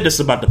I said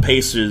this about the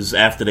Pacers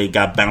after they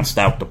got bounced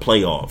out the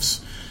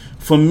playoffs.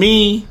 For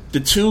me, the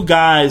two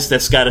guys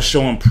that's got to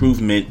show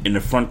improvement in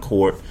the front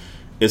court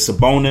is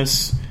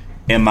Sabonis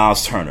and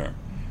Miles Turner.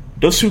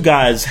 Those two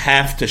guys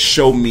have to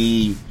show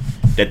me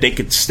that they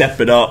could step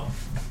it up.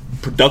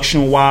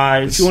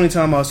 Production-wise, but you only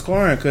talking about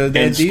scoring because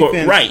their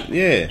defense, right?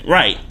 Yeah,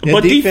 right.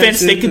 But defense,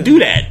 they can do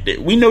that.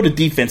 We know the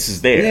defense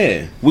is there.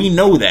 Yeah, we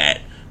know that.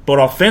 But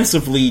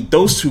offensively,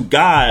 those two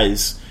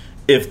guys,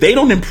 if they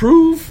don't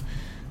improve,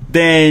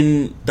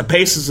 then the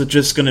Pacers are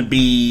just going to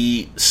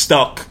be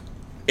stuck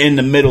in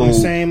the middle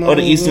of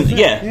the Eastern.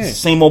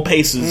 Same old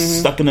Pacers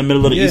stuck in the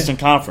middle of the Eastern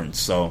Conference.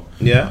 So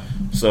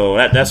so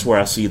that's where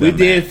I see them. We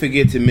did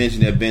forget to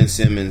mention that Ben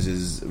Simmons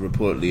is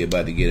reportedly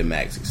about to get a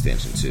max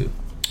extension too.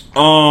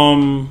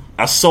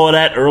 I saw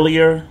that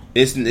earlier.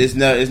 It's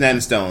not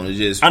in stone. It's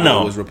just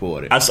what was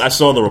reported. I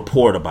saw the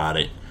report about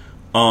it.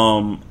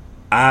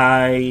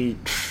 I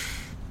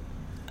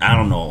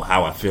don't know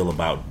how I feel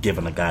about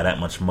giving a guy that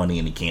much money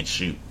and he can't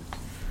shoot.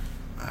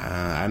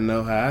 I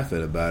know how I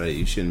feel about it.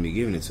 You shouldn't be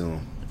giving it to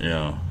him.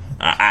 Yeah,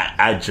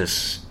 I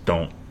just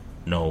don't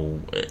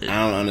know. I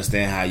don't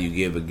understand how you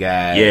give a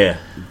guy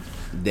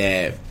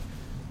that.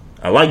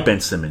 I like Ben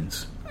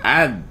Simmons.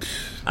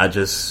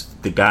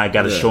 The guy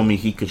got to show me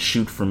he could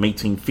shoot from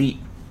 18 feet.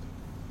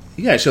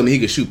 He got to show me he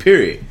could shoot,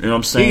 period. You know what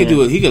I'm saying? He could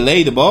do it. He could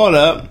lay the ball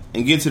up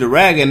and get to the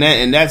rack, and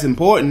that's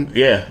important.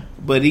 Yeah.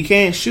 But he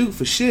can't shoot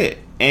for shit.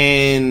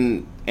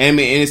 And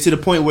it's to the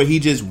point where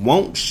he just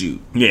won't shoot.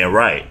 Yeah,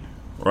 right.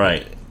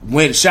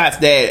 When shots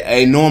that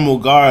a normal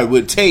guard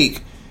would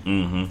take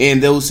in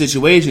those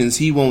situations,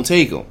 he won't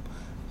take them.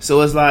 So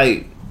it's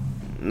like,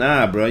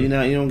 nah, bro, you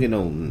don't get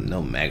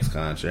no max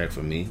contract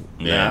from me.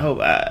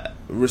 Yeah.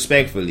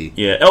 Respectfully.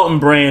 Yeah, Elton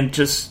Brand,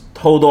 just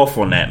hold off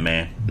on that,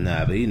 man.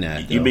 Nah, but he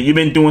not. You've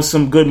been doing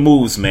some good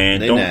moves, man.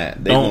 They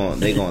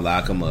gonna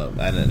lock him up.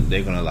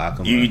 They're gonna lock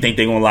him up. You think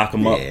they're gonna lock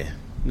him up?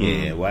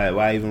 Yeah.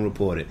 Why even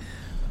report it?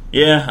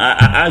 Yeah,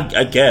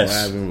 I guess.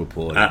 Why even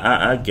report it?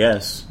 I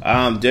guess.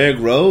 Derrick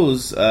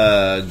Rose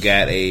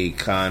got a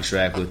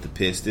contract with the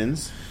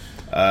Pistons.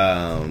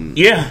 With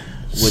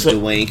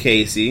Dwayne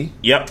Casey.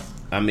 Yep.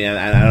 I mean,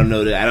 I don't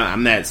know that.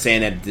 I'm not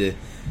saying that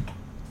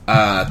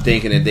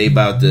thinking that they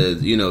about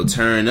to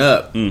turn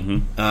up.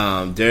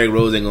 Derrick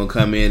Rose ain't gonna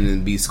come in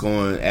and be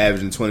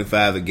averaging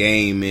 25 a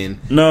game, and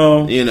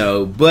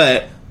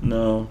but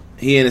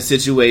he in a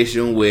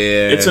situation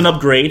where it's an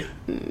upgrade.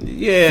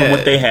 Yeah, from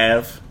what they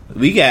have.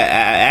 We got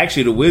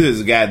actually the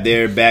Wizards got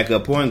their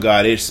backup point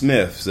guard Ish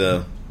Smith.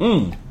 So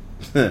I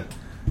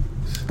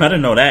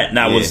didn't know that.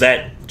 Now was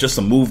that just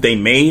a move they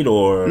made,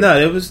 or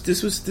no?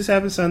 This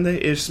happened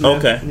Sunday. Ish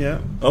Smith. Okay. Yeah.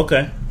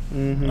 Okay.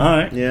 All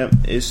right. Yeah.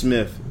 Ish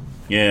Smith.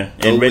 Yeah,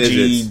 and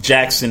Reggie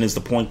Jackson is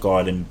the point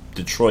guard in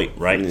Detroit,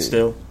 right?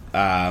 Still,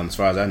 as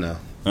far as I know.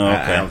 Oh,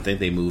 okay. I don't think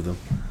they moved him.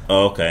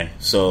 Oh, okay,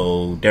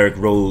 so Derrick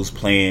Rose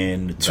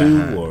playing the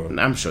two, or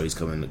I'm sure he's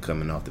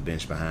coming off the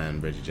bench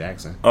behind Reggie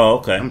Jackson. Oh,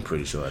 okay. I'm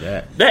pretty sure of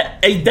that.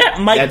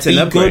 That might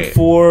be good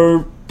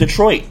for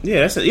Detroit.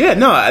 Yeah,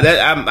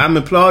 I'm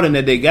applauding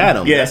that they got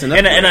him. Yeah, that's an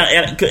upgrade.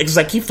 and because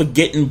I keep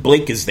forgetting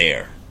Blake is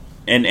there,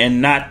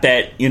 and not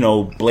that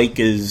Blake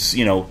is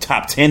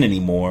top 10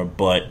 anymore,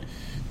 but.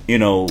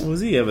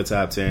 Was he ever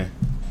top 10?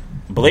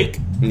 Blake?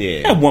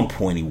 Yeah. At one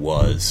point he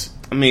was.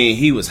 I mean,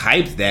 he was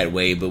hyped that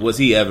way, but was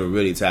he ever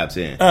really top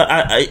 10?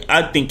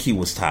 I think he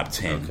was top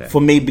 10 for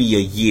maybe a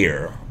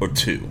year or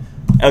two.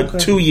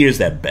 2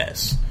 years at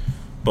best.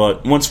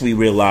 But once we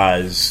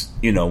realized,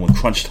 when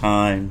crunch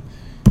time,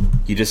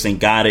 you just ain't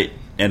got it,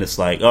 and it's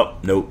like,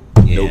 nope,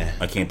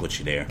 I can't put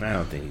you there. I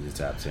don't think he was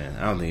top 10.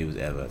 I don't think he was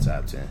ever a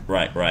top 10.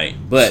 Right.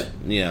 But,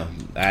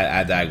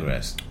 I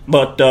digress.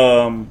 But,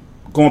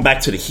 going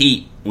back to the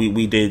Heat,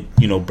 we did,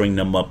 bring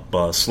them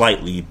up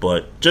slightly,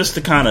 but just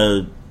to kind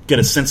of get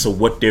a sense of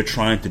what they're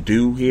trying to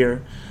do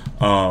here.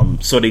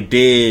 So they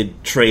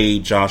did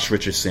trade Josh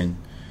Richardson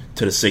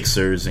to the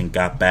Sixers and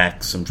got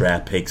back some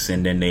draft picks,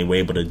 and then they were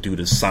able to do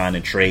the sign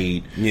and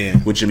trade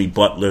with Jimmy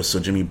Butler. So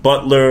Jimmy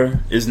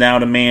Butler is now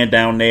the man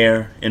down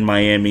there in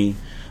Miami.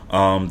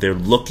 They're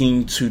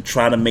looking to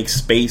try to make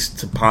space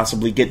to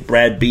possibly get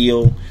Brad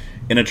Beal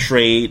in a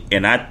trade,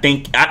 and I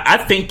think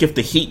if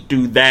the Heat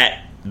do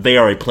that, they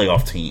are a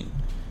playoff team.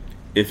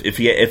 If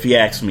you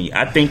ask me,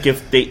 I think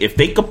if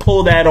they could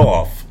pull that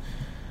off,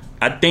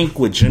 I think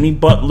with Jimmy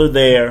Butler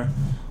there,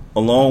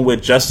 along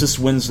with Justice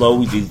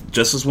Winslow.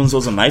 Justice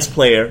Winslow's a nice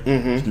player,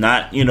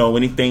 not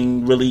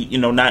anything really,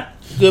 not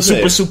good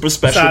super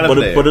special,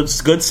 but it's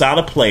a good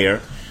solid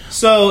player.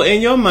 So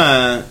in your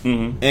mind,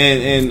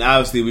 and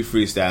obviously we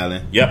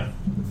freestyling. Yep.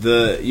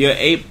 Your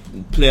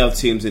 8 playoff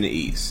teams in the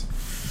East.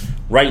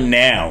 Right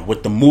now,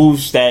 with the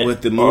moves that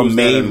are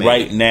made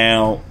right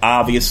now,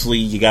 obviously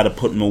you got to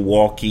put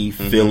Milwaukee,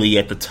 Philly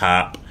at the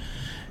top,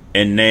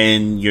 and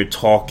then you're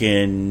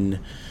talking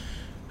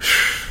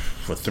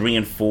for 3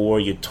 and 4.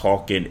 You're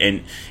talking,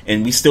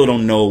 and we still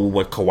don't know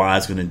what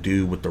Kawhi's going to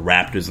do with the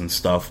Raptors and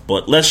stuff.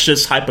 But let's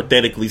just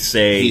hypothetically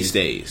say he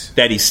stays.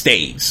 That he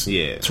stays.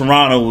 Yeah,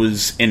 Toronto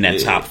is in that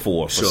top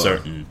 4 for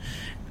certain.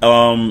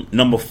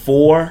 Number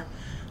 4,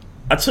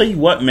 I tell you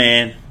what,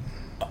 man.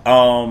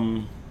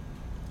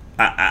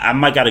 I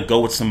might got to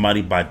go with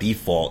somebody by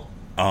default,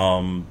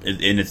 and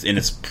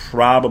it's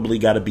probably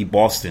got to be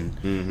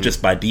Boston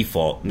just by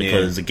default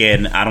because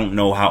again I don't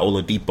know how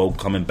Oladipo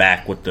coming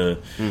back with the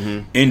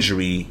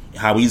injury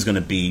how he's going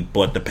to be,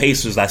 but the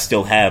Pacers I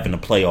still have in the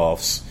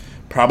playoffs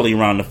probably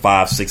around the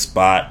 5-6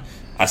 spot.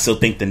 I still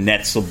think the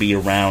Nets will be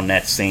around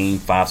that same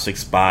 5-6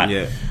 spot.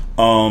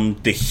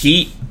 The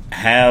Heat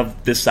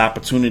have this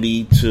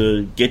opportunity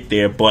to get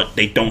there, but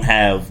they don't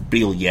have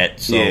Beal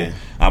yet, so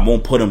I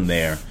won't put them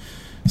there.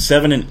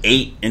 7 and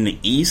 8 in the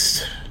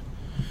East.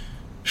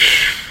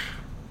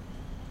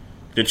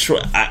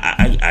 Detroit.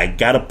 I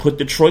gotta put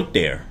Detroit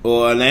there.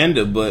 Or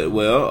Orlando, but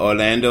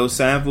Orlando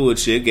signed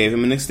Vucevic, gave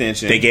him an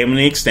extension. They gave him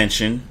the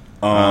extension.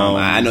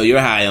 I know you're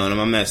high on him.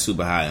 I'm not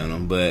super high on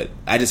him, but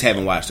I just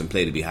haven't watched him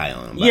play to be high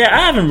on him. Yeah,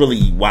 I haven't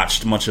really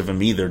watched much of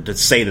him either to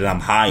say that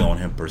I'm high on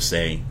him per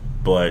se.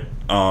 But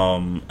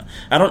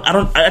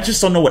I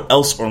just don't know what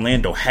else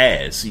Orlando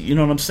has. You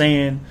know what I'm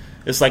saying?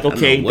 It's like,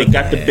 okay, they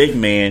got the big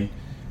man.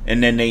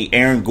 And then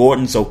Aaron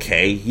Gordon's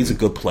okay. He's a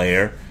good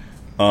player.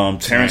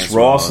 Terrence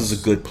Ross is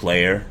a good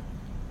player.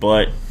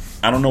 But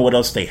I don't know what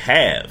else they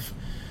have.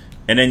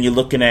 And then you're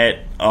looking at...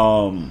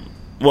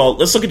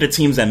 let's look at the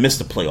teams that missed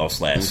the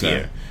playoffs last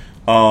year.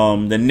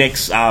 The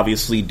Knicks,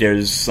 obviously,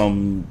 there's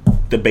some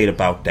debate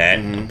about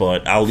that.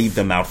 But I'll leave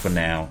them out for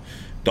now.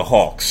 The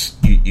Hawks,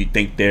 you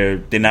think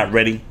they're not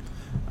ready?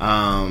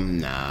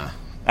 Nah.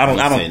 I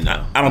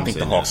don't think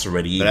the Hawks are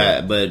ready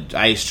either. But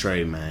Ice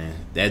Trae, man,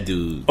 that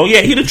dude. Oh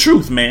yeah, he the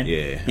truth, man.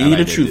 Yeah, he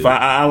the truth.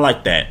 I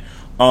like that.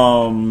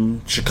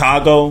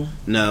 Chicago,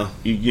 no.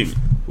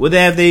 What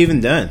have they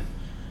even done?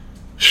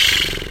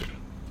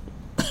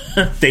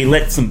 They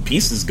let some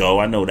pieces go.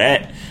 I know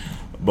that.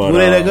 But who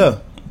did they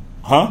go?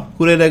 Huh?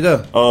 Who did they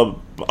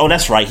go?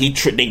 That's right.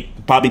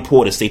 Bobby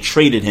Portis. They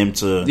traded him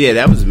to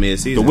that was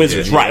mid-season. The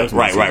Wizards. Right.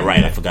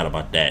 I forgot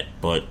about that.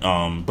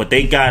 But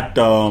they got.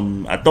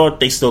 I thought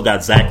they still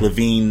got Zach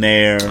LaVine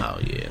there. Oh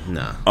yeah,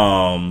 no.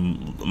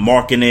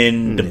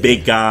 Markkanen, the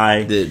big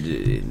guy,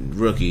 the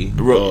rookie,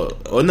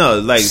 or no,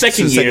 like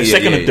second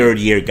or third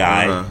year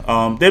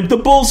guy.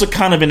 The Bulls are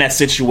kind of in that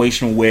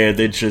situation where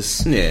they're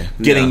just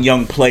getting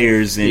young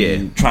players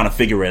and trying to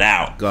figure it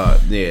out.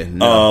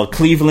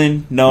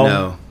 Cleveland,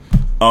 no.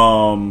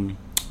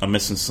 I'm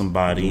missing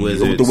somebody.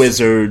 The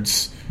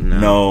Wizards,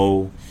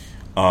 no.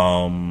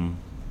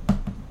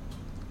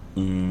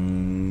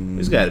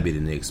 It's got to be the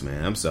Knicks,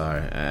 man. I'm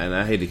sorry, and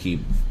I hate to keep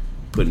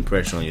putting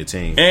pressure on your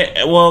team.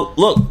 Well,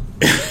 look,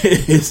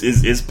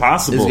 it's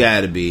possible. It's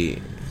got to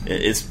be.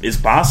 It's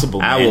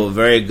possible. I will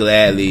very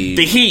gladly.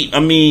 The Heat.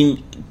 I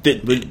mean, the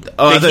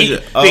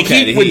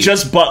Heat with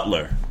just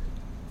Butler.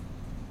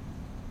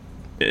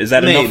 Is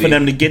that enough for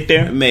them to get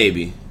there?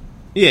 Maybe.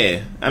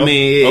 Yeah, I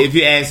mean, if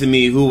you're asking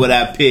me who would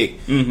I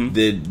pick,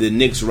 the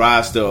Knicks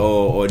roster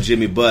or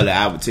Jimmy Butler,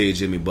 I would tell you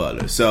Jimmy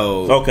Butler.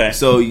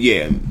 So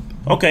yeah.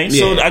 Okay,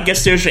 so I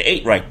guess there's your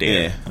 8 right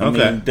there. Yeah.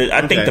 Okay.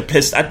 I think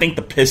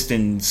the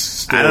Pistons.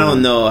 Still, I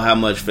don't know how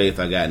much faith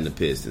I got in the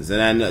Pistons,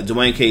 and I know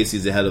Dwayne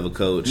Casey's a hell of a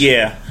coach.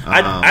 Yeah,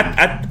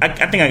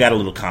 I think I got a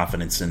little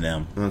confidence in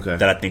them. Okay.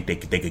 That I think they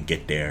could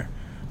get there.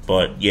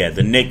 But yeah,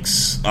 the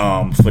Knicks.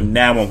 For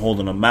now, I'm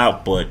holding them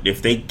out. But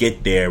if they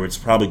get there, it's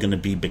probably going to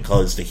be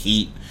because the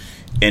Heat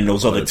and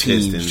those other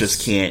teams Pistons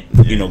just can't,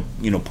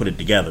 put it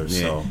together. Yeah.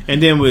 So,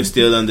 and then we're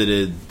still under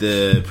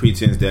the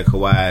pretense that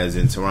Kawhi is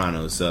in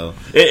Toronto. So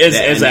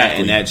exactly,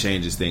 and that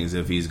changes things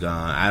if he's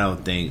gone. I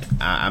don't think.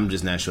 I'm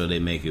just not sure they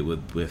make it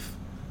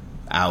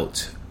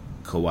without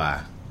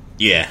Kawhi.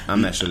 Yeah,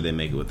 I'm not sure they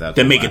make it without.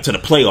 They Kawhi. make it to the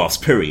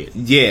playoffs. Period.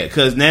 Yeah,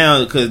 because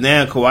now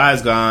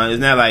Kawhi's gone.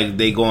 It's not like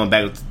they going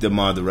back with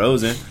DeMar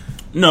DeRozan.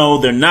 No,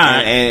 they're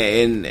not.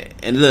 And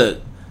look,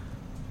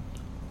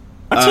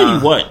 I tell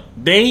you what,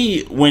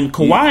 when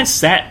Kawhi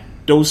sat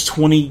those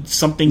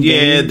 20-something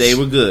games. Yeah, they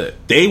were good.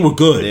 They were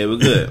good. They were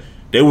good.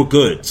 They were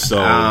good. So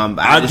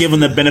I'll give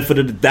them the benefit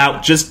of the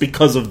doubt just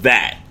because of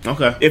that.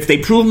 Okay. If they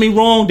prove me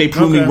wrong, they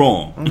prove me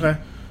wrong. Okay.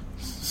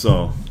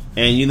 So,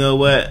 and you know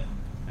what?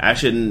 I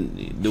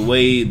shouldn't. The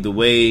way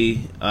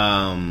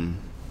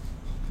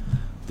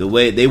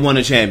they won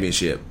a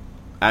championship,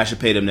 I should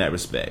pay them that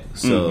respect.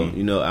 So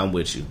you know, I'm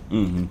with you.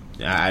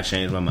 I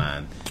changed my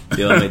mind.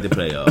 They'll make the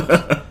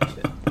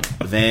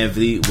playoffs. Van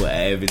Vliet will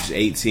average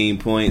 18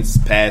 points.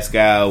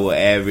 Pascal will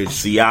average.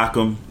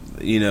 Siakam.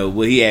 You know,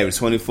 will he average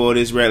 24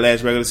 this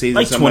last regular season?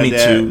 Like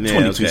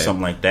 22,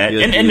 something like that.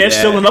 And there's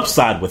still an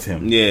upside with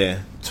him. Yeah.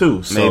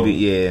 Too. So, maybe,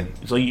 yeah.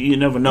 So you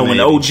never know. When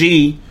OG,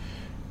 you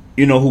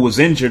know, who was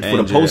injured for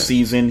the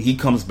postseason, he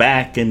comes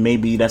back, and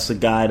maybe that's a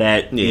guy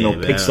that,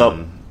 picks up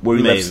where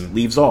he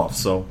leaves off.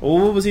 So, well,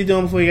 what was he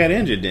doing before he got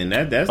injured then?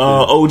 That's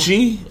OG,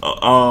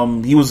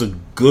 he was a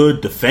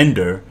good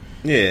defender.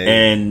 Yeah,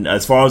 and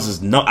as far as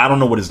his, I don't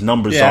know what his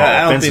numbers are.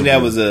 I don't think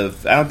that was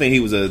I don't think he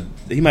was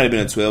he might have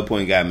been a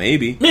 12-point guy,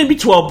 maybe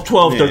 12,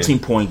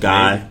 13-point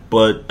guy, maybe.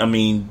 But I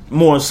mean,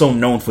 more so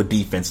known for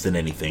defense than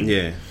anything.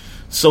 Yeah.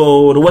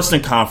 So the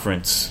Western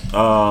Conference,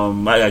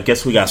 I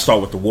guess we got to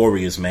start with the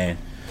Warriors, man.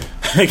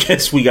 I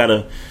guess we got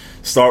to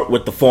start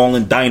with the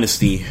fallen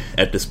dynasty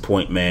at this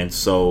point, man.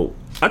 So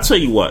I tell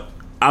you what,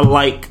 I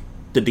like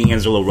the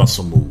D'Angelo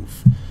Russell move.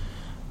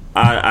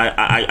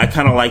 I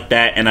kind of like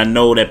that, and I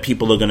know that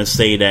people are going to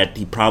say that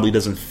he probably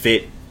doesn't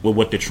fit with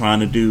what they're trying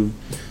to do,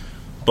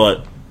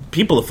 but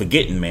people are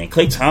forgetting, man.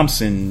 Klay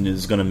Thompson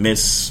is going to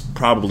miss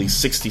probably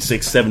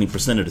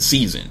 66-70% of the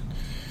season,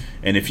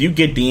 and if you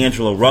get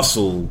D'Angelo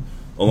Russell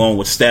along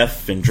with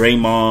Steph and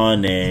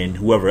Draymond and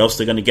whoever else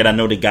they're going to get, I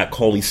know they got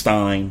Cauley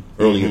Stein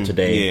earlier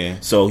today. Yeah.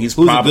 So who's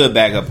a good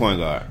backup point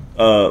guard?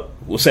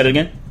 We'll say it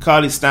again.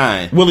 Cauley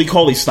Stein. Willie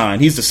Cauley Stein.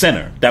 He's the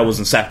center. That was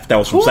from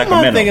Sacramento. Who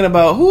am I thinking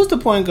about? Who's the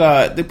point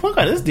guard? The point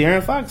guard is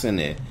De'Aaron Fox in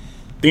there.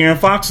 De'Aaron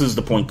Fox is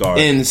the point guard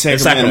in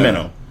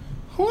Sacramento.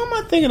 Who am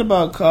I thinking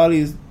about?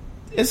 Cauley's.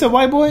 It's a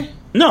white boy.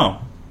 No,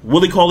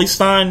 Willie Cauley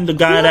Stein, the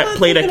guy that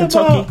played at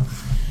Kentucky.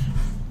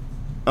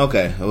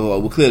 Okay,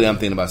 well, clearly I'm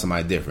thinking about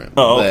somebody different.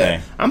 Oh,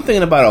 okay. But I'm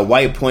thinking about a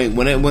white point.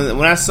 When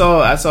I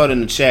saw it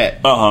in the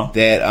chat that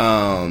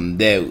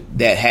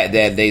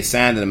they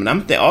signed him, and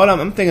I'm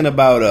thinking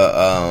about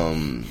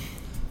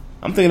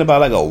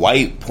like a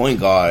white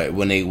point guard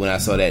when I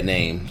saw that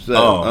name.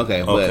 So,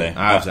 okay. But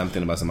obviously I'm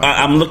thinking about somebody.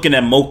 I'm looking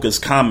at Mocha's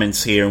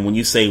comments here, and when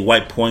you say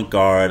white point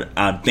guard,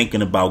 I'm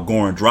thinking about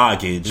Goran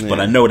Dragic, but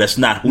I know that's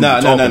not who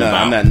you're talking about.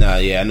 I'm not. No,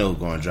 yeah, I know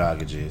who Goran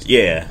Dragic is.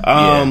 Yeah.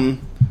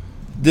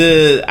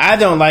 I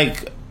don't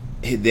like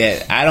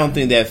that. I don't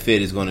think that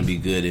fit is going to be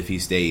good if he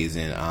stays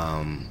in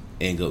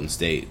Golden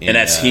State. And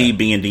that's he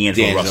being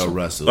D'Angelo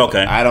Russell.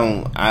 Okay.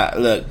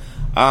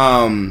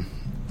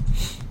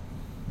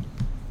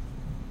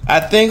 I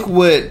think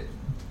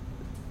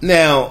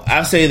now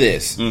I'll say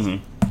this.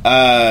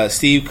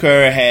 Steve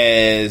Kerr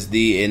has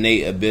the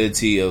innate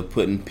ability of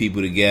putting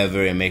people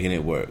together and making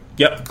it work.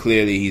 Yep.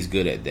 Clearly he's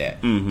good at that.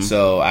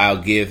 So I'll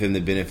give him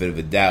the benefit of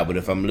a doubt. But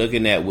if I'm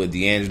looking at what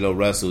D'Angelo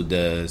Russell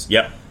does,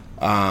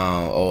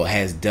 or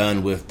has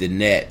done with the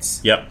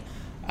Nets,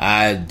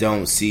 I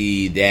don't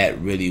see that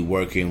really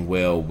working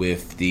well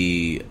with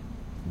the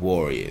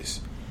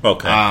Warriors.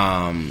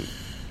 Okay.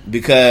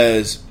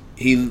 Because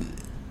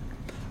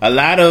a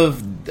lot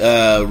of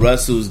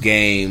Russell's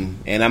game,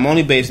 and I'm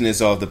only basing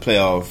this off the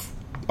playoffs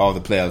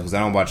because I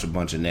don't watch a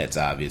bunch of Nets,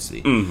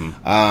 obviously.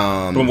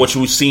 From what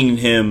you've seen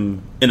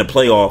him in the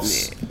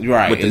playoffs,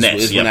 right? With the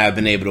Nets, when I've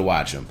been able to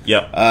watch him.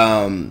 Yep.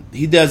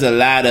 He does a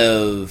lot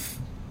of.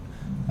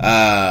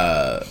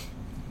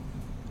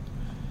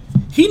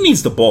 He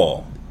needs the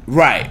ball.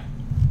 Right.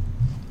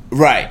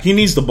 He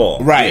needs the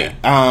ball. Right.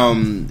 Yeah.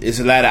 It's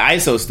a lot of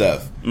ISO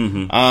stuff.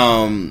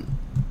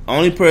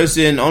 Only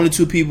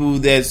two people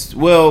that's,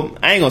 well,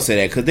 I ain't gonna say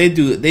that because they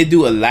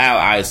do allow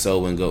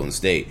ISO in Golden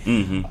State,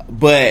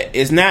 but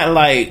it's not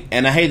like,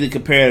 and I hate to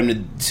compare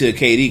him to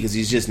KD because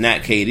he's just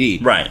not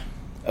KD, right?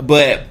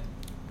 But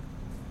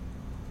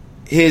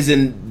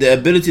the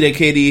ability that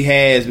KD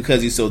has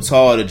because he's so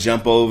tall to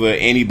jump over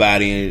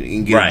anybody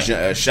and get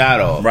a shot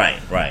off,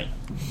 right.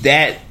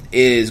 That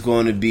is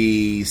going to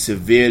be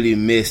severely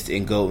missed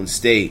in Golden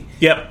State.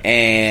 Yep,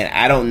 and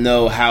I don't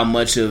know how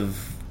much of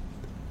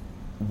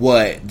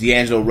what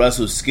D'Angelo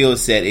Russell's skill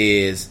set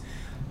is.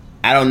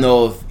 I don't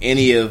know if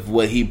any of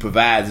what he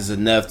provides is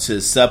enough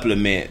to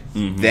supplement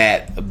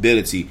that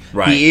ability.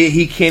 Right.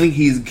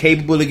 He's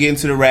capable of getting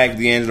to the rack,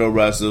 D'Angelo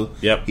Russell.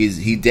 Yep.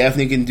 He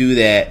definitely can do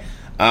that.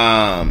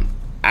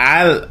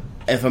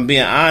 If I'm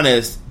being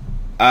honest,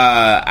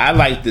 I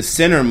like the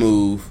center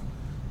move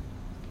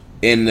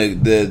in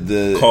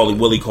the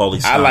Willie Cauley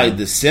Stein. I like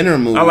the center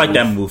move. I like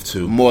that move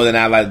too more than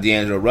I like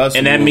D'Angelo Russell.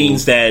 And that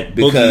means that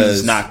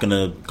Boogie's not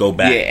gonna go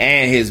back. Yeah,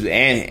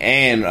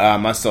 and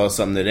I saw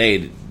something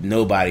today.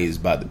 Nobody is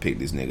about to pick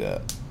this nigga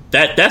up.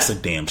 That's a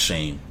damn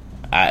shame.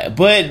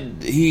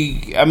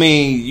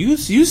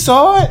 You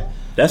saw it.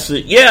 That's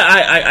it. Yeah,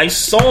 I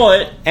saw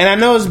it, and I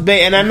know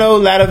and I know a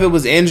lot of it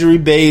was injury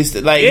based.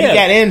 Like he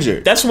got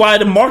injured. That's why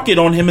the market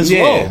on him is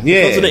low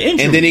because of the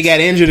injury. And then he got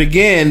injured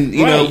again.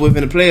 You know,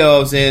 within the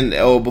playoffs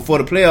or before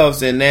the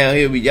playoffs, and now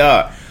here we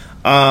are.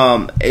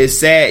 It's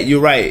sad. You're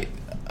right.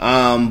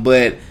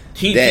 But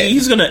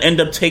he's going to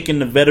end up taking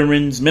the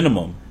veterans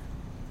minimum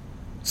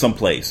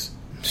someplace.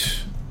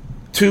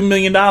 $2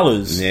 million.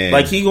 Yeah.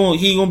 Like he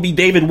gonna be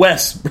David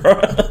West, bro.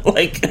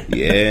 like like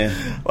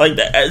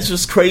that. It's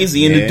just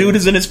crazy. And the dude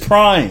is in his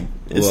prime.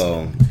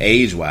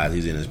 Age wise,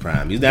 he's in his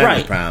prime. He's not in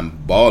his prime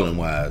balling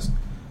wise.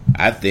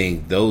 I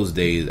think those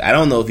days. I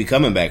don't know if he's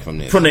coming back from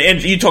this. From the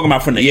injury, you talking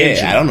about from the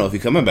injury? I don't know if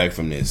he's coming back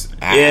from this.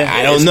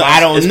 I don't know. I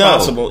don't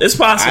know. It's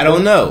possible. I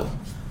don't know.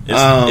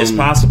 It's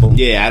possible.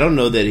 Yeah, I don't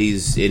know that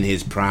he's in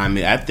his prime.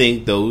 I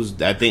think.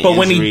 But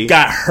when he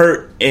got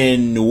hurt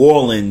in New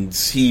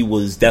Orleans, he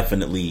was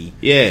definitely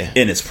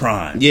in his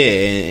prime. Yeah,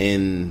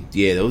 and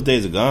those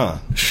days are gone.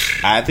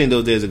 I think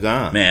those days are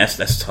gone. Man,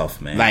 that's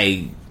tough, man.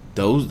 Like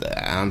those.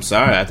 I'm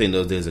sorry. I think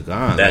those days are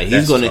gone.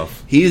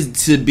 Tough.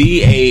 He's to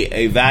be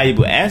a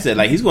valuable asset.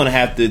 Like he's going to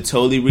have to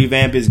totally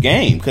revamp his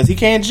game because he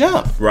can't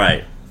jump.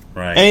 Right.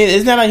 I mean,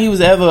 it's not like he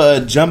was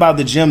ever a jump out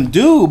the gym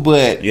dude,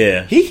 but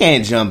he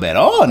can't jump at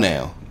all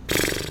now.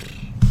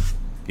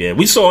 Yeah,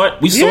 we saw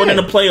it. We saw it in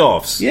the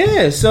playoffs.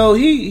 Yeah, so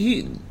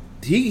he's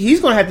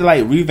going to have to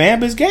like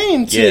revamp his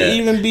game to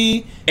even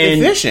be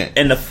efficient.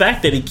 And the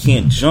fact that he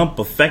can't jump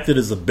affected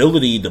his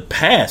ability to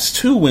pass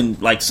too in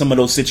like some of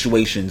those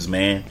situations,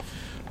 man.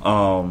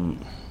 I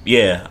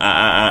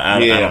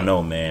don't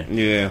know, man.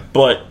 Yeah.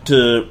 But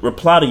to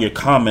reply to your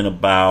comment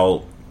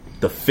about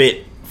the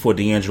fit for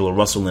D'Angelo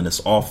Russell in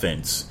this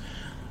offense,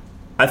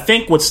 I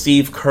think what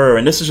Steve Kerr,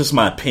 and this is just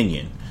my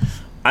opinion,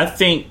 I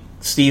think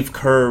Steve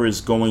Kerr is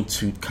going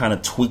to kind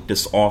of tweak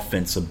this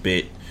offense a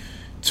bit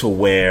to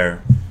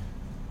where,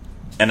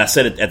 and I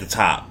said it at the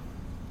top,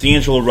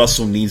 D'Angelo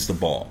Russell needs the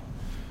ball.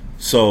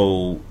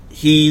 So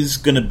he's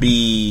going to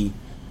be,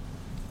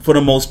 for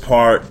the most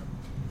part,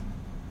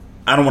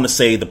 I don't want to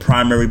say the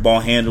primary ball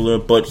handler,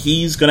 but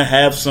he's going to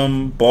have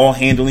some ball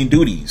handling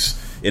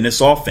duties in this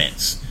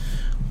offense.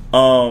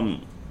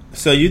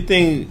 So you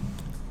think?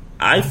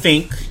 I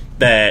think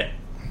that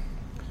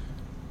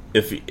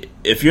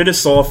if you're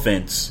this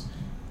offense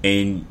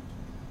and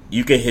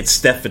you could hit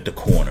Steph at the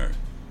corner,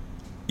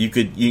 you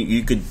could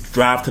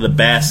drive to the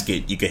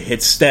basket, you could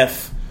hit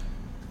Steph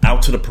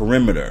out to the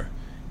perimeter,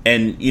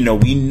 and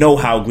we know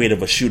how great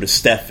of a shooter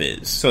Steph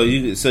is. So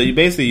you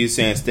basically you're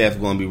saying Steph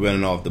going to be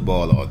running off the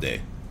ball all day?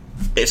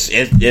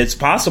 It's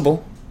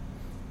possible.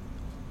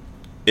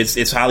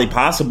 It's highly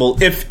possible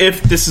if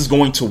this is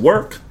going to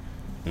work.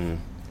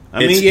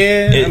 I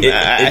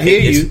hear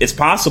you. It's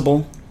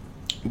possible,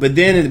 but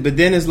then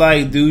it's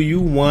like, do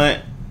you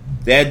want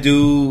that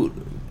dude,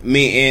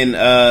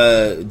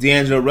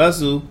 D'Angelo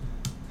Russell,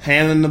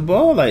 handling the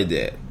ball like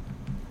that?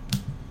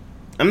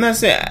 I'm not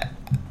saying.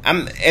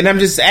 I'm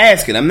just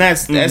asking. I'm not.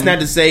 That's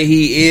not to say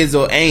he is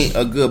or ain't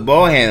a good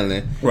ball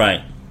handler.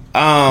 Right.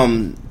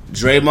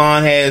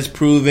 Draymond has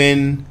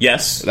proven,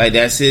 yes, like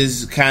that's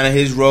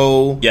his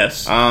role.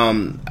 Yes.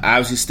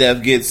 Obviously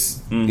Steph gets,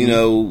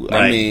 right.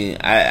 I mean,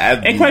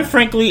 and quite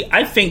frankly,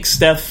 I think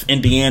Steph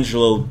and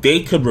D'Angelo,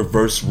 they could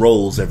reverse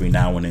roles every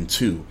now and then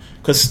too,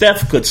 because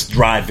Steph could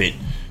drive it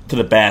to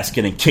the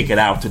basket and kick it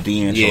out to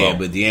D'Angelo. Yeah,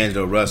 but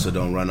D'Angelo Russell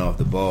don't run off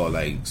the ball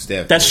like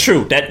Steph. That's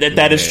true.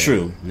 That is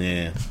true.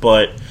 Yeah.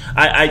 But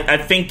I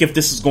think if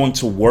this is going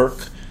to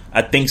work,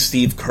 I think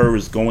Steve Kerr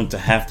is going to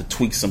have to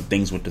tweak some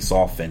things with this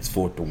offense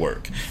for it to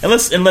work. And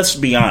let's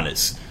be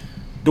honest,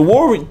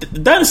 the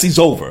dynasty's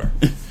over.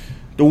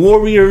 The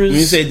Warriors. When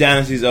you say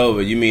dynasty's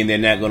over, you mean they're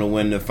not going to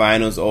win the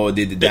finals, or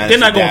did the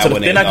dynasty they're not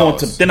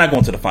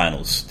going to the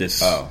finals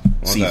this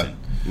season?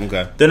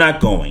 Okay, they're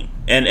not going.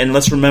 And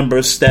let's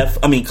remember,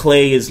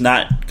 Clay is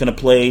not going to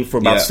play for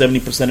about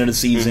 70% of the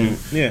season.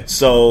 Mm-hmm. Yeah.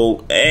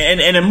 So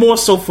and more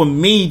so for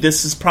me,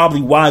 this is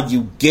probably why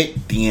you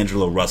get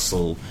D'Angelo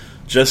Russell.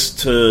 Just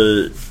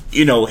to,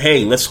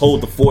 hey, let's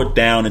hold the fort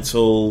down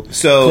until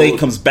Clay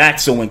comes back.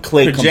 So when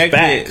Clay comes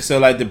back, so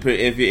like if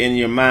you're in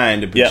your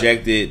mind, the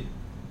projected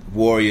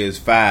Warriors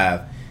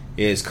 5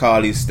 is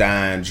Karl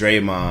Stein,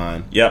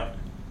 Draymond. Yep.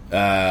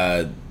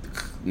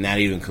 Not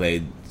even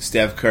Clay,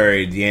 Steph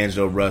Curry,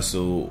 D'Angelo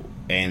Russell,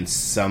 and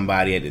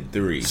somebody at the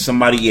 3.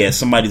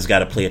 Somebody's got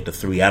to play at the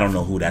 3. I don't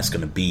know who that's going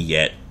to be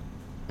yet.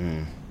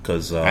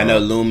 Because I know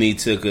Lumi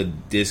took a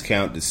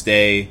discount to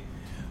stay.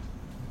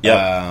 Yep.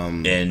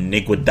 And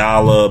Nick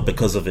Iguodala,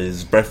 because of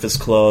his Breakfast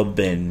Club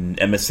and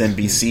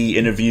MSNBC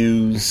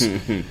interviews,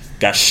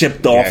 got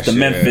shipped off to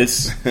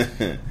Memphis.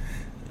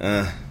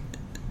 I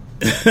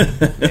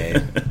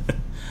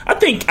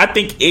think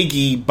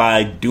Iggy,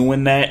 by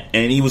doing that,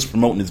 and he was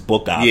promoting his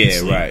book,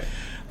 obviously. Yeah,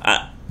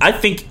 right. I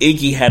think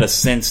Iggy had a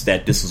sense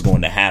that this was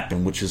going to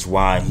happen, which is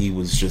why he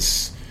was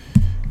just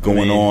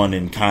going on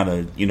and kind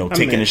of,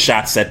 taking the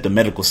shots at the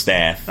medical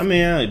staff. But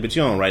you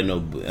don't write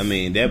no book.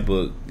 That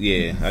book,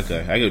 okay, I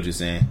get what you're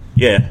saying.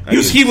 Yeah,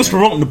 he was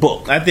promoting the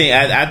book. I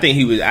think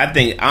he was. I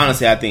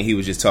think he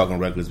was just talking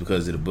reckless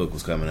because the book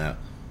was coming out.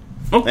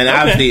 And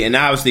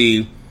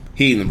obviously,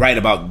 he didn't write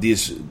about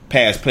this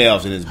past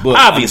playoffs in his book.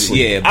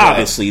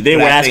 Obviously, they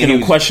were asking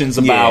him questions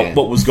about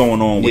what was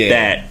going on with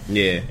that.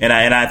 Yeah, and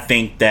I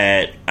think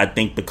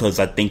because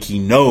he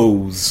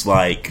knows,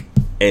 like,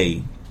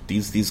 hey,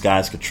 these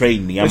guys could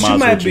trade me.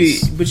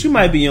 But you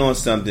might be on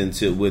something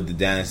with the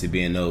dynasty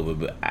being over.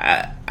 But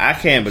I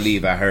can't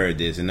believe I heard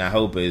this, and I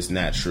hope it's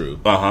not true.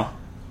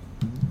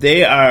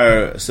 They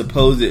are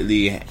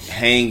supposedly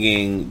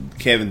hanging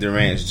Kevin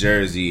Durant's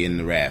jersey in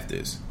the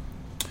rafters.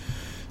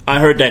 I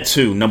heard that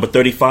too. Number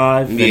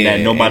 35, and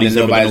that nobody's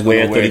ever going to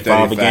wear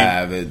 35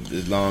 again.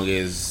 As long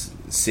as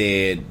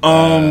said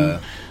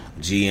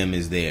GM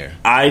is there.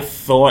 I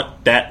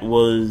thought that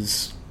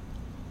was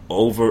an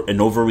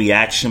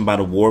overreaction by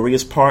the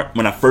Warriors part.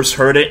 When I first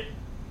heard it,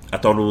 I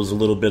thought it was a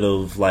little bit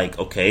of like,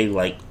 okay,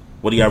 like,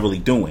 what are y'all really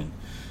doing?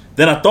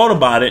 Then I thought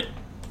about it.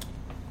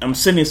 I'm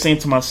sitting there saying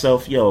to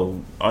myself,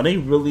 yo, are they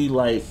really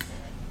like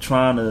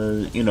trying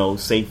to,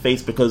 save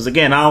face? Because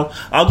again, I'll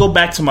go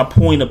back to my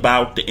point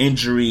about the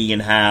injury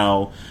and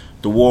how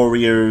the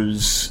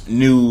Warriors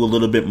knew a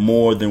little bit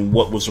more than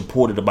what was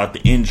reported about the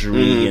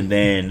injury, and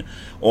then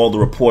all the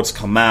reports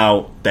come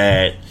out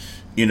that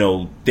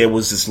there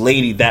was this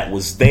lady that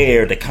was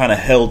there that kind of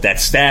held that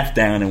staff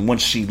down, and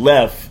once she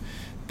left,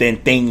 then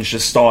things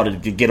just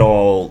started to get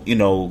all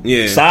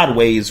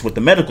sideways with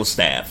the medical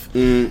staff.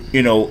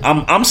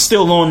 I'm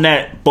still on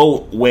that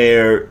boat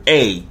where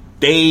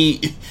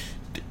they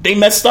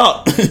messed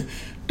up.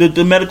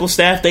 the medical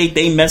staff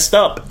they messed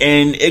up,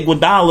 and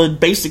Iguodala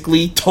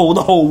basically told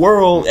the whole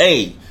world,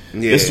 hey,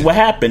 this is what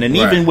happened. And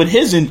even with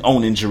his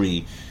own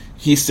injury,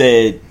 he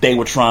said they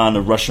were trying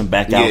to rush him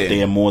back out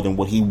there more than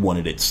what he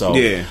wanted it. So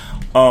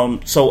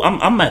so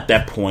I'm at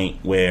that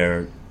point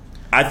where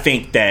I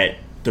think that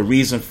the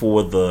reason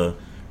for the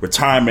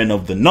retirement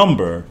of the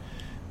number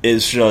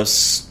is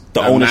just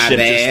the ownership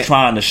just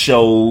trying to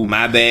show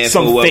my bad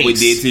some for what face. we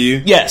did to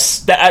you.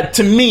 Yes,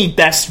 to me,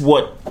 that's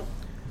what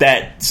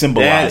that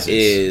symbolizes. That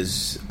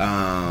is,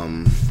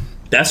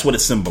 that's what it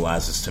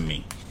symbolizes to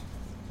me.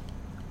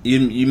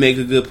 You make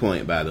a good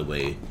point, by the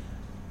way.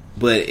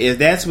 But if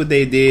that's what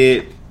they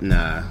did,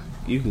 nah,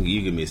 you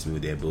can miss me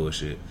with that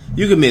bullshit.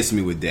 You can miss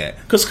me with that.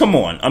 Because come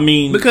on, I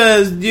mean,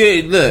 because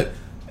look.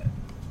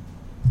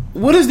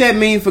 What does that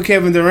mean for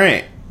Kevin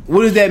Durant?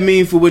 What does that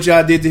mean for what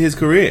y'all did to his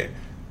career?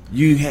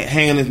 You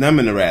hanging his number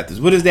in the Raptors.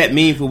 What does that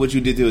mean for what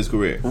you did to his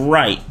career?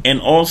 Right. And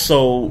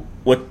also,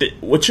 what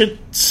you're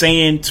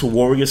saying to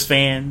Warriors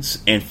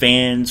fans and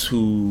fans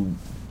who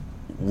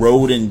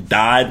rode and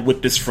died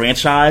with this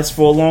franchise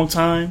for a long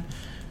time,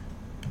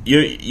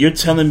 you're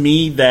telling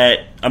me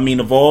that, I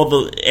mean, of all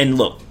the... And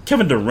look,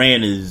 Kevin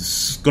Durant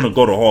is going to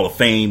go to Hall of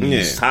Fame.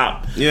 He's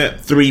top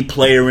 3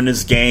 player in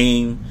this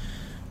game.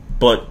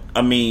 But,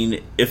 I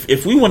mean,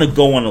 if we want to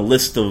go on a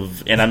list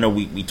of, and I know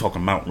we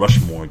talking Mount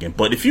Rushmore again,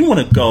 but if you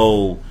want to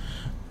go,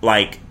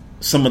 like,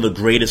 some of the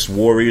greatest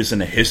Warriors in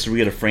the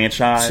history of the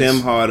franchise. Tim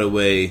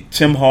Hardaway.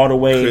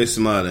 Chris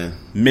Mullin.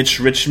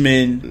 Mitch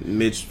Richmond.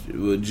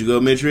 Would you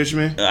go Mitch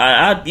Richmond?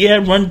 Run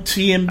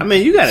TM. I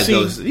mean, you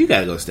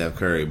gotta go Steph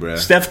Curry, bro.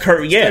 Steph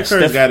Curry, yeah. Steph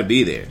Curry's got to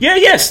be there.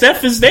 Yeah,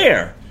 Steph is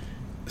there.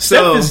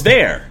 Steph is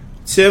there.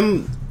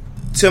 Tim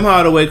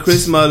Hardaway,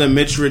 Chris Mullin,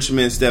 Mitch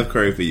Richmond, Steph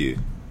Curry for you.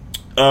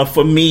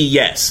 For me,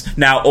 yes.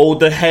 Now,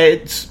 older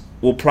heads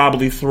will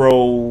probably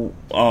throw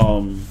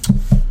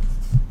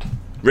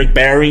Rick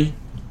Barry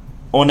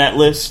on that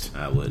list.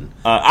 I wouldn't.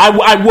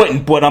 I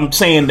wouldn't, but I'm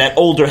saying that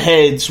older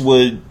heads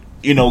would,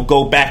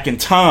 go back in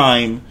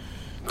time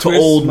to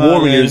old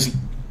Warriors,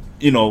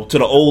 to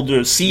the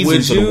older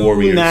seasons of the Warriors.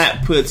 Would you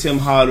not put Tim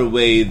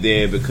Hardaway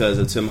there because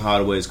of Tim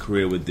Hardaway's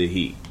career with the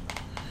Heat?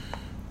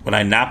 Would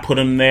I not put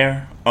him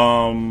there?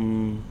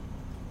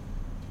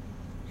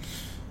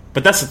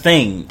 But that's the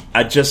thing.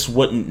 I just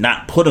wouldn't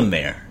not put him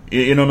there.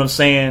 You know what I'm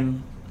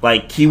saying?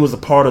 Like, he was a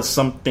part of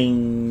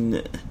something.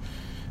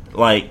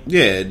 Like,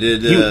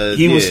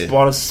 he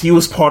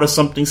was part of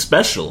something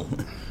special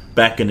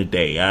back in the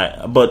day.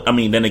 But I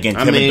mean, then again,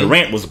 Kevin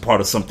Durant was a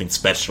part of something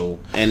special,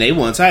 and they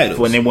won titles.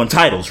 When they won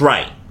titles,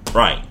 right?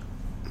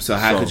 So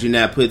how could you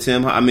not put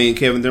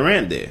Kevin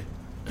Durant there?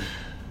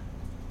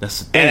 That's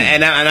the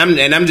thing.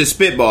 And I'm just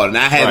spitballing.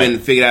 I haven't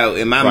figured out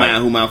in my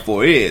mind who my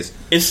 4 is.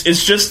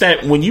 It's just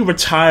that when you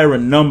retire a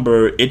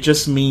number, it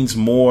just means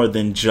more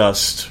than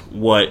just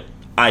what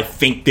I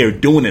think they're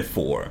doing it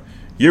for.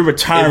 You're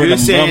retiring a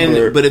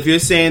number. But if you're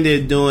saying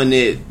they're doing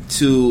it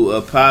to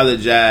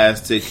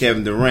apologize to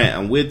Kevin Durant,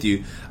 I'm with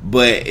you.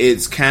 But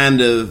it's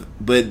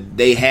but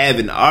they have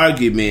an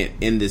argument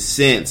in the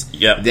sense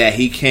that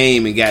he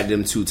came and got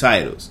them 2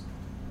 titles.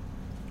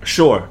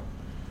 Sure.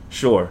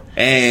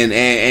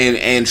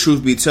 And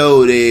truth be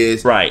told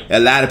is a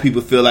lot of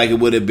people feel like it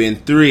would have been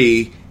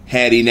 3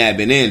 had he not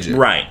been injured.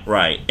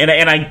 Right. And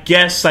I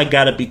guess I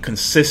got to be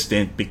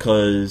consistent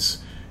because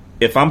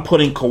if I'm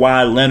putting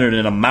Kawhi Leonard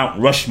in a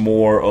Mount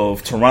Rushmore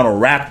of Toronto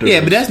Raptors... Yeah,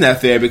 but that's not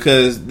fair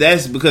because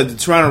the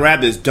Toronto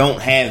Raptors don't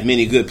have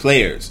many good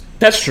players.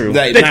 That's true.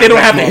 They don't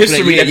have the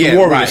history that the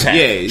Warriors have.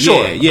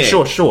 Yeah.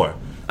 Sure.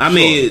 I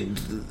mean,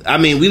 I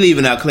mean, we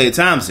leaving out Klay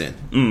Thompson.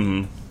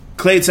 Mm-hmm.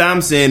 Klay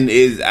Thompson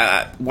is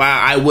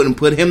why I wouldn't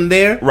put him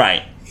there.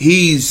 Right.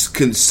 He's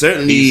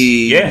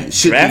certainly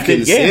should drafted,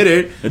 be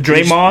considered. Yeah.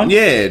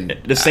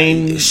 Draymond, the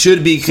same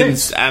should be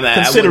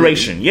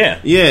consideration.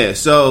 Yeah.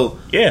 So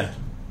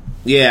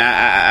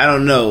I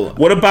don't know.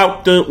 What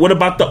about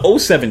the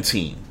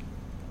 017?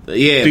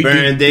 Yeah,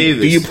 Baron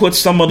Davis. Do you put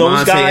some of those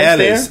Monte guys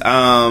Ellis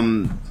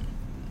there?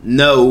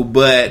 No,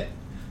 but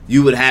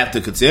you would have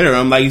to consider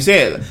them, like you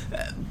said.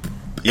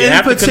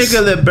 In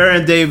particular,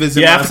 Baron Davis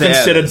and you have Monte to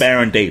consider Ellis.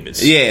 Baron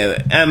Davis.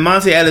 Yeah, and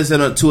Monte Ellis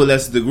to a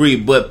lesser degree,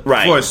 but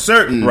for a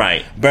certain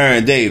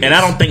Baron Davis. And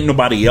I don't think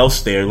nobody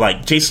else there.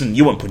 Like Jason,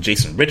 you wouldn't put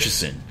Jason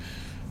Richardson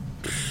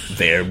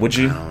there, would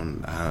you?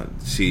 I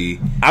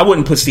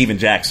wouldn't put Steven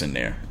Jackson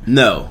there.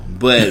 No,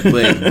 but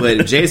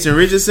Jason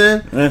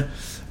Richardson,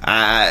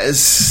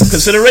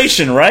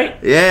 consideration, right?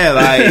 Yeah,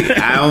 like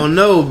I don't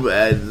know.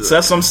 So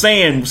that's what I'm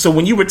saying. So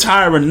when you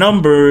retire a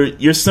number,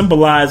 you're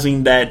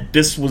symbolizing that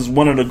this was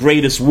one of the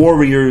greatest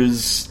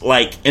Warriors,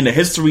 like in the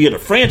history of the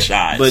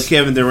franchise. But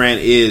Kevin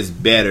Durant is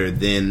better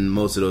than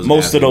most of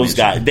those.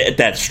 Guys.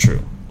 That's true.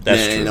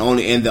 That's true.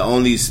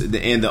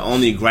 The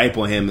only gripe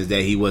on him is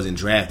that he wasn't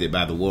drafted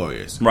by the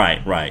Warriors.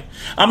 Right.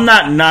 I'm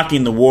not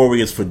knocking the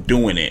Warriors for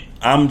doing it.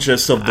 I'm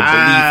just of the belief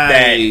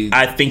that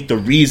I think the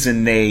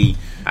reason they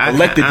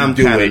elected to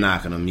do it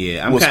knocking them.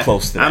 Yeah,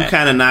 close to that. I'm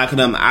kind of knocking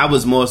them. I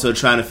was more so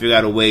trying to figure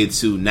out a way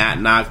to not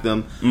knock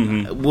them.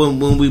 Mm-hmm.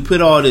 When we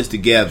put all this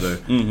together,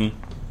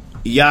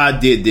 y'all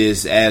did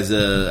this as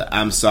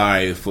I'm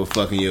sorry for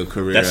fucking your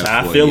career. That's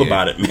how I feel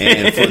about it,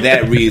 man. And for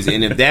that reason,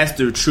 and if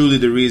that's truly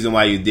the reason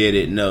why you did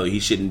it, no, he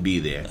shouldn't be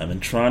there. I've been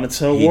trying to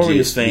tell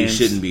Warriors fans he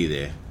shouldn't be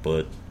there,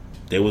 but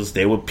there was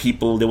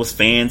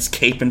fans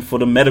caping for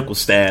the medical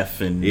staff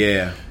and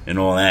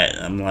all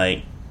that. I'm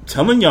like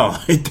telling y'all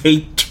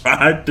they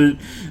tried to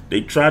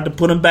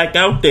put him back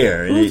out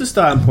there. Who's the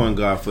starting point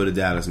guard for the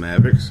Dallas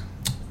Mavericks?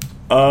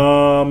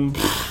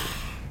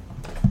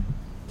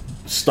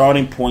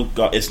 Starting point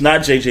guard. It's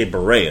not JJ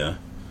Barea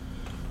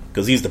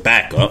because he's the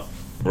backup,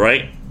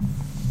 right?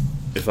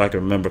 If I can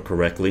remember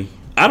correctly.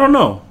 I don't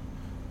know.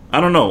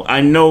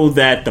 I know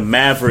that the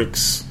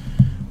Mavericks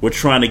were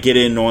trying to get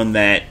in on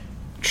that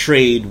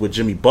trade with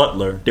Jimmy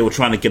Butler. They were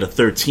trying to get a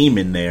third team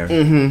in there,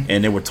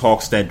 and there were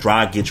talks that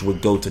Dragic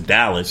would go to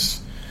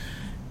Dallas.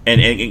 And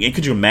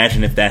could you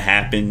imagine if that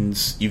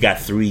happens? You got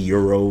 3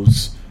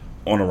 Euros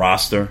on a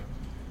roster.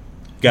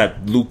 You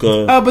got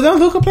Luka. But don't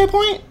Luka play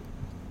point?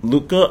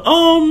 Luka,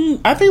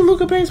 I think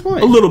Luka plays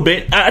point a little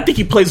bit. I think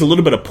he plays a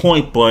little bit of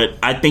point, but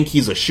I think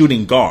he's a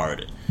shooting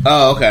guard.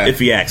 Oh, okay.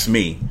 If you ask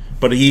me,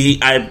 but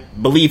I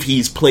believe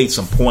he's played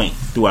some point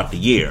throughout the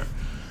year.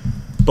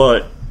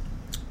 But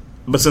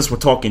since we're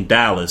talking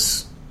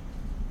Dallas,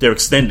 they're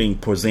extending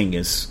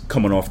Porzingis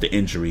coming off the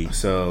injury,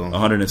 so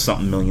 $100 and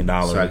something million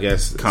I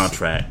guess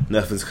contract.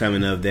 Nothing's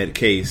coming of that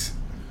case.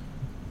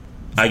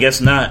 I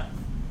guess not,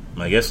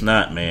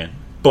 man.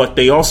 But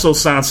they also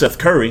signed Seth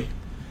Curry.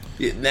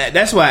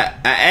 That's why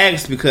I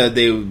asked because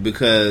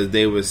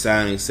they were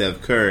signing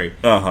Seth Curry,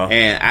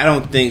 and I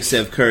don't think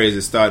Seth Curry is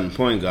a starting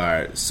point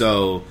guard.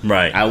 So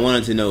I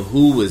wanted to know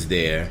who was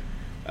there.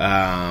 You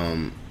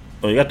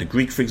got the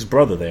Greek Freak's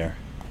brother there.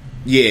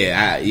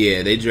 Yeah,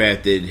 they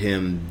drafted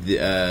him.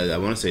 I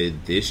want to say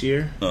this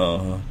year.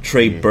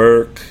 Trey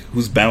Burke,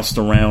 who's bounced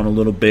around a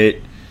little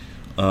bit.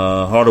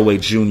 Hardaway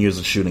Jr. is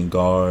a shooting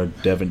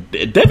guard.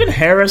 Devin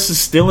Harris is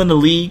still in the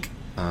league.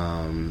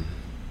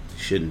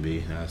 Shouldn't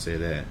be. I'll say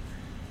that.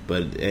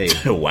 But hey,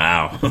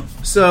 wow.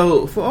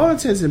 So for all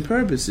intents and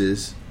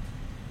purposes,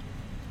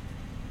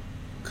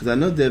 because I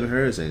know Devin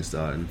Harris ain't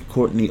starting.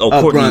 Courtney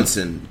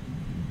Brunson,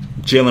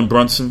 Jalen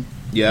Brunson.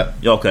 Yep.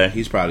 Okay.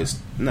 He's probably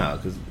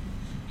because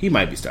he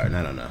might be starting.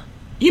 I don't know.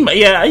 He might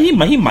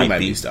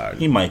be starting.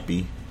 He might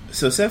be.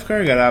 So Seth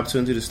Curry got an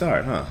opportunity to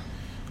start, huh?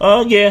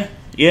 Yeah.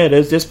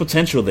 There's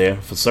potential there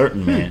for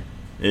certain, man.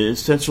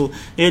 It's potential.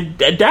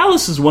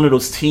 Dallas is one of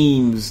those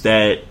teams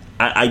that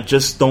I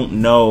just don't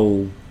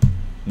know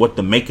what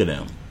to make of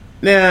them.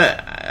 Now,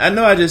 I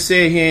know I just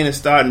said he ain't a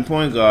starting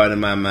point guard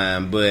in my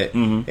mind, but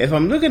if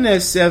I'm looking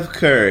at Seth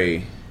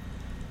Curry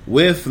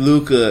with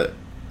Luka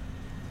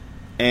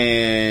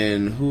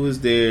and who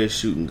is their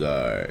shooting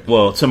guard?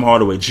 Well, Tim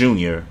Hardaway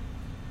Jr.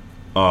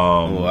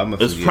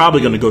 Is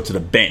probably going to go to the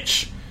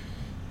bench.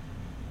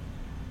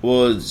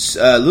 Well,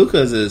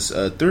 Luka's is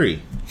a 3.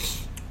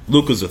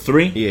 Luka's a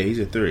 3? Yeah, he's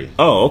a 3.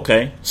 Oh,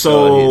 okay.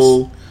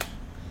 So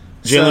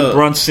Jalen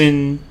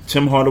Brunson,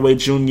 Tim Hardaway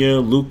Jr.,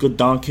 Luka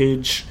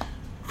Doncic,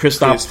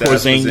 Kristaps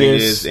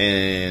Porzingis,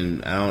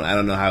 and I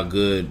don't know how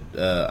good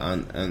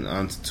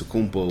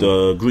Antetokounmpo,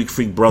 the Greek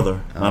Freak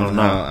brother. I don't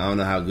know. I don't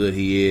know how good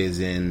he is,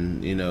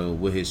 and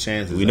what his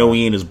chances. We know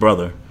he ain't his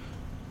brother,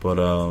 but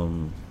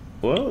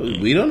well,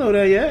 we don't know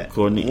that yet.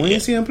 We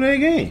ain't see him play a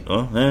game.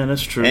 Oh, man,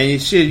 that's true.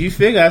 And you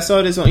figure I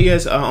saw this on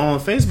on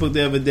Facebook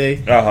the other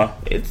day.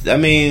 I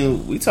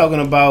mean, we talking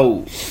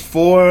about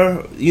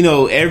 4.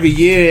 Every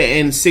year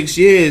in 6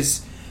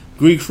 years,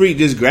 Greek Freak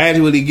just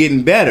gradually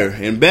getting better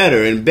and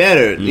better and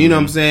better. You know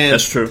what I'm saying?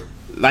 That's true.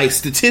 Like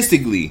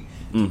statistically,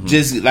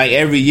 Just like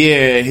every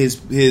year,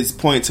 his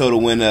point total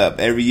went up.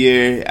 Every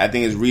year, I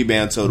think his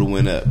rebound total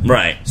went up.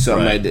 Right.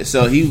 Something like that.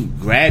 So he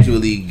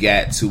gradually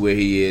got to where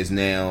he is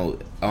now,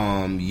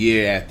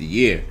 year after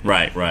year.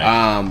 Right.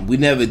 We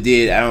never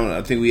did. I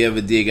don't think we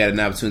ever did get an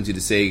opportunity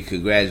to say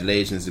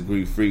congratulations to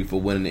Greek Freak for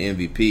winning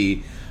the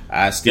MVP.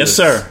 I still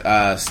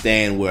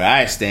stand where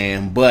I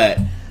stand, but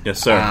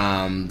yes, sir.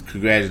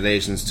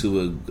 Congratulations to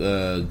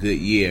a good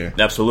year.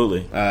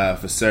 Absolutely,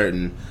 for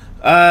certain.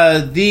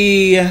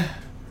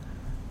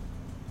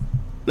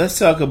 Let's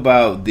talk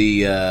about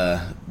the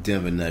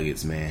Denver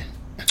Nuggets, man.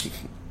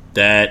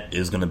 That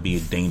is going to be a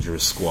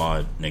dangerous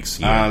squad next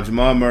year.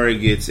 Jamal Murray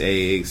gets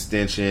a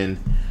extension,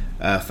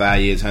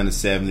 5 years,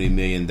 $170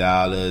 million.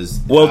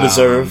 Well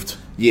deserved.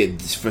 Yeah,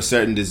 for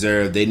certain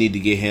deserved. They need to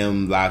get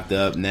him locked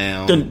up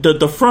now.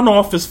 The front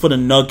office for the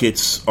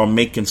Nuggets are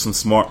making some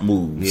smart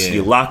moves. Yeah.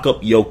 You lock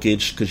up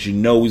Jokic because you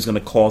know he's going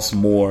to cost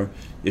more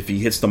if he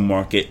hits the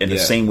market, and the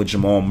same with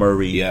Jamal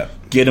Murray. Yeah.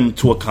 Get him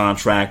to a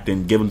contract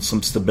and give him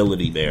some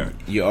stability there.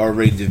 You're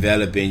already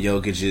developing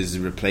Jokic's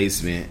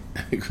replacement.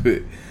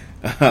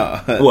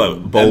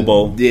 What,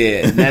 Bobo?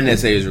 Yeah, not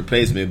necessarily his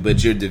replacement,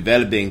 but you're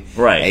developing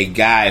a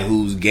guy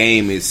whose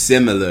game is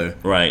similar.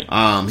 Right.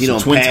 He so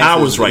don't Twin pass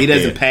Towers he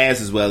doesn't there. pass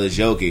as well as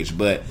Jokic,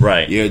 but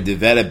you're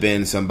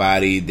developing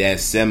somebody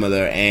that's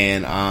similar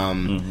and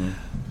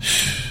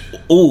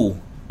Ooh,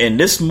 and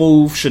this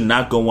move should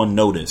not go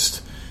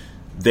unnoticed.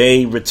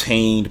 They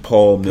retained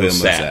Paul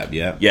Millsap.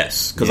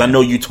 Yes, because I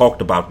know you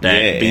talked about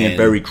that being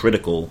very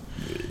critical,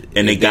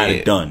 and they got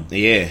it done.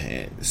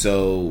 Yeah,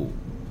 so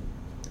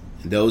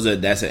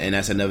that's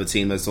another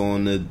team that's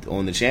on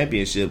the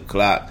championship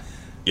clock.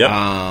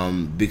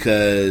 Yep.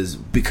 Because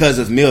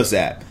of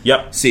Millsap.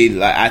 Yep. See,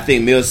 like, I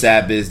think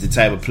Millsap is the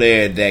type of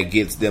player that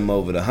gets them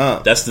over the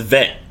hump. That's the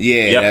vet.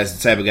 Yeah, that's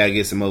the type of guy that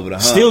gets them over the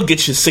hump. Still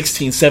gets you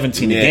 16,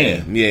 17 a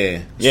game.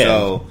 Yeah.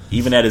 So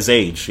even at his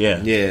age,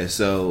 Yeah.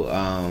 So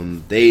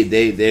they're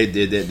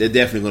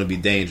definitely going to be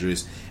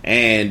dangerous,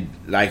 and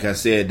like I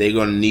said, they're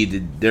going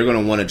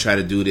to want to try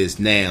to do this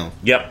now.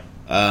 Yep.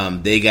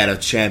 They got a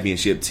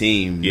championship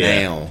team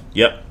now.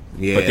 Yep.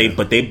 Yeah.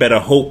 But they better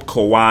hope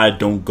Kawhi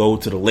don't go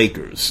to the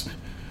Lakers.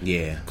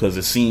 Yeah. Because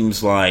it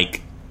seems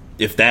like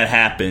if that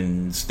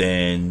happens,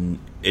 then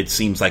it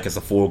seems like it's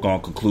a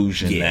foregone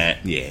conclusion that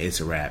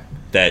it's a wrap.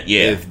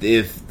 If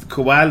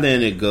Kawhi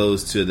Leonard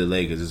goes to the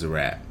Lakers, it's a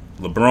wrap.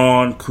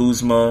 LeBron,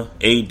 Kuzma,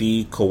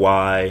 AD,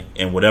 Kawhi,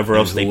 and whatever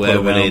else they put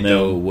around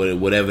them.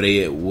 Whatever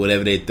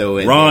they throw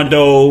at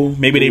Rondo,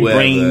 maybe they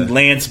bring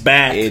Lance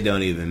back. It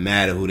don't even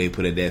matter who they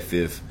put at that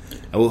fifth.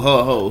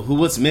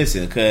 What's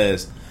missing?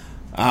 Because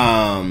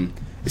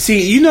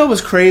see, you know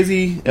what's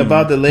crazy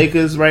about the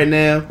Lakers right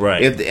now?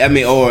 Right.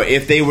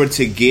 If they were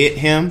to get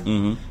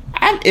him,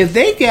 if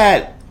they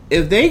got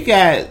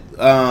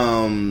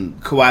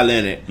Kawhi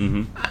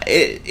Leonard,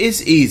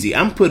 it's easy.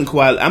 I'm putting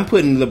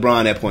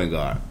LeBron at point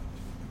guard.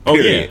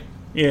 Period. Oh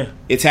yeah.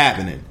 It's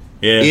happening.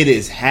 Yeah, it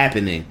is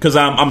happening. Because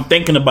I'm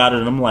thinking about it,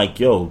 and I'm like,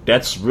 yo,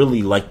 that's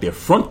really like their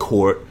front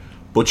court.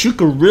 But you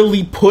could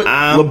really put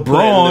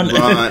LeBron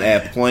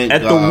at point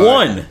at guard the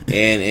one,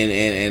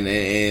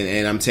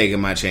 and I'm taking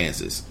my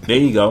chances. There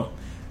you go.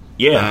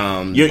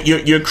 Yeah,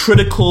 your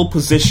critical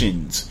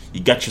positions. You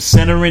got your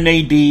center in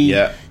AD.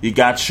 Yeah. You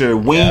got your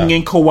wing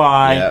in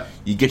Kawhi. Yeah.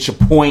 You get your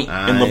point in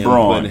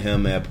LeBron. I'm putting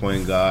him at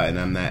point guard,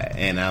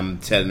 and I'm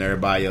telling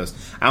everybody else,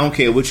 I don't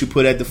care what you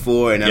put at the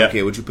 4, and I don't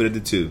care what you put at the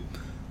 2.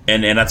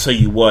 And I tell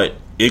you what,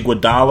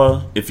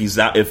 Iguodala,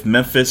 if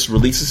Memphis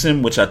releases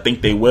him, which I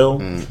think they will,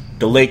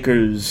 the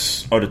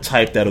Lakers are the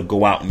type that'll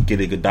go out and get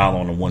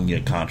Iguodala on a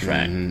 1-year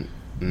contract,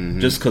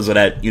 just because of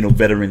that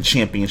veteran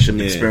championship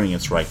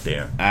experience right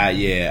there.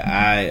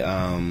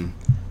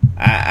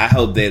 I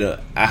hope they don't.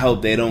 I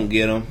hope they don't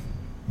get him.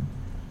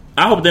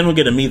 I hope they don't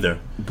get him either.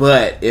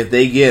 But if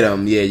they get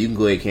him, you can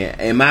go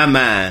ahead. In my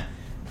mind,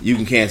 you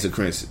can cancel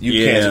Christmas.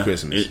 Cancel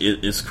Christmas.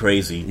 It's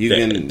crazy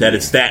that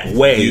it's that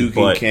way.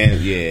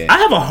 I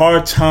have a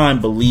hard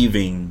time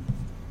believing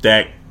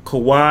that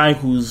Kawhi,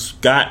 who's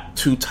got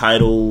 2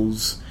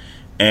 titles,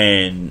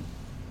 and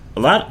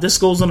this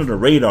goes under the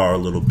radar a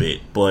little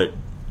bit, but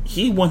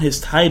he won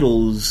his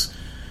titles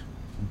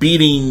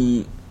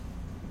beating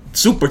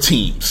super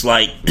teams.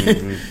 Like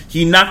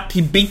he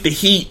beat the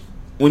Heat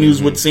when he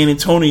was with San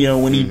Antonio,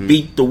 when he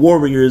beat the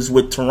Warriors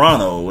with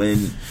Toronto, and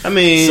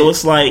so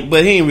it's like,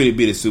 but he ain't really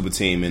beat a super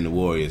team in the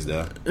Warriors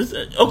though.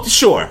 Oh,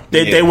 sure,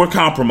 they were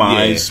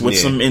compromised with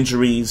some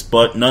injuries,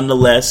 but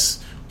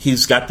nonetheless,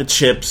 he's got the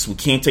chips. We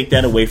can't take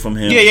that away from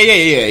him.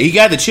 Yeah. He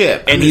got the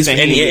chip, and he's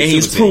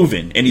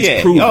proven. And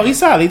he's proven. Oh, he's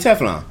solid. He's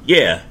Teflon.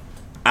 Yeah,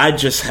 I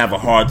just have a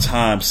hard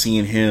time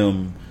seeing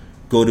him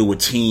go to a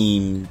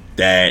team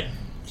that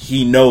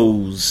he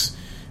knows.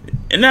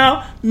 And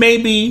now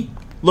maybe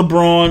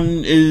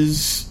LeBron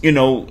is,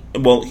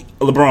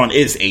 LeBron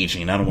is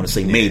aging. I don't want to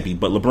say maybe,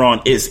 but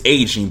LeBron is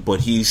aging, but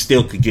he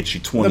still could get you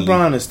 20.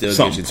 LeBron will still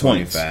get you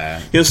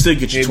 25. He'll still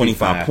get you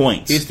 25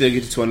 points. He'll still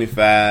get you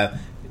 25.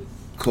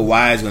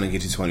 Kawhi's going to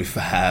get you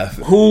 25.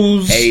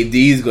 Who's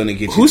AD's going to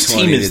get you whose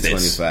 20 team is to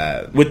this?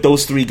 25. With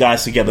those three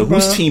guys together, LeBron.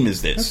 whose team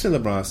is this? That's still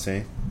LeBron's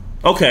team.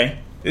 Okay.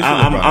 It's still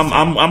LeBron's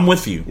team. I'm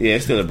with you. Yeah,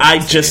 it's still LeBron's I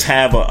team. just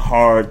have a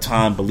hard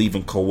time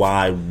believing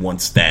Kawhi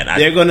wants that.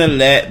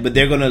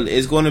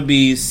 It's going to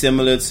be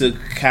similar to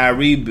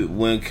Kyrie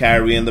when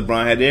Kyrie and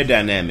LeBron had their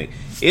dynamic.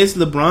 It's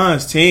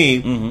LeBron's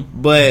team,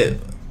 but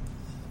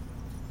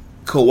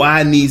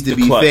Kawhi needs to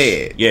be clutch.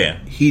 fed. Yeah.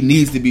 He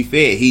needs to be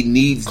fed. He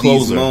needs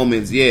Closer. these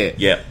moments. Yeah.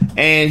 Yeah.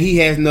 And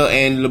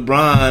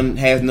LeBron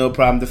has no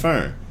problem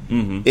deferring.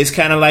 Mm-hmm. It's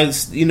kind of like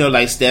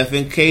Steph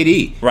and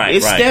KD. Right.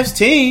 It's Steph's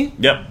team.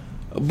 Yep.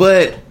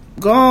 But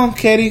go on,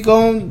 KD.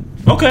 Go on.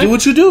 Okay. Do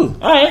what you do.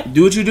 All right.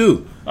 Do what you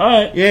do. All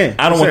right. Yeah.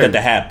 I don't want sir. that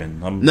to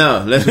happen.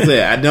 No, let's be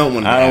clear. I don't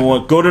want. I don't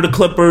want go to the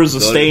Clippers or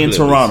Go to stay the in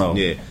Clippers. Toronto.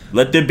 Yeah.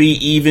 Let there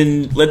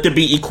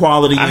be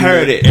equality. I in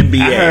heard the it.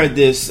 NBA. I heard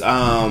this.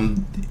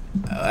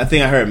 I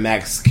think I heard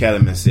Max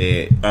Kellerman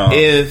said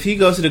if he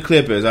goes to the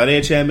Clippers, are they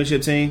a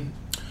championship team?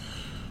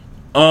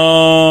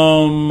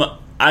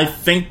 I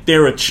think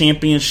they're a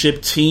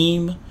championship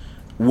team.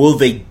 Will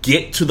they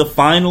get to the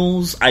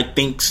finals? I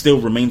think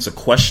still remains a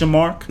question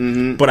mark.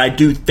 Mm-hmm. But I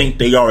do think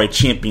they are a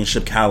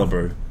championship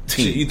caliber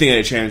team. So you think they're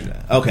a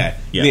championship? Okay,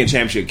 you think a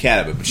championship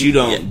caliber, but you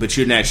don't. Yeah. But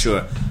you're not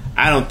sure.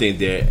 I don't think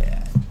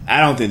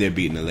they're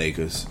beating the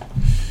Lakers.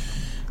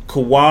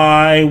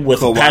 Kawhi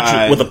with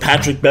a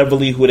Patrick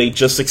Beverly, who they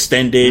just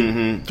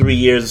extended 3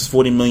 years,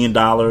 $40 million.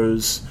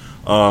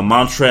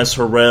 Montrezl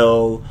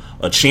Harrell,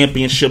 a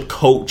championship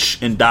coach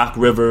in Doc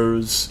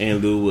Rivers,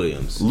 and Lou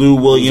Williams.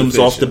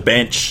 Off the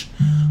bench.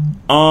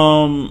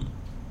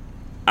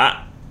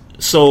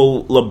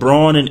 So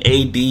LeBron and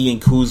AD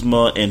and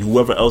Kuzma and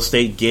whoever else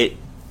they get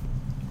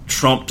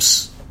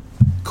trumps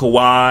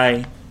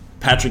Kawhi,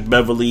 Patrick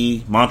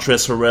Beverly,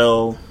 Montrezl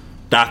Harrell,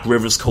 Doc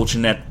Rivers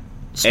coaching that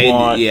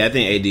squad. I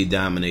think AD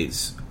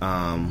dominates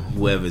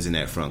whoever's in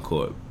that front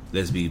court.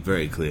 Let's be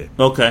very clear.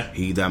 Okay.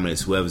 He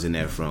dominates whoever's in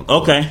that front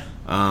court. Okay.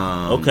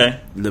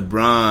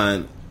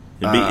 LeBron...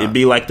 It'd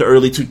be like the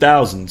early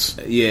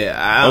 2000s. Yeah,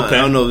 I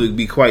don't know if it'd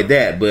be quite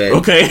that, but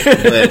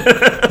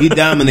but he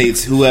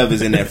dominates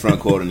whoever's in that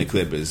front court in the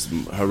Clippers.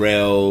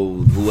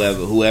 Harrell,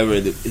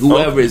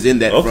 whoever is in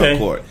that front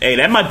court. Hey,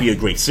 that might be a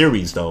great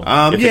series though.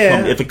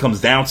 If it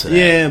comes down to that.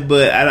 Yeah,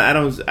 but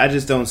I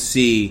just don't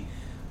see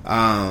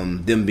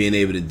them being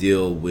able to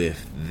deal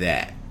with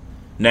that.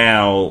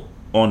 Now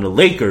on the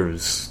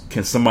Lakers,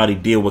 can somebody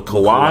deal with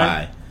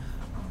Kawhi?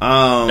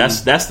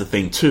 That's the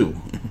thing too.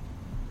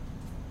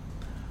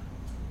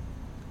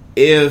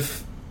 To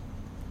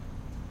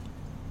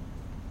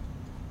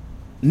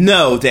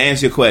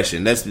answer your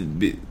question,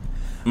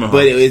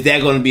 but is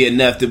that going to be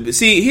enough to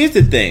see? Here's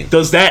the thing: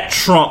 does that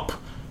trump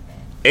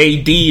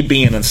AD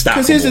being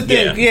unstoppable? Because here's the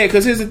thing.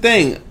 Because here's the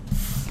thing.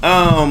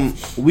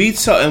 We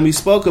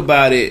spoke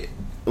about it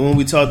when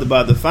we talked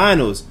about the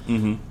finals.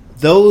 Mm-hmm.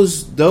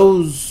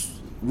 Those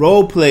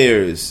role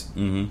players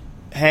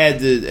had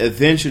to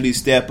eventually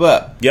step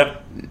up.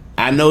 Yep.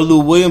 I know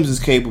Lou Williams is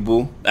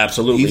capable.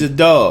 Absolutely, he's a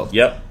dog.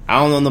 Yep. I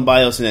don't know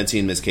nobody else in that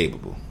team that's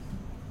capable.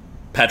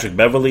 Patrick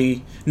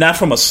Beverly, not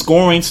from a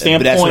scoring standpoint.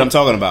 But that's what I'm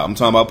talking about. I'm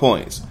talking about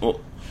points. Because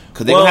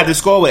they're going to have to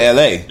score with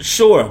LA.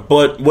 Sure,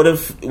 but what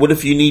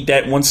if you need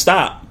that one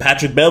stop?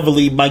 Patrick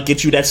Beverly might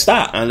get you that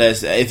stop.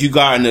 Unless if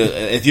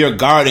you're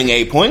guarding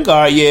a point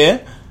guard,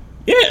 yeah.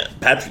 Yeah,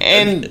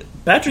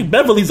 Patrick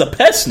Beverly's a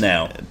pest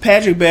now.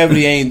 Patrick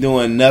Beverly ain't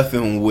doing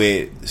nothing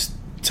with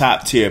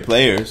top tier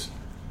players.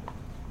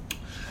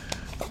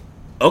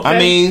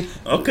 Okay.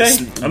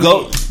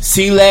 Go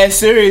see last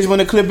series when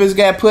the Clippers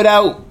got put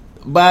out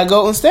by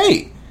Golden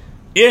State.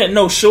 Yeah,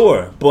 no,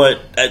 sure,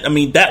 but I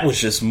mean that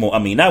was just more. I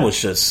mean that was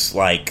just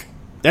like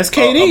that's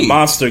KD, a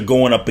monster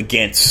going up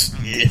against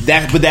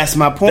that. But that's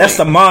my point. That's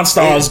the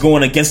Monstars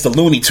going against the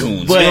Looney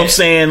Tunes. But, you know what I'm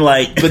saying?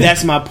 Like, but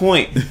that's my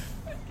point.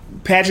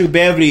 Patrick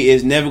Beverly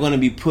is never going to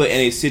be put in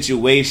a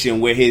situation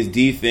where his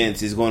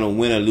defense is going to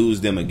win or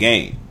lose them a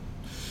game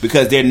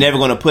because they're never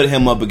going to put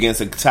him up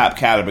against a top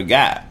caliber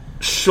guy.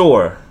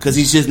 Sure, because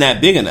he's just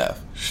not big enough.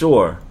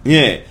 Sure,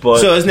 yeah. But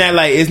so it's not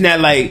like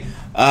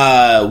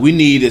we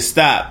need to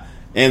stop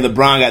and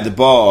LeBron got the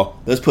ball.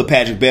 Let's put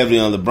Patrick Beverly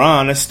on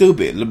LeBron. That's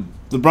stupid.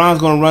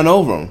 LeBron's going to run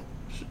over him.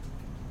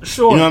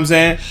 Sure, you know what I'm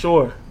saying?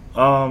 Sure.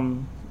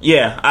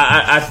 Yeah,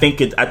 I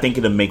think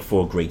it'll make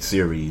for a great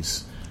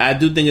series. I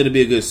do think it'll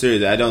be a good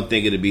series. I don't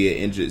think it'll be an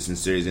interesting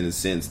series in the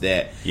sense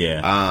that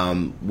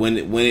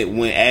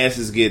when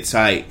asses get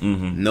tight,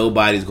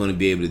 nobody's going to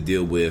be able to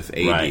deal with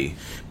AD. Right.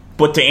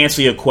 But to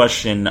answer your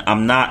question,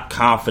 I'm not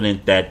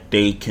confident that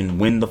they can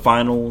win the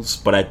finals,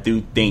 but I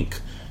do think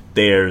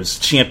there's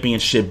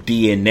championship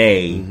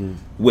DNA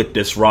with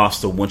this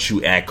roster once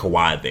you add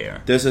Kawhi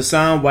there. Does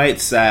Hassan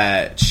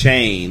Whiteside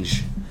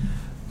change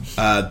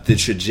the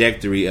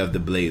trajectory of the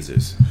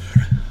Blazers?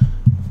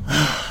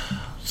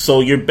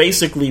 So you're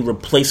basically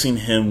replacing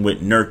him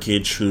with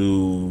Nurkic,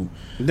 who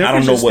Nurkic I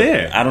don't know what.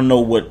 There. I don't know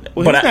what.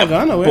 Well,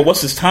 but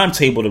what's his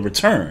timetable to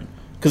return?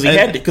 Because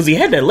he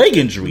had that leg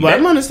injury. But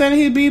I'm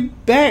understanding he'd be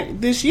back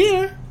this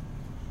year.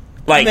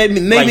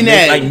 maybe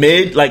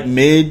not like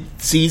mid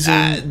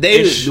season.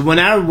 When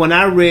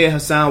I read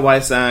Hassan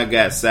Whiteside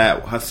got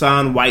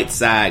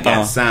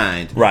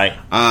signed, right?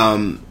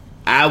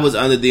 I was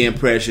under the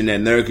impression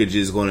that Nurkic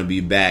is going to be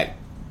back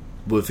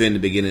within the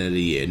beginning of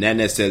the year, not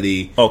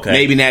necessarily. Okay,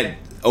 maybe not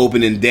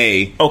opening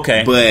day.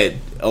 Okay, but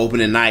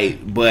opening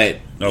night. But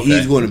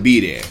he's going to be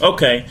there.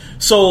 Okay,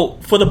 so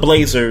for the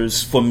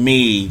Blazers, for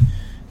me,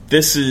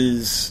 this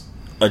is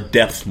a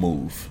depth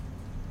move.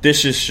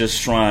 This is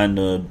just trying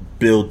to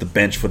build the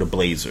bench for the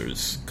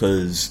Blazers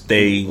because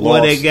they lost.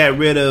 Well, they got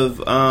rid of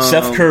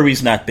Seth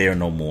Curry's not there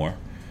no more,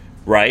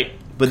 right?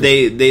 But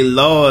they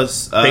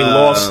lost. They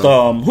lost.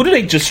 Who did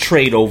they just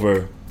trade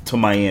over to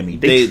Miami?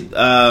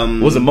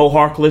 Was it Mo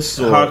Harkless?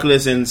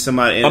 Harkless and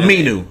somebody.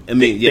 Aminu.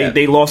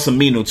 They lost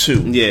Aminu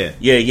too.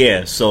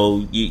 Yeah.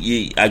 So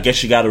I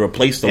guess you got to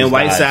replace those. And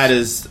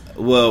guys.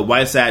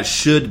 Whiteside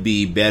should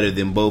be better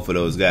than both of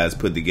those guys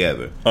put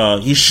together.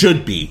 He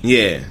should be.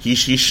 Yeah, he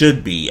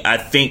should be. I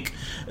think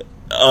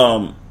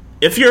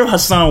if you're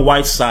Hassan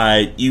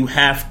Whiteside, you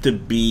have to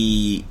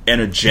be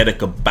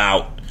energetic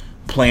about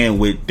playing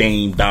with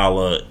Dame,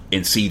 Dollar,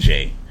 and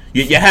CJ.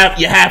 You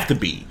have to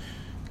be,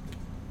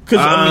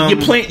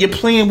 because you're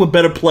playing with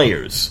better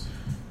players.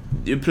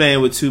 You're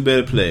playing with two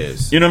better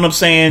players. You know what I'm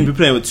saying? You're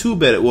playing with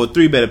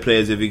three better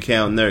players if you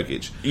count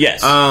Nurkic.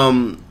 Yes.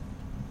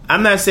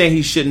 I'm not saying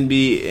he shouldn't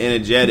be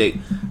energetic.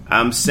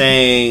 I'm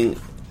saying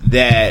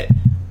that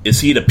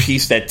is he the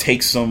piece that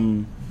takes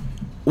him?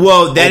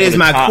 Well, that is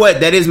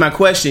my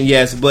question.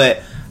 Yes,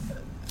 but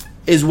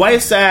is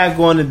Whiteside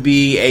going to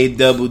be a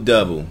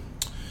double-double?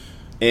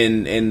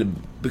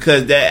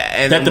 Because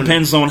that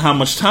depends on how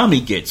much time he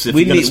gets. If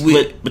you're going to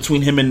split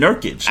between him and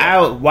Nurkic,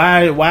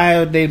 why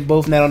are they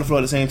both not on the floor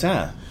at the same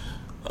time?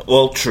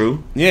 Well,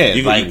 true. Yeah,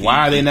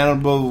 why are they not on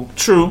both?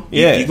 True.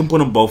 Yeah, you can put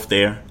them both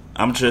there.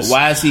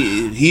 Why is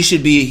he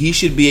should be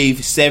a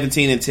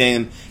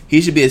 17-10.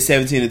 He should be a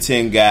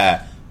 17-10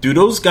 guy. Do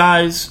those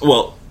guys?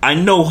 Well, I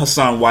know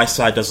Hassan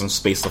Whiteside doesn't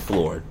space the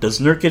floor. Does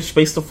Nurkic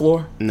space the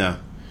floor? No.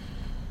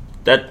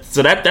 That's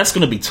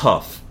going to be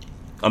tough.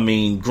 I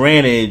mean,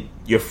 granted,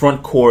 your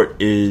front court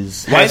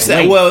is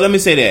Whiteside. Well, let me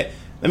say that.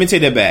 Let me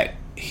take that back.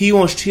 He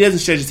doesn't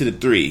stretch it to the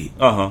three.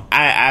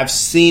 I've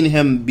seen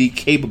him be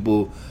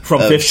capable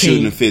from of 15?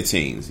 shooting the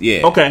 15s.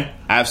 Yeah. Okay.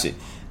 I've seen.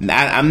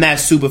 I'm not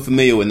super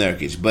familiar with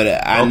Nurkic, but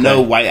I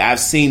know I've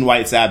seen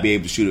Whiteside be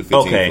able to shoot a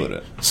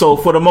 15-footer. So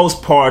for the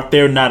most part,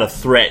 they're not a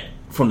threat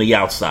from the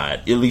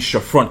outside. At least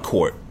your front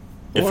court,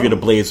 if you're the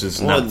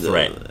Blazers, not a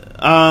threat.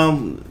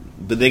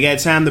 But they got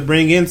time to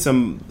bring in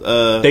some.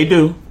 They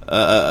do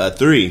a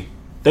three.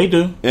 They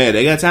do. Yeah,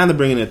 they got time to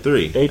bring in a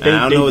three. I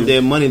don't know what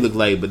their money look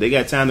like, but they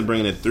got time to bring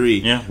in a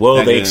three. Yeah.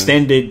 Well, they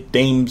extended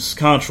Dame's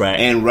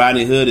contract, and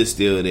Rodney Hood is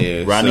still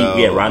there.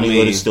 Rodney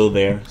Hood is still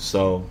there.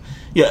 So.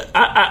 Yeah,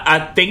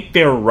 I think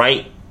they're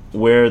right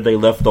where they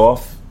left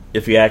off,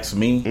 if you ask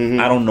me. Mm-hmm.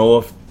 I don't know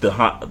if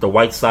the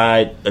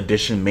Whiteside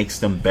addition makes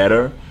them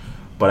better,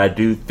 but I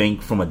do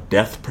think from a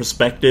depth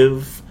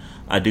perspective,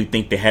 I do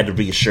think they had to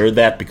reassure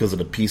that because of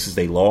the pieces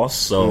they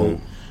lost. So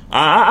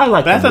I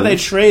like that. But I thought they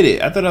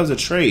traded. I thought that was a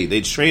trade.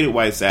 They traded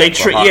Whiteside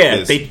for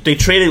Harkless. Yeah, they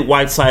traded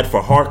Whiteside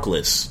for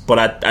Harkless, but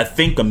I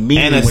think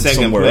Aminu went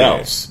somewhere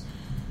else.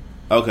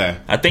 Okay.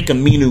 I think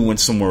Aminu went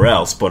somewhere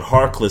else, but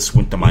Harkless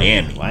went to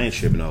Miami. Well, I ain't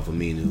tripping off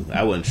Aminu.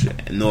 I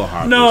wasn't nor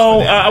Harkless. No,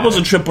 I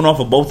wasn't tripping off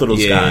of both of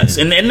those guys.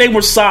 And they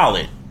were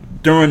solid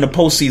during the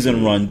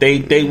postseason run.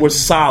 They were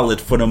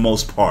solid for the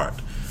most part.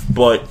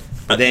 But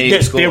they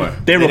didn't score.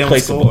 They're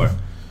replaceable.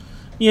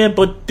 Yeah,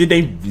 but did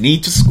they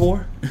need to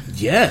score?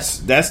 Yes.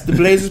 That's the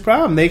Blazers'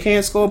 problem. They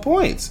can't score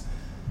points.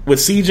 With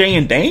CJ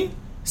and Dame?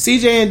 But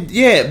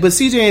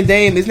CJ and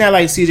Dame, it's not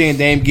like CJ and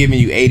Dame giving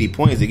you 80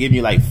 points. They're giving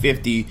you like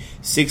 50,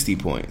 60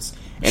 points.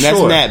 And that's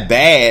not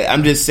bad.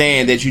 I'm just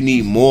saying that you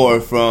need more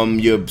from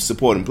your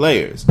supporting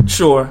players.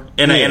 Sure.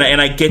 And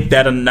I get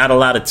that not a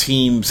lot of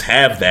teams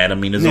have that. I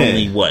mean, there's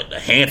only, a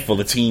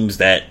handful of teams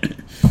that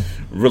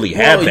really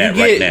have that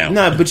right now.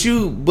 No, but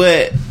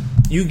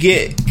you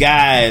get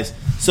guys.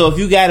 So if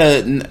you got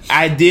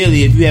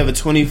ideally, if you have a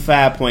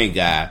 25-point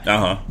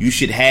guy, you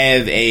should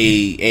have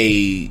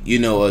a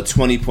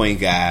 20-point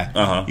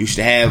guy. You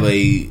should have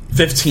a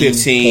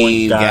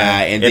 15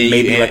 guy, and then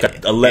maybe like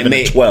a 11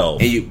 or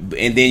 12.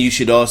 And then you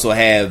should also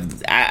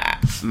have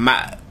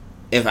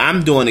if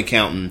I'm doing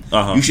accounting,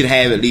 you should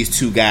have at least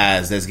two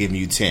guys that's giving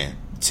you 10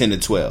 to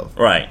 12.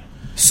 Right.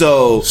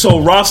 So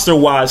roster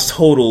wise,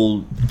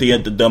 total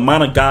the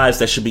amount of guys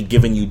that should be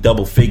giving you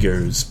double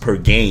figures per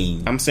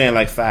game. I'm saying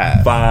like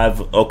 5.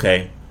 5,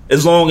 okay.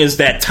 As long as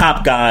that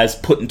top guy's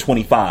putting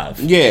 25.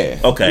 Yeah.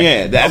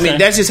 Okay. Yeah. I mean,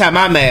 that's just how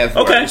my math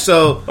works. Okay.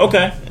 So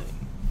okay.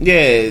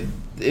 Yeah,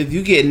 if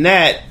you getting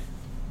that,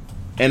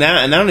 and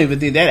I don't even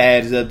think that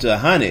adds up to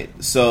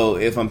 100. So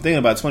if I'm thinking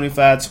about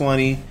 25,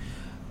 20,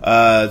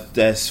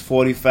 that's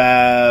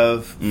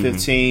 45,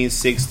 15,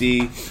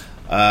 60.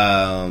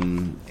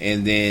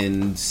 And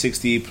then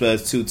 60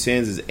 plus 2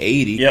 10s is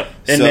 80. Yep.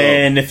 And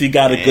then if you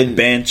got a good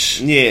bench,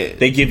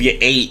 they give you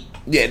 8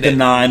 to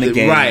 9 a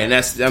game. Right, and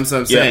that's what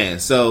I'm saying.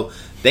 So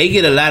they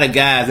get a lot of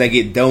guys that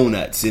get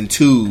donuts and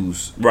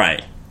twos.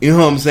 Right. You know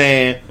what I'm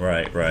saying?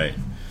 Right.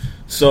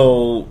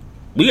 So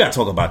we got to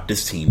talk about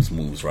this team's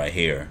moves right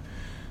here.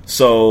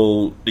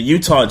 So the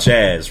Utah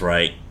Jazz,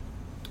 right?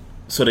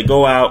 So they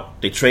go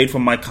out, they trade for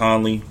Mike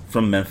Conley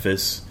from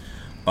Memphis.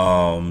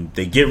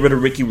 They get rid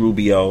of Ricky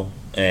Rubio,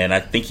 and I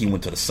think he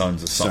went to the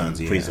Suns or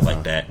something crazy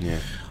like that. Yeah.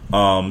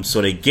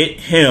 So they get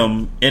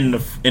him in the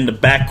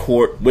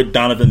backcourt with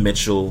Donovan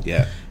Mitchell.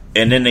 Yeah.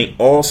 And then they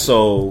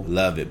also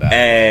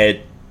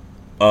add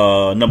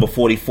number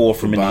 44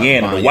 from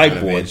Indiana, the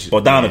white boy,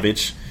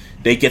 Bogdanovich. Yeah.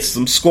 They get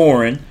some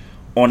scoring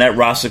on that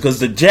roster because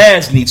the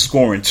Jazz need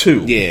scoring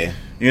too. Yeah.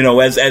 You know,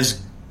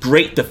 as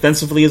great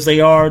defensively as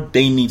they are,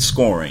 they need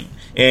scoring.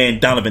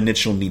 And Donovan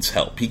Mitchell needs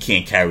help. He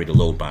can't carry the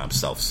load by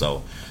himself.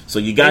 So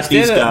you got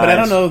these guys. But I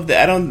don't know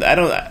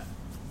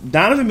if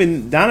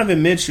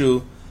Donovan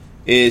Mitchell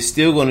is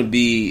still going to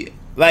be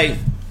like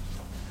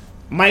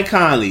Mike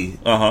Conley.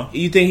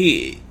 You think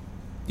he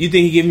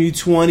giving you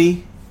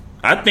 20?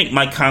 I think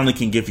Mike Conley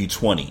can give you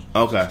 20.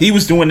 Okay. He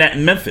was doing that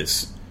in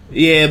Memphis.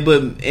 Yeah,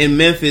 but in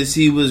Memphis,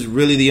 he was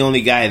really the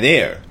only guy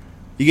there.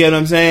 You get what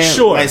I'm saying?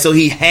 Sure. Like, so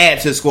he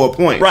had to score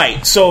points.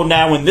 Right. So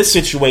now in this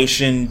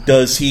situation,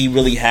 does he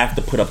really have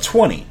to put up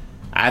 20?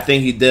 I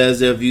think he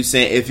does. If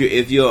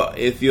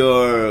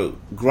your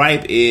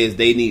gripe is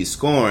they need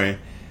scoring,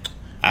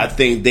 I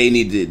think they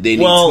need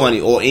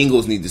 20, or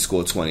Ingles need to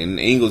score 20, and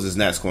Ingles is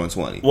not scoring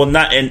 20. Well,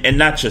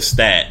 not just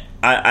that.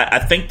 I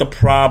think the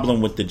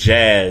problem with the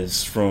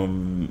Jazz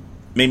from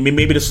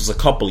maybe this was a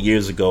couple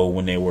years ago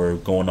when they were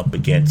going up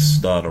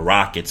against the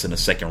Rockets in the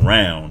second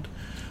round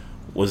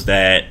was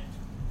that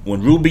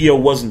when Rubio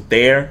wasn't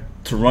there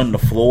to run the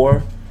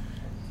floor,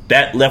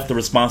 that left the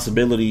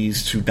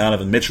responsibilities to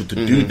Donovan Mitchell to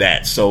do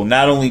that. So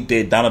not only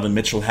did Donovan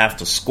Mitchell have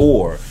to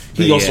score,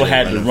 he also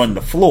had to run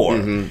the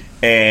floor.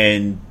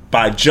 And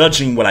by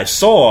judging what I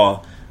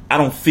saw, I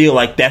don't feel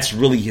like that's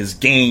really his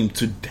game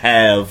to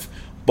have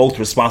both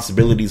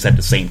responsibilities at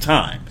the same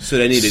time. So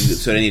they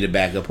need a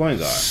backup point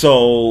guard.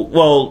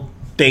 So,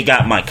 they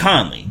got Mike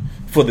Conley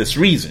for this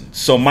reason.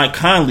 So Mike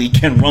Conley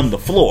can run the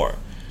floor.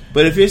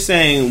 But if you're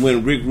saying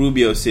when Rick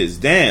Rubio sits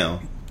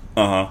down,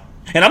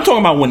 and I'm talking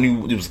about when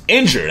he was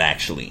injured,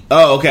 actually.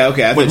 Oh,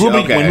 okay.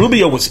 When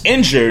Rubio was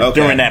injured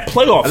during that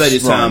playoff, I thought you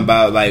were talking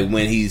about like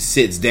when he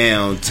sits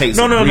down, takes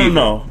no,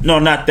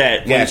 not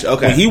that. Gotcha.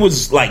 When he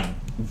was like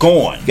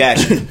gone,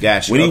 gotcha.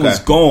 When he was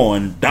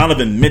gone,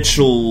 Donovan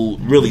Mitchell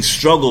really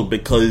struggled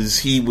because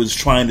he was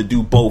trying to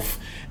do both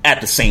at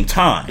the same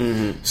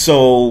time.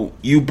 So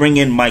you bring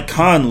in Mike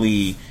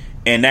Conley,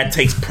 and that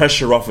takes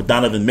pressure off of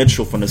Donovan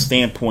Mitchell from the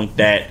standpoint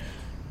that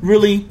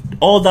really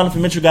all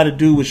Donovan Mitchell got to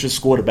do is just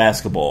score the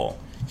basketball.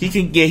 He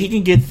can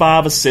get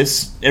 5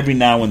 assists every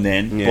now and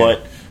then,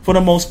 but for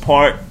the most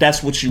part,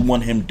 that's what you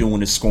want him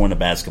doing is scoring the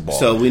basketball.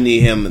 So we need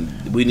him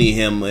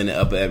in the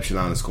upper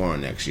echelon of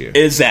scoring next year.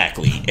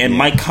 Exactly. And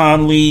Mike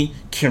Conley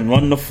can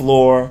run the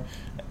floor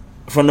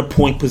from the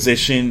point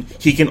position.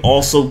 He can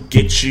also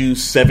get you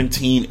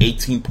 17,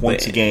 18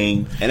 points a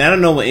game. And I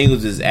don't know what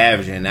Ingles is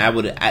averaging.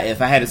 If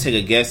I had to take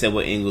a guess at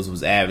what Ingles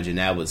was averaging,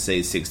 I would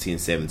say 16,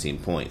 17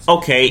 points.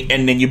 Okay,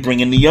 and then you bring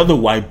in the other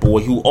white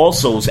boy who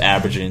also is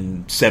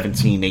averaging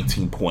 17,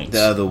 18 points.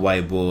 The other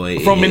white boy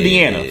from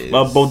Indiana,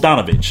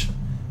 Bogdanovich.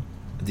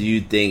 Do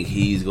you think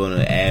he's going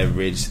to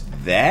average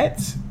that?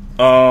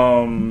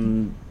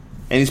 And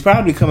he's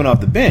probably coming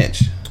off the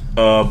bench.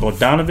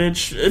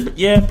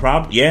 Bogdanovich,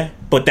 probably, yeah.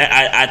 But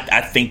that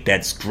I think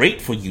that's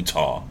great for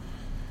Utah.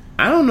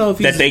 I don't know if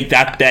they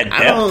got that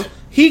depth.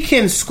 He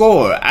can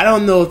score. I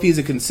don't know if he's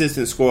a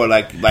consistent scorer.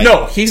 Like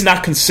no, he's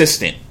not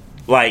consistent.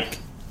 Like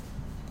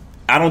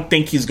I don't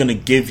think he's going to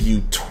give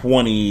you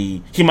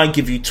 20. He might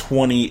give you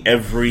 20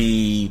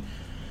 every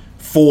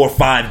 4 or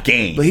 5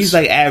 games. But he's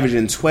like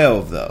averaging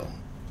 12 though.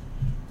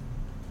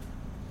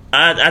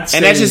 I'd say,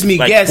 and that's just me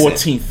like guessing.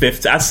 14,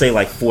 15. I'd say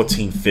like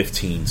 14,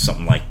 15,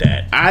 something like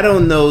that. I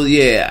don't know.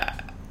 Yeah.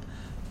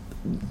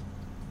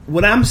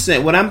 What I'm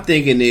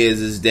thinking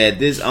is that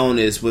this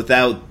onus,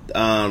 without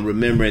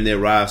remembering their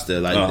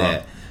roster like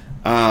that,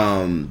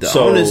 the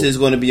onus is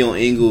going to be on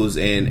Ingles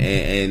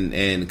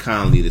and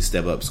Conley to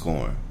step up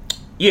scoring.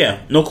 Yeah,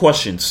 no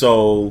question.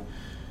 So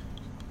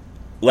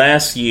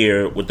last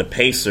year with the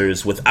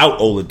Pacers, without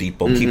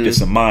Oladipo, keep this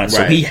in mind.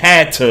 So he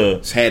had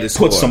to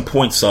put some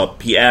points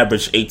up. He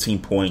averaged 18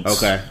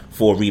 points,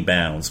 4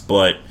 rebounds.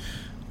 But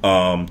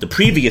the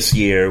previous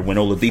year, when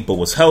Oladipo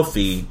was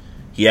healthy,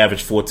 he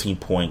averaged 14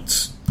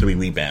 points, 3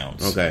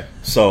 rebounds. Okay.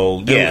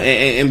 So, yeah.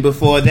 And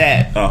before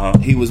that,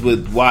 he was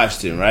with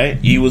Washington, right?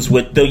 He was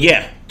with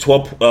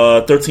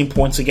 13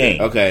 points a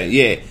game. Okay,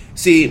 yeah.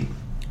 See,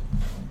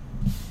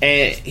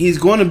 and he's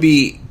going to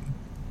be,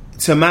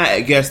 to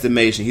my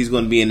guesstimation, he's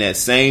going to be in that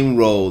same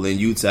role in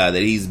Utah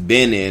that he's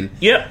been in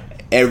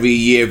every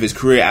year of his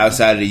career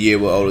outside of the year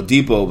where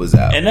Oladipo was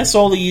out. And that's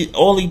all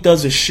he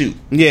does is shoot.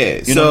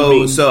 Yeah. You know what I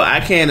mean? So I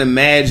can't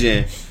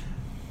imagine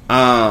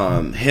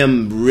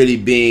him really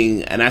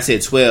being, and I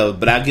said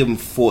 12, but I give him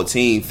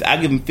 14. I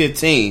give him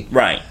 15.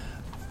 Right.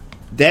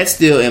 That's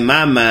still in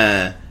my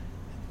mind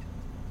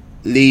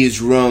leaves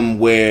room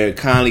where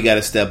Conley got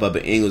to step up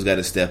and Ingles got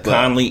to step up.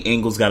 Conley,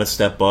 Ingles got to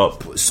step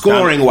up.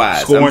 Scoring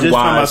wise. I'm just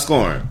talking about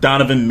scoring.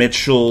 Donovan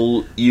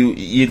Mitchell,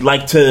 you'd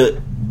like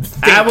to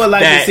think I would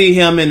like to see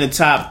him in the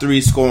top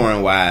 3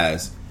 scoring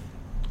wise.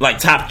 Like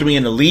top 3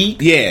 in the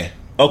league? Yeah.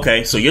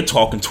 Okay, so you're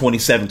talking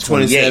 27,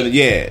 28. 27,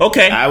 yeah.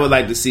 Okay. I would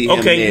like to see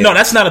him there. No,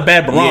 that's not a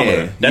bad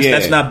barometer. Yeah.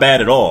 That's not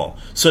bad at all.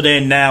 So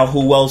then now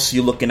who else are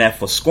you looking at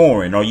for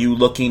scoring? Are you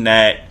looking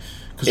at...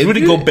 Because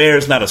Rudy Gobert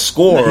is not a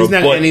scorer. He's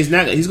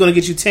going to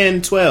get you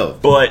 10,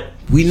 12. But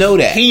we know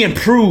that. He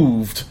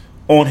improved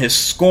on his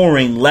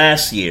scoring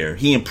last year.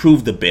 He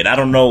improved a bit. I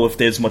don't know if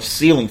there's much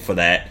ceiling for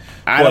that.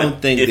 I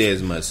don't think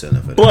there's much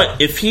ceiling for that.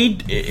 But if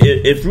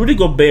Rudy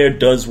Gobert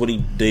does what he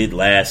did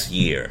last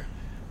year...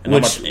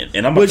 Which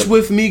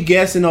with me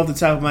guessing off the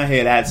top of my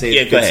head, I'd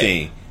say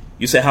 15.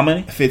 You said how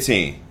many?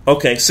 15.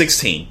 Okay,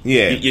 16.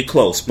 Yeah. You're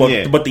close.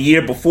 But the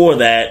year before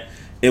that,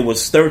 it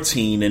was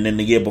 13, and then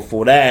the year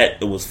before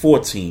that, it was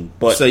 14.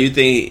 But so you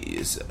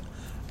think...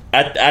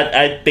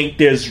 I think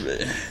there's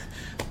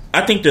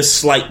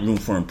slight room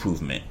for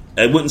improvement.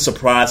 It wouldn't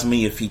surprise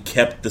me if he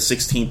kept the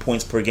 16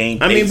 points per game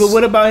pace. I mean, but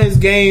what about his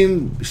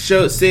game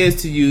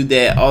says to you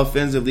that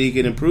offensively he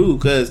can improve?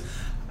 Because...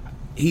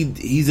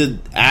 He's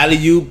an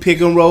alley-oop,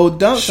 pick-and-roll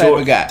dunk type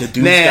of guy. The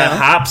dude's got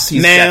hops.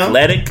 He's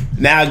athletic.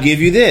 Now, I'll give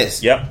you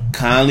this. Yep.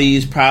 Conley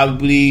is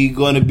probably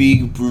going to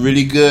be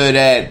really good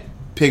at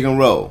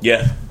pick-and-roll.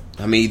 Yeah.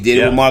 I mean, he did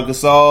it with Marc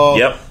Gasol.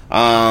 Yep.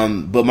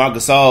 But Marc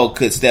Gasol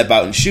could step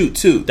out and shoot,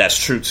 too. That's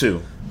true,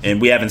 too. And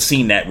we haven't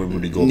seen that with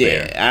Rudy Gobert.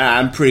 Yeah,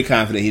 I'm pretty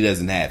confident he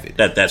doesn't have it.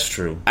 That's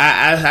true. They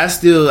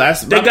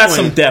got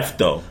some depth,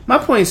 though. My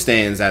point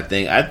stands, I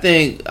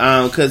think.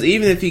 Because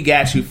even if he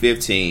got you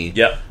 15...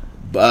 Yep.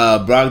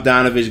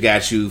 Bogdanovich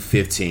got you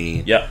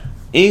 15. Yep.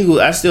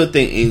 I still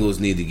think Ingles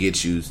need to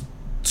get you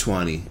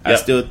 20. Yep. I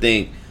still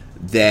think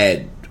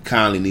that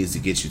Conley needs to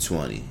get you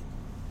 20.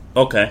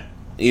 Okay.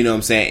 You know what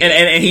I'm saying?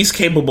 And he's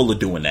capable of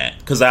doing that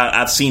because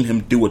I've seen him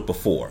do it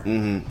before.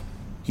 Mm-hmm.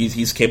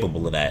 He's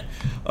capable of that.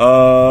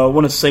 I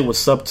want to say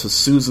what's up to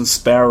Susan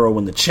Sparrow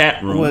in the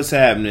chat room. What's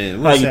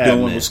happening? How you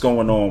doing? What's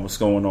going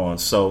on?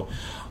 So,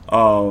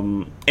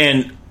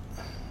 and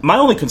my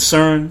only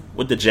concern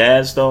with the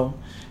Jazz, though,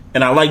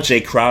 and I like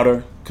Jay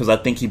Crowder because I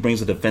think he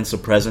brings a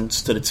defensive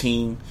presence to the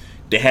team.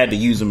 They had to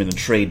use him in a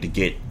trade to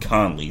get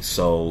Conley,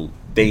 so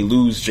they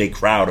lose Jay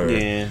Crowder.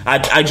 Yeah.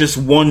 I just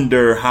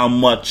wonder how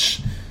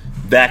much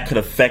that could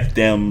affect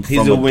them.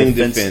 He's a wing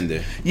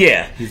defender.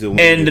 Yeah. He's a wing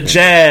defender. The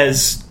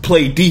Jazz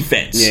play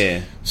defense.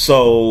 Yeah.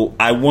 So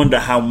I wonder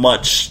how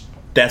much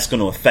that's going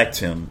to affect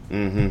him,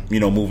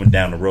 moving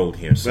down the road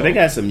here. So but they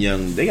got some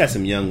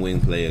young wing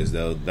players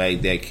though,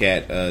 like that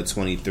cat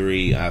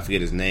 23. I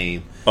forget his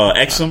name.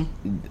 Exum.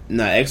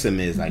 No, Exum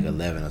is like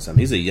 11 or something.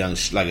 He's a young,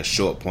 like a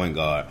short point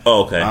guard.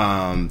 Oh, okay.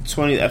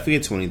 20. I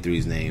forget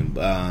 23's name.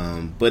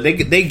 But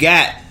they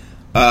got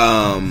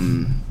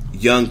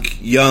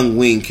young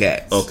wing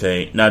cats.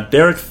 Okay. Now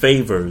Derek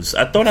Favors.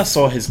 I thought I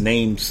saw his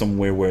name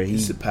somewhere where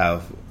he's a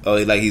powerful. Oh,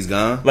 like he's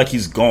gone? Like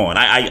he's gone.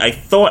 I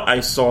thought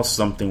I saw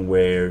something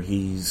where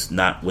he's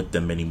not with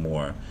them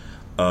anymore.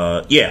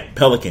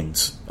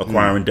 Pelicans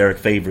acquiring Derek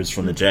Favors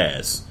from the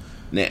Jazz.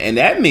 And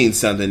that means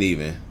something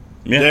even.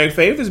 Yeah. Derek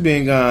Favors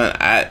being gone,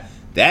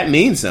 that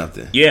means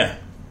something. Yeah.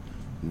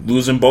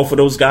 Losing both of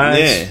those guys.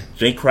 Yeah.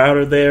 Jay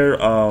Crowder there.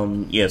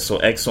 So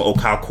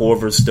Kyle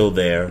Korver's still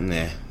there.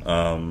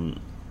 Nah.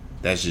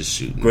 That's just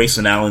shooting.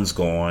 Grayson Allen's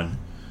gone.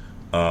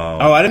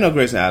 I didn't know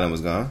Grayson Allen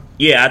was gone.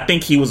 Yeah, I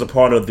think he was a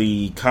part of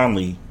the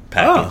Conley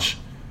package.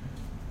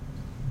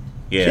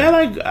 Yeah,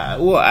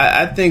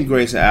 I think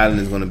Grayson Allen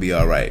is going to be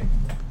all right.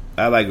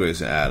 I like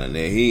Grayson Allen.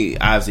 He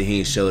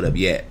ain't showed up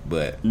yet,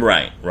 but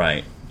right.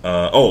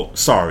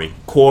 Sorry,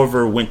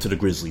 Korver went to the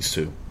Grizzlies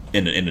too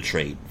in the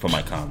trade for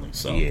Mike Conley.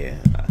 So yeah,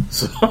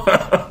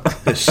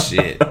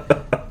 shit.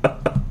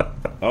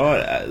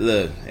 Oh,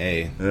 look,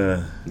 hey,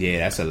 yeah,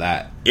 that's a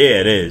lot. Yeah,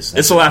 it is.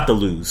 It's a lot to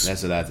lose.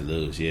 That's a lot to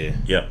lose. Yeah.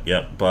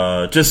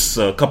 Yep. Just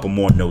a couple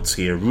more notes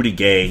here. Rudy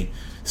Gay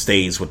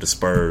stays with the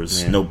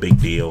Spurs. Yeah. No big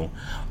deal.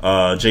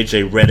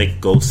 JJ Redick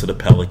goes to the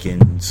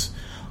Pelicans.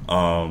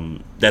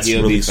 That's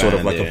He'll really sort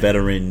of like a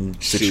veteran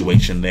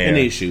situation there. And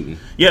they shooting.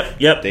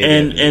 Yep.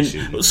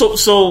 And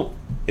so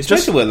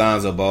especially with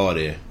Lonzo Ball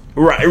there.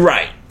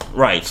 Right.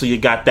 So you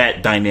got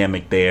that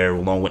dynamic there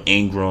along with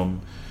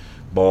Ingram,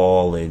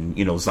 Ball,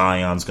 and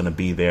Zion's going to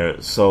be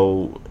there.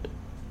 So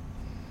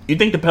you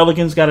think the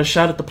Pelicans got a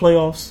shot at the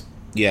playoffs?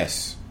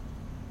 Yes.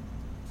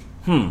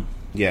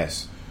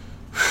 Yes.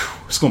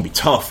 It's going to be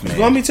tough, man. It's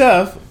going to be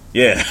tough.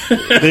 Yeah.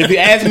 But if you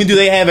ask me, do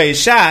they have a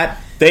shot?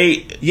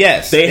 They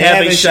have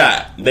a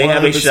shot. They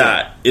have a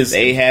shot.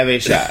 They have a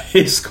shot.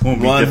 It's going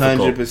to be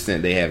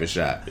 100%. They have a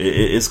shot.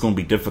 It's going to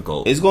be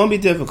difficult. It's going to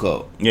be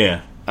difficult.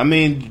 Yeah. I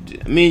mean,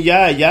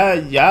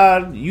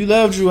 y'all, you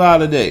love Drew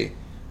Holiday.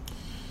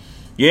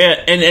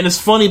 Yeah, and it's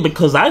funny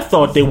because I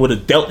thought they would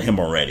have dealt him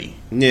already.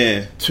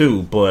 Yeah.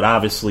 Too, but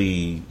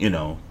obviously,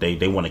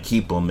 they want to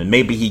keep him, and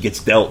maybe he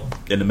gets dealt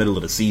in the middle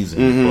of the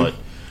season.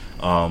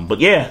 But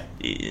yeah,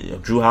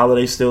 Drew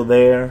Holiday's still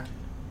there.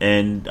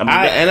 And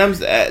I mean,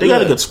 they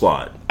got a good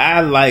squad.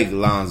 I like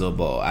Lonzo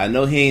Ball. I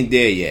know he ain't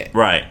there yet.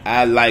 Right.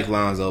 I like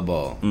Lonzo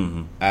Ball.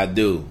 Mm-hmm. I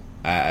do.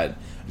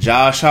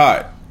 Josh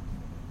Hart.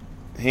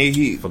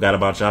 He forgot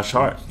about Josh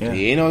Hart. Yeah.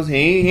 He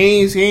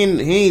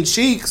ain't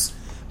cheeks.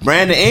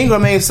 Brandon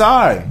Ingram ain't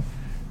sorry.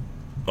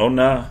 Oh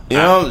nah. You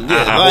know,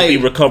 I hope he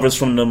recovers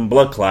from them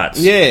blood clots.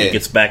 Yeah. And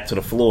gets back to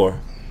the floor.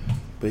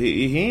 But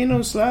he ain't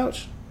no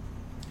slouch.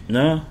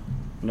 No.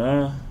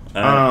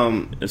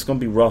 It's gonna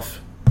be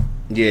rough.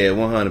 Yeah,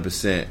 100%.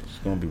 It's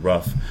gonna be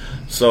rough.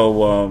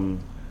 So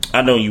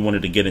I know you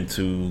wanted to get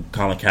into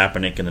Colin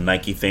Kaepernick and the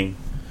Nike thing.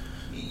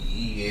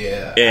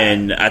 Yeah.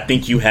 And I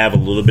think you have a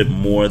little bit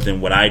more than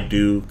what I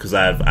do, because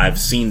I've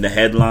seen the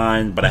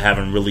headline, but I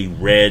haven't really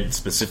read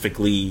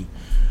specifically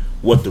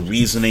what the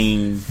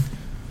reasoning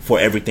for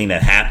everything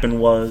that happened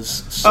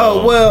was. So.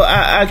 Oh well,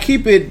 I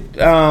keep it.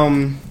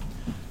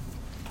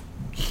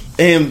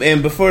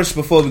 And before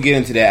we get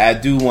into that, I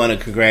do want to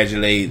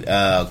congratulate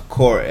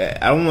Corey.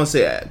 I don't want to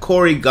say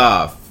Corey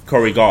Goff.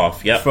 Corey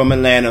Goff, yep, from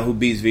Atlanta, who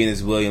beats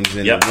Venus Williams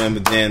in the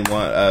Wimbledon.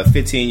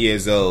 15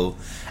 years old.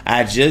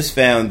 I just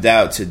found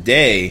out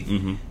today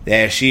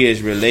that she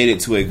is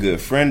related to a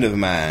good friend of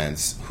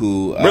mine's.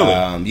 Who,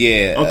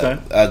 okay,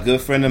 a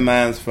good friend of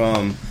mine's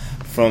from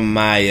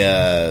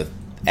my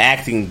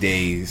acting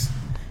days.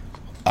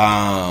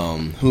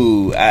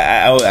 Who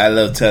I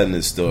love telling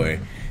this story.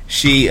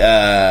 She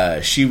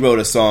wrote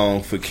a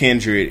song for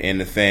Kindred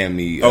and the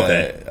Family.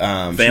 Okay.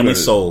 Family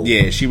Soul.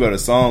 Yeah, she wrote a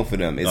song for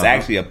them. It's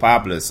actually a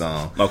popular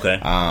song. Okay.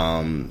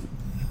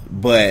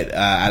 But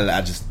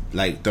I just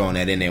like throwing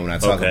that in there when I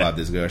talk about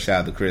this girl. Shout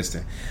out to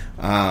Kristen.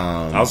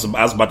 I was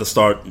about to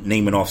start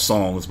naming off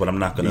songs, but I'm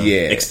not going to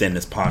extend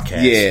this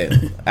podcast.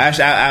 Yeah,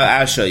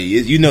 I'll show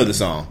you. You know the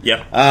song.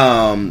 Yeah.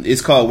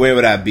 It's called "Where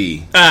Would I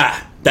Be."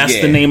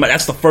 That's the name.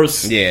 That's the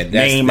first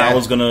name I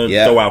was gonna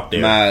throw out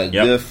there. My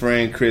good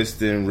friend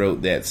Kristen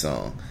wrote that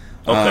song.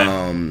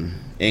 Okay.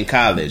 In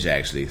college,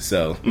 actually.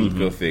 So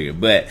go figure.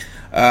 But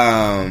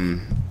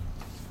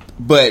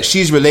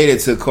she's related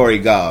to Corey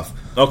Goff,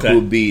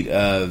 who beat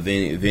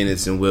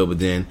Venus and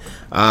Wimbledon.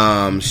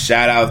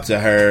 Shout out to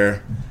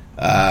her.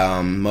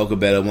 Mocha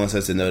Bella wants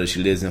us to know that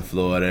she lives in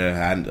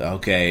Florida.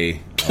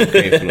 Okay,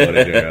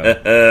 Florida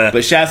girl.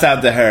 But shouts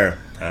out to her.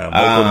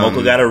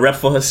 Mocha got a rep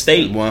for her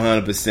state.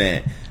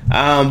 100%.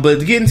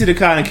 But getting to the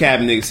Colin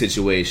Kaepernick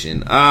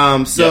situation.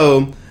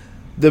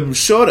 The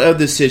short of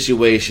the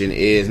situation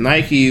is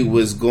Nike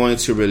was going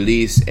to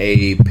release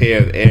a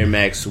pair of Air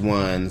Max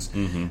 1s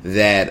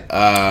that...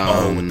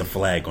 with the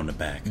flag on the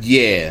back.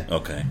 Yeah.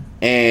 Okay.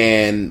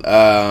 And...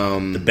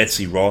 the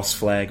Betsy Ross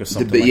flag or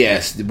something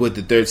yes, with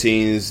the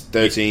 13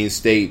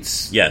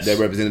 states that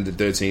represented the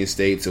 13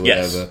 states or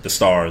whatever. Yes, the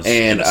stars.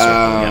 And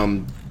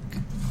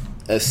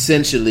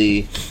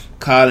essentially,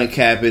 Colin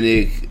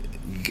Kaepernick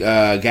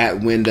got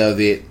wind of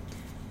it,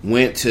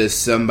 went to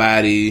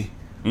somebody...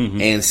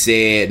 and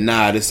said,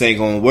 "Nah, this ain't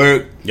gonna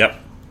work." Yep.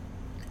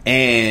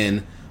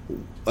 And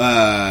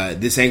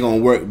this ain't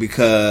gonna work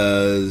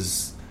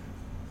because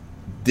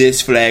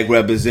this flag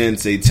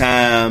represents a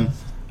time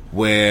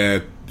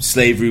where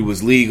slavery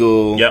was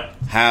legal.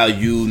 Yep. How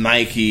you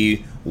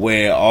Nike,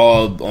 where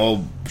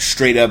all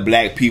straight up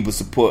black people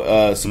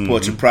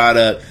support your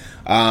product,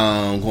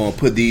 gonna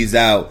put these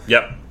out.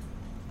 Yep.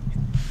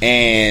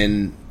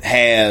 And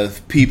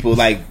have people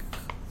like,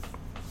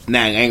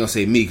 now I ain't gonna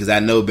say me because I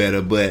know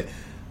better, but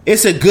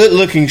it's a good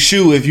looking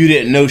shoe if you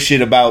didn't know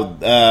shit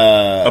about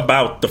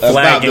the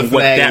flag and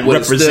what that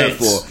represents.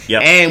 For.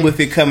 Yep. And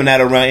with it coming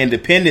out around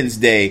Independence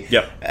Day,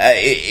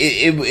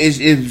 it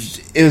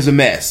was a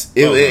mess.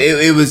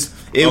 It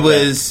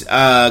was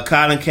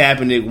Colin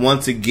Kaepernick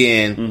once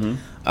again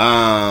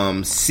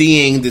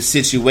seeing the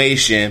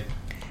situation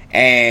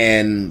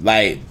and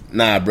like,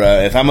 nah,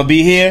 bro, if I'm gonna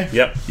be here,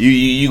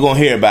 you gonna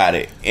hear about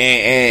it.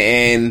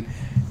 And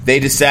they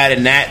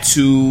decided not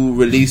to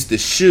release the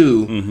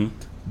shoe.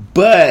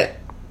 But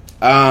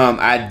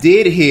I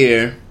did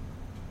hear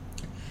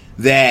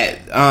that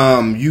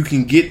you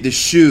can get the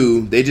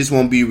shoe. They just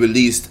won't be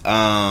released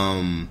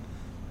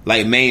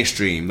like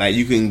mainstream. Like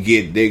you can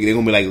get, they're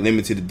gonna be like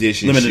limited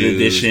edition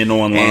shoes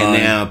online, and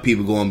now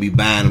people gonna be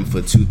buying them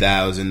for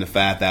 $2,000 to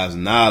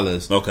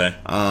 $5,000. Okay,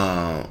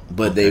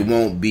 but they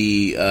won't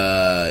be.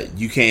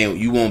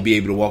 You won't be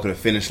able to walk to the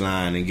finish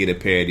line and get a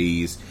pair of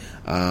these.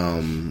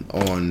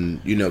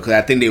 Because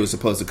I think they were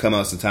supposed to come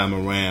out sometime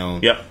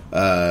around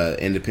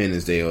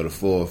Independence Day or the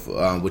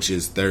 4th, which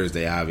is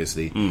Thursday,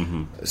 obviously.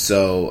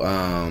 So,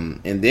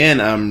 and then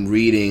I'm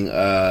reading.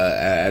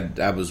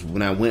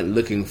 When I went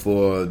looking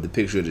for the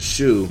picture of the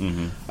shoe,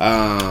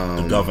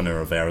 the governor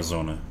of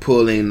Arizona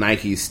pulling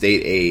Nike's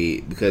state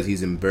aid because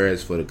he's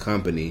embarrassed for the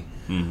company.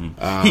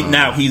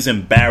 Now he's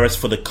embarrassed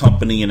for the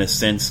company in a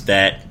sense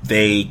that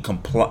they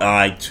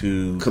complied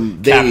to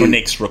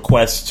Kaepernick's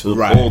request to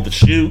pull the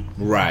shoe.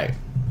 Right.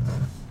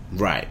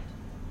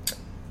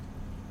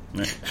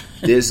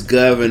 This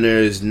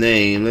governor's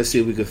name. Let's see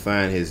if we can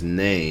find his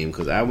name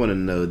because I want to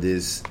know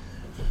this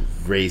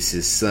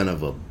racist son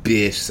of a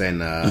bitch.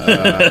 And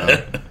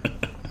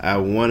I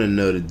want to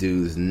know the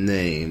dude's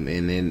name,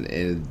 and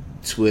then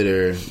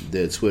Twitter,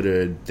 the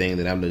Twitter thing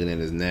that I'm looking at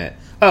is not.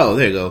 Oh,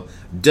 there you go.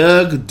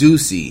 Doug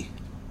Ducey.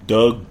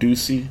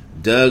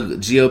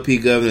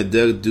 GOP Governor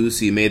Doug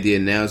Ducey made the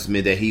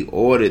announcement that he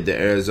ordered the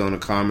Arizona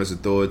Commerce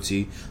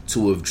Authority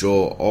to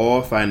withdraw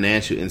all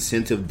financial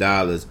incentive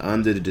dollars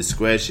under the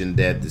discretion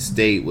that the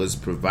state was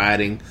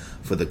providing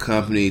for the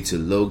company to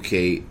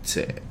locate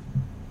to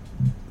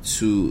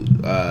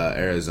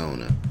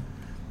Arizona.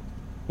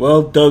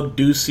 Well, Doug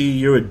Ducey,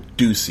 you're a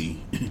Ducey.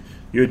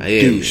 You're a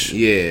douche.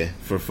 Yeah.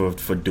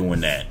 For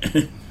doing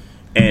that.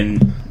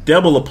 And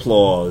double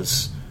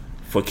applause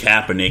for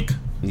Kaepernick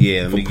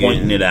for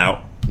pointing it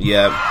out.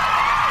 Yep.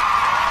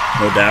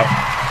 No doubt.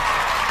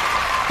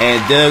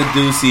 And Doug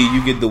Ducey,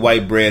 you get the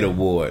White Bread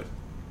Award.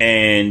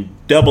 And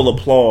double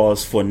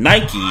applause for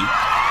Nike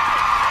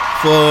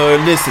for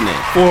listening.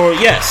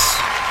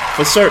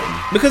 For certain.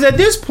 Because at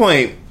this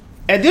point,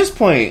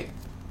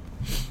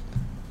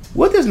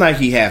 what does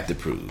Nike have to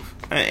prove?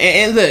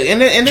 And look, and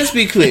let's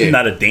be clear.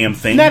 Not a damn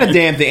thing. Not a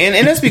damn thing.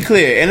 And let's be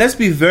clear. And let's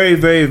be very,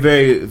 very,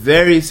 very,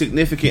 very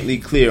significantly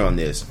clear on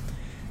this.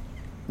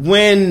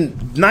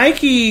 When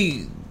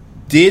Nike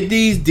did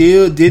this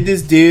deal,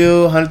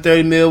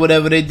 $130 million,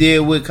 whatever they did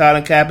with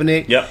Colin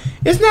Kaepernick. Yep.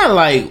 It's not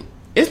like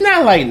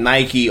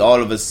Nike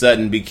all of a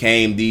sudden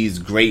became these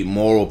great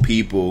moral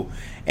people,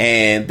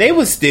 and they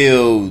were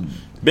still.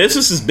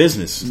 Business is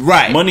business,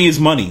 right? Money is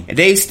money.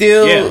 They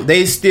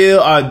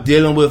still are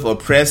dealing with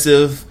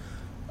oppressive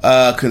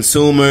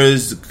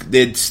consumers.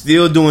 They're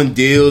still doing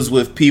deals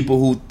with people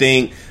who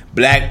think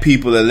black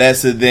people are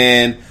lesser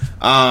than.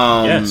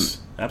 Yes.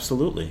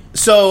 Absolutely.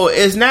 So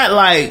it's not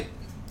like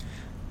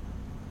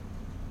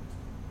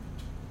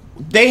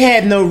they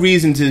had no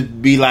reason to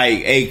be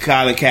like, "Hey,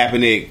 Colin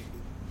Kaepernick,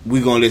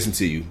 we're gonna listen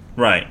to you."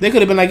 Right. They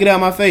could have been like, "Get out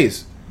of my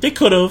face." They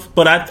could have,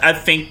 but I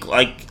think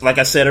like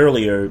I said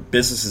earlier,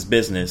 business is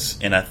business,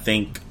 and I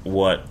think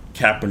what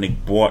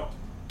Kaepernick brought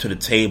to the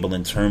table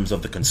in terms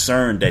of the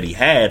concern that he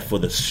had for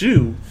the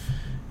shoe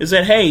is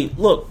that, hey,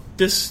 look,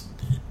 this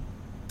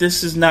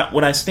is not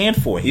what I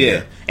stand for here.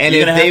 Yeah, and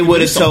if they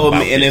would have told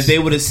me, and if they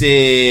would have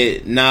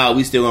said, "Nah,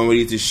 we still gonna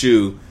release the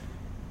shoe,"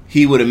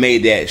 he would have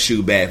made that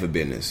shoe bad for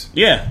business.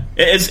 Yeah,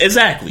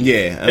 exactly.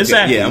 Yeah, okay.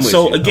 Exactly. Yeah,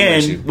 so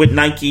again, with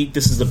Nike,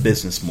 this is a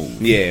business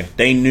move. Yeah,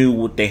 they knew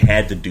what they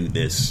had to do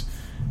this,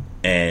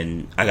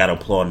 and I got to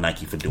applaud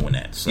Nike for doing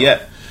that. So.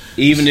 Yep.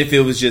 Even if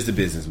it was just a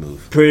business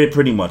move,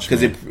 pretty much,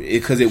 because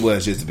it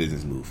was just a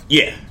business move.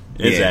 Yeah,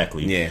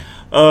 exactly. Yeah.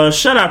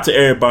 Shout out to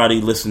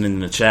everybody listening in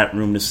the chat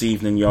room this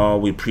evening, y'all.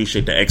 We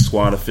appreciate the X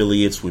Squad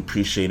affiliates. We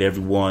appreciate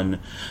everyone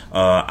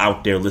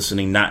out there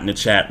listening, not in the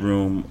chat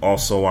room.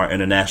 Also, our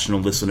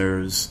international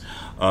listeners.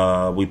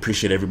 We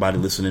appreciate everybody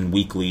listening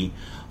weekly.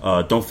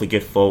 Don't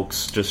forget,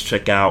 folks, just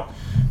check out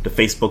the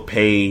Facebook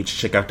page.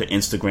 Check out the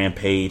Instagram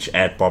page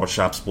at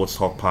Barbershop Sports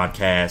Talk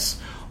Podcast.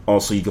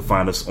 Also, you can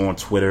find us on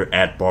Twitter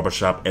at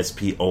Barbershop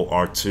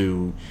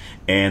SPOR2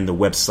 and the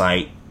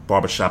website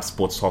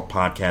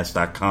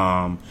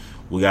barbershopsportstalkpodcast.com.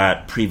 We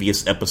got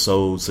previous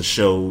episodes of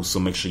shows,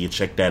 so make sure you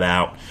check that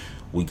out.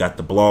 We got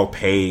the blog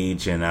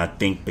page, and I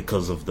think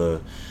because of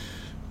the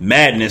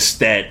madness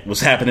that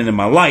was happening in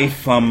my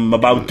life, I'm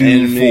about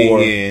due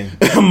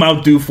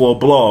for a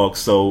blog.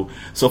 So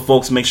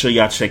folks, make sure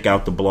y'all check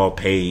out the blog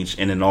page,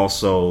 and then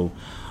also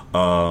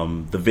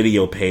the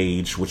video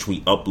page, which we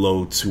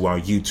upload to our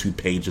YouTube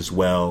page as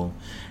well.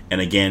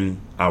 And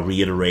again, I'll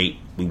reiterate,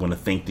 we want to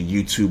thank the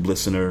YouTube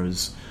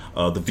listeners,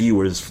 the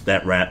viewers for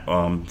that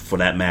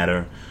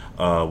matter.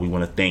 We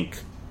want to thank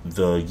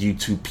the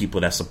YouTube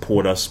people that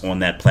support us on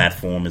that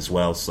platform as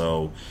well.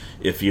 So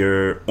if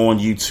you're on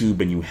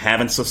YouTube and you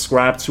haven't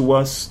subscribed to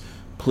us,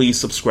 please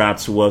subscribe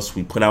to us.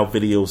 We put out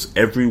videos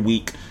every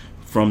week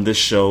from this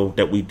show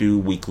that we do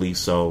weekly,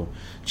 so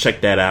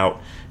check that out.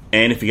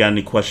 And if you got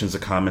any questions or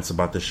comments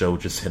about the show,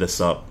 just hit us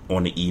up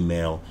on the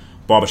email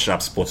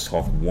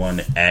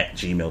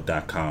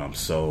barbershopsportstalk1@gmail.com.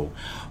 So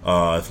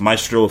if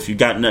you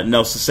got nothing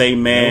else to say,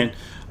 man,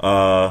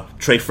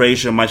 Trey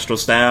Frazier, Maestro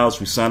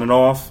Styles, we signing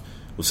off.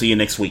 We'll see you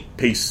next week.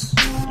 Peace.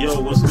 Yo,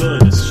 what's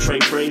good? This is Trey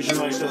Frazier,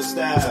 Maestro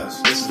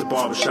Styles. This is the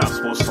Barbershop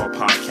Sports Talk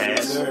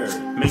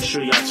Podcast. Make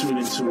sure y'all tune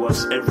in to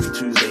us every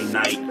Tuesday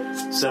night,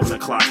 7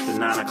 o'clock to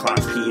 9 o'clock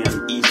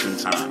p.m. Eastern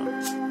Time.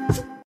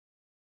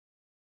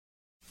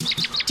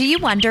 Do you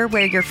wonder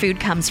where your food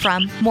comes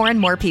from? More and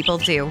more people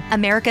do.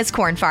 America's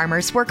corn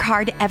farmers work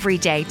hard every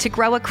day to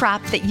grow a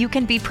crop that you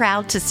can be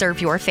proud to serve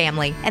your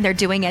family. And they're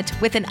doing it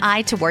with an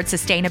eye toward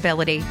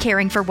sustainability,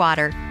 caring for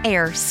water,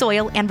 air,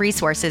 soil, and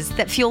resources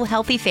that fuel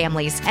healthy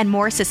families and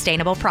more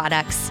sustainable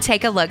products.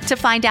 Take a look to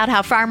find out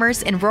how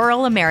farmers in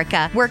rural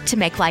America work to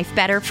make life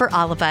better for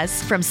all of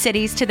us, from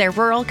cities to their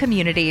rural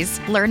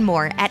communities. Learn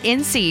more at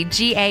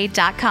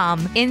ncga.com.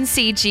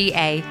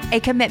 NCGA, a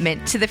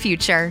commitment to the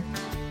future.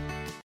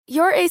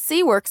 Your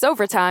AC works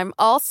overtime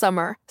all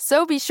summer,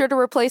 so be sure to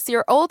replace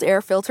your old air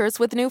filters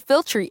with new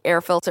Filtry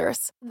air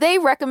filters. They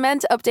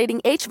recommend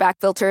updating HVAC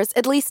filters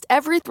at least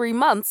every 3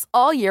 months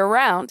all year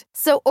round.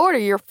 So order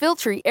your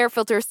Filtry air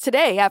filters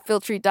today at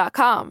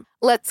Filtry.com.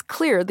 Let's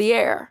clear the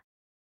air.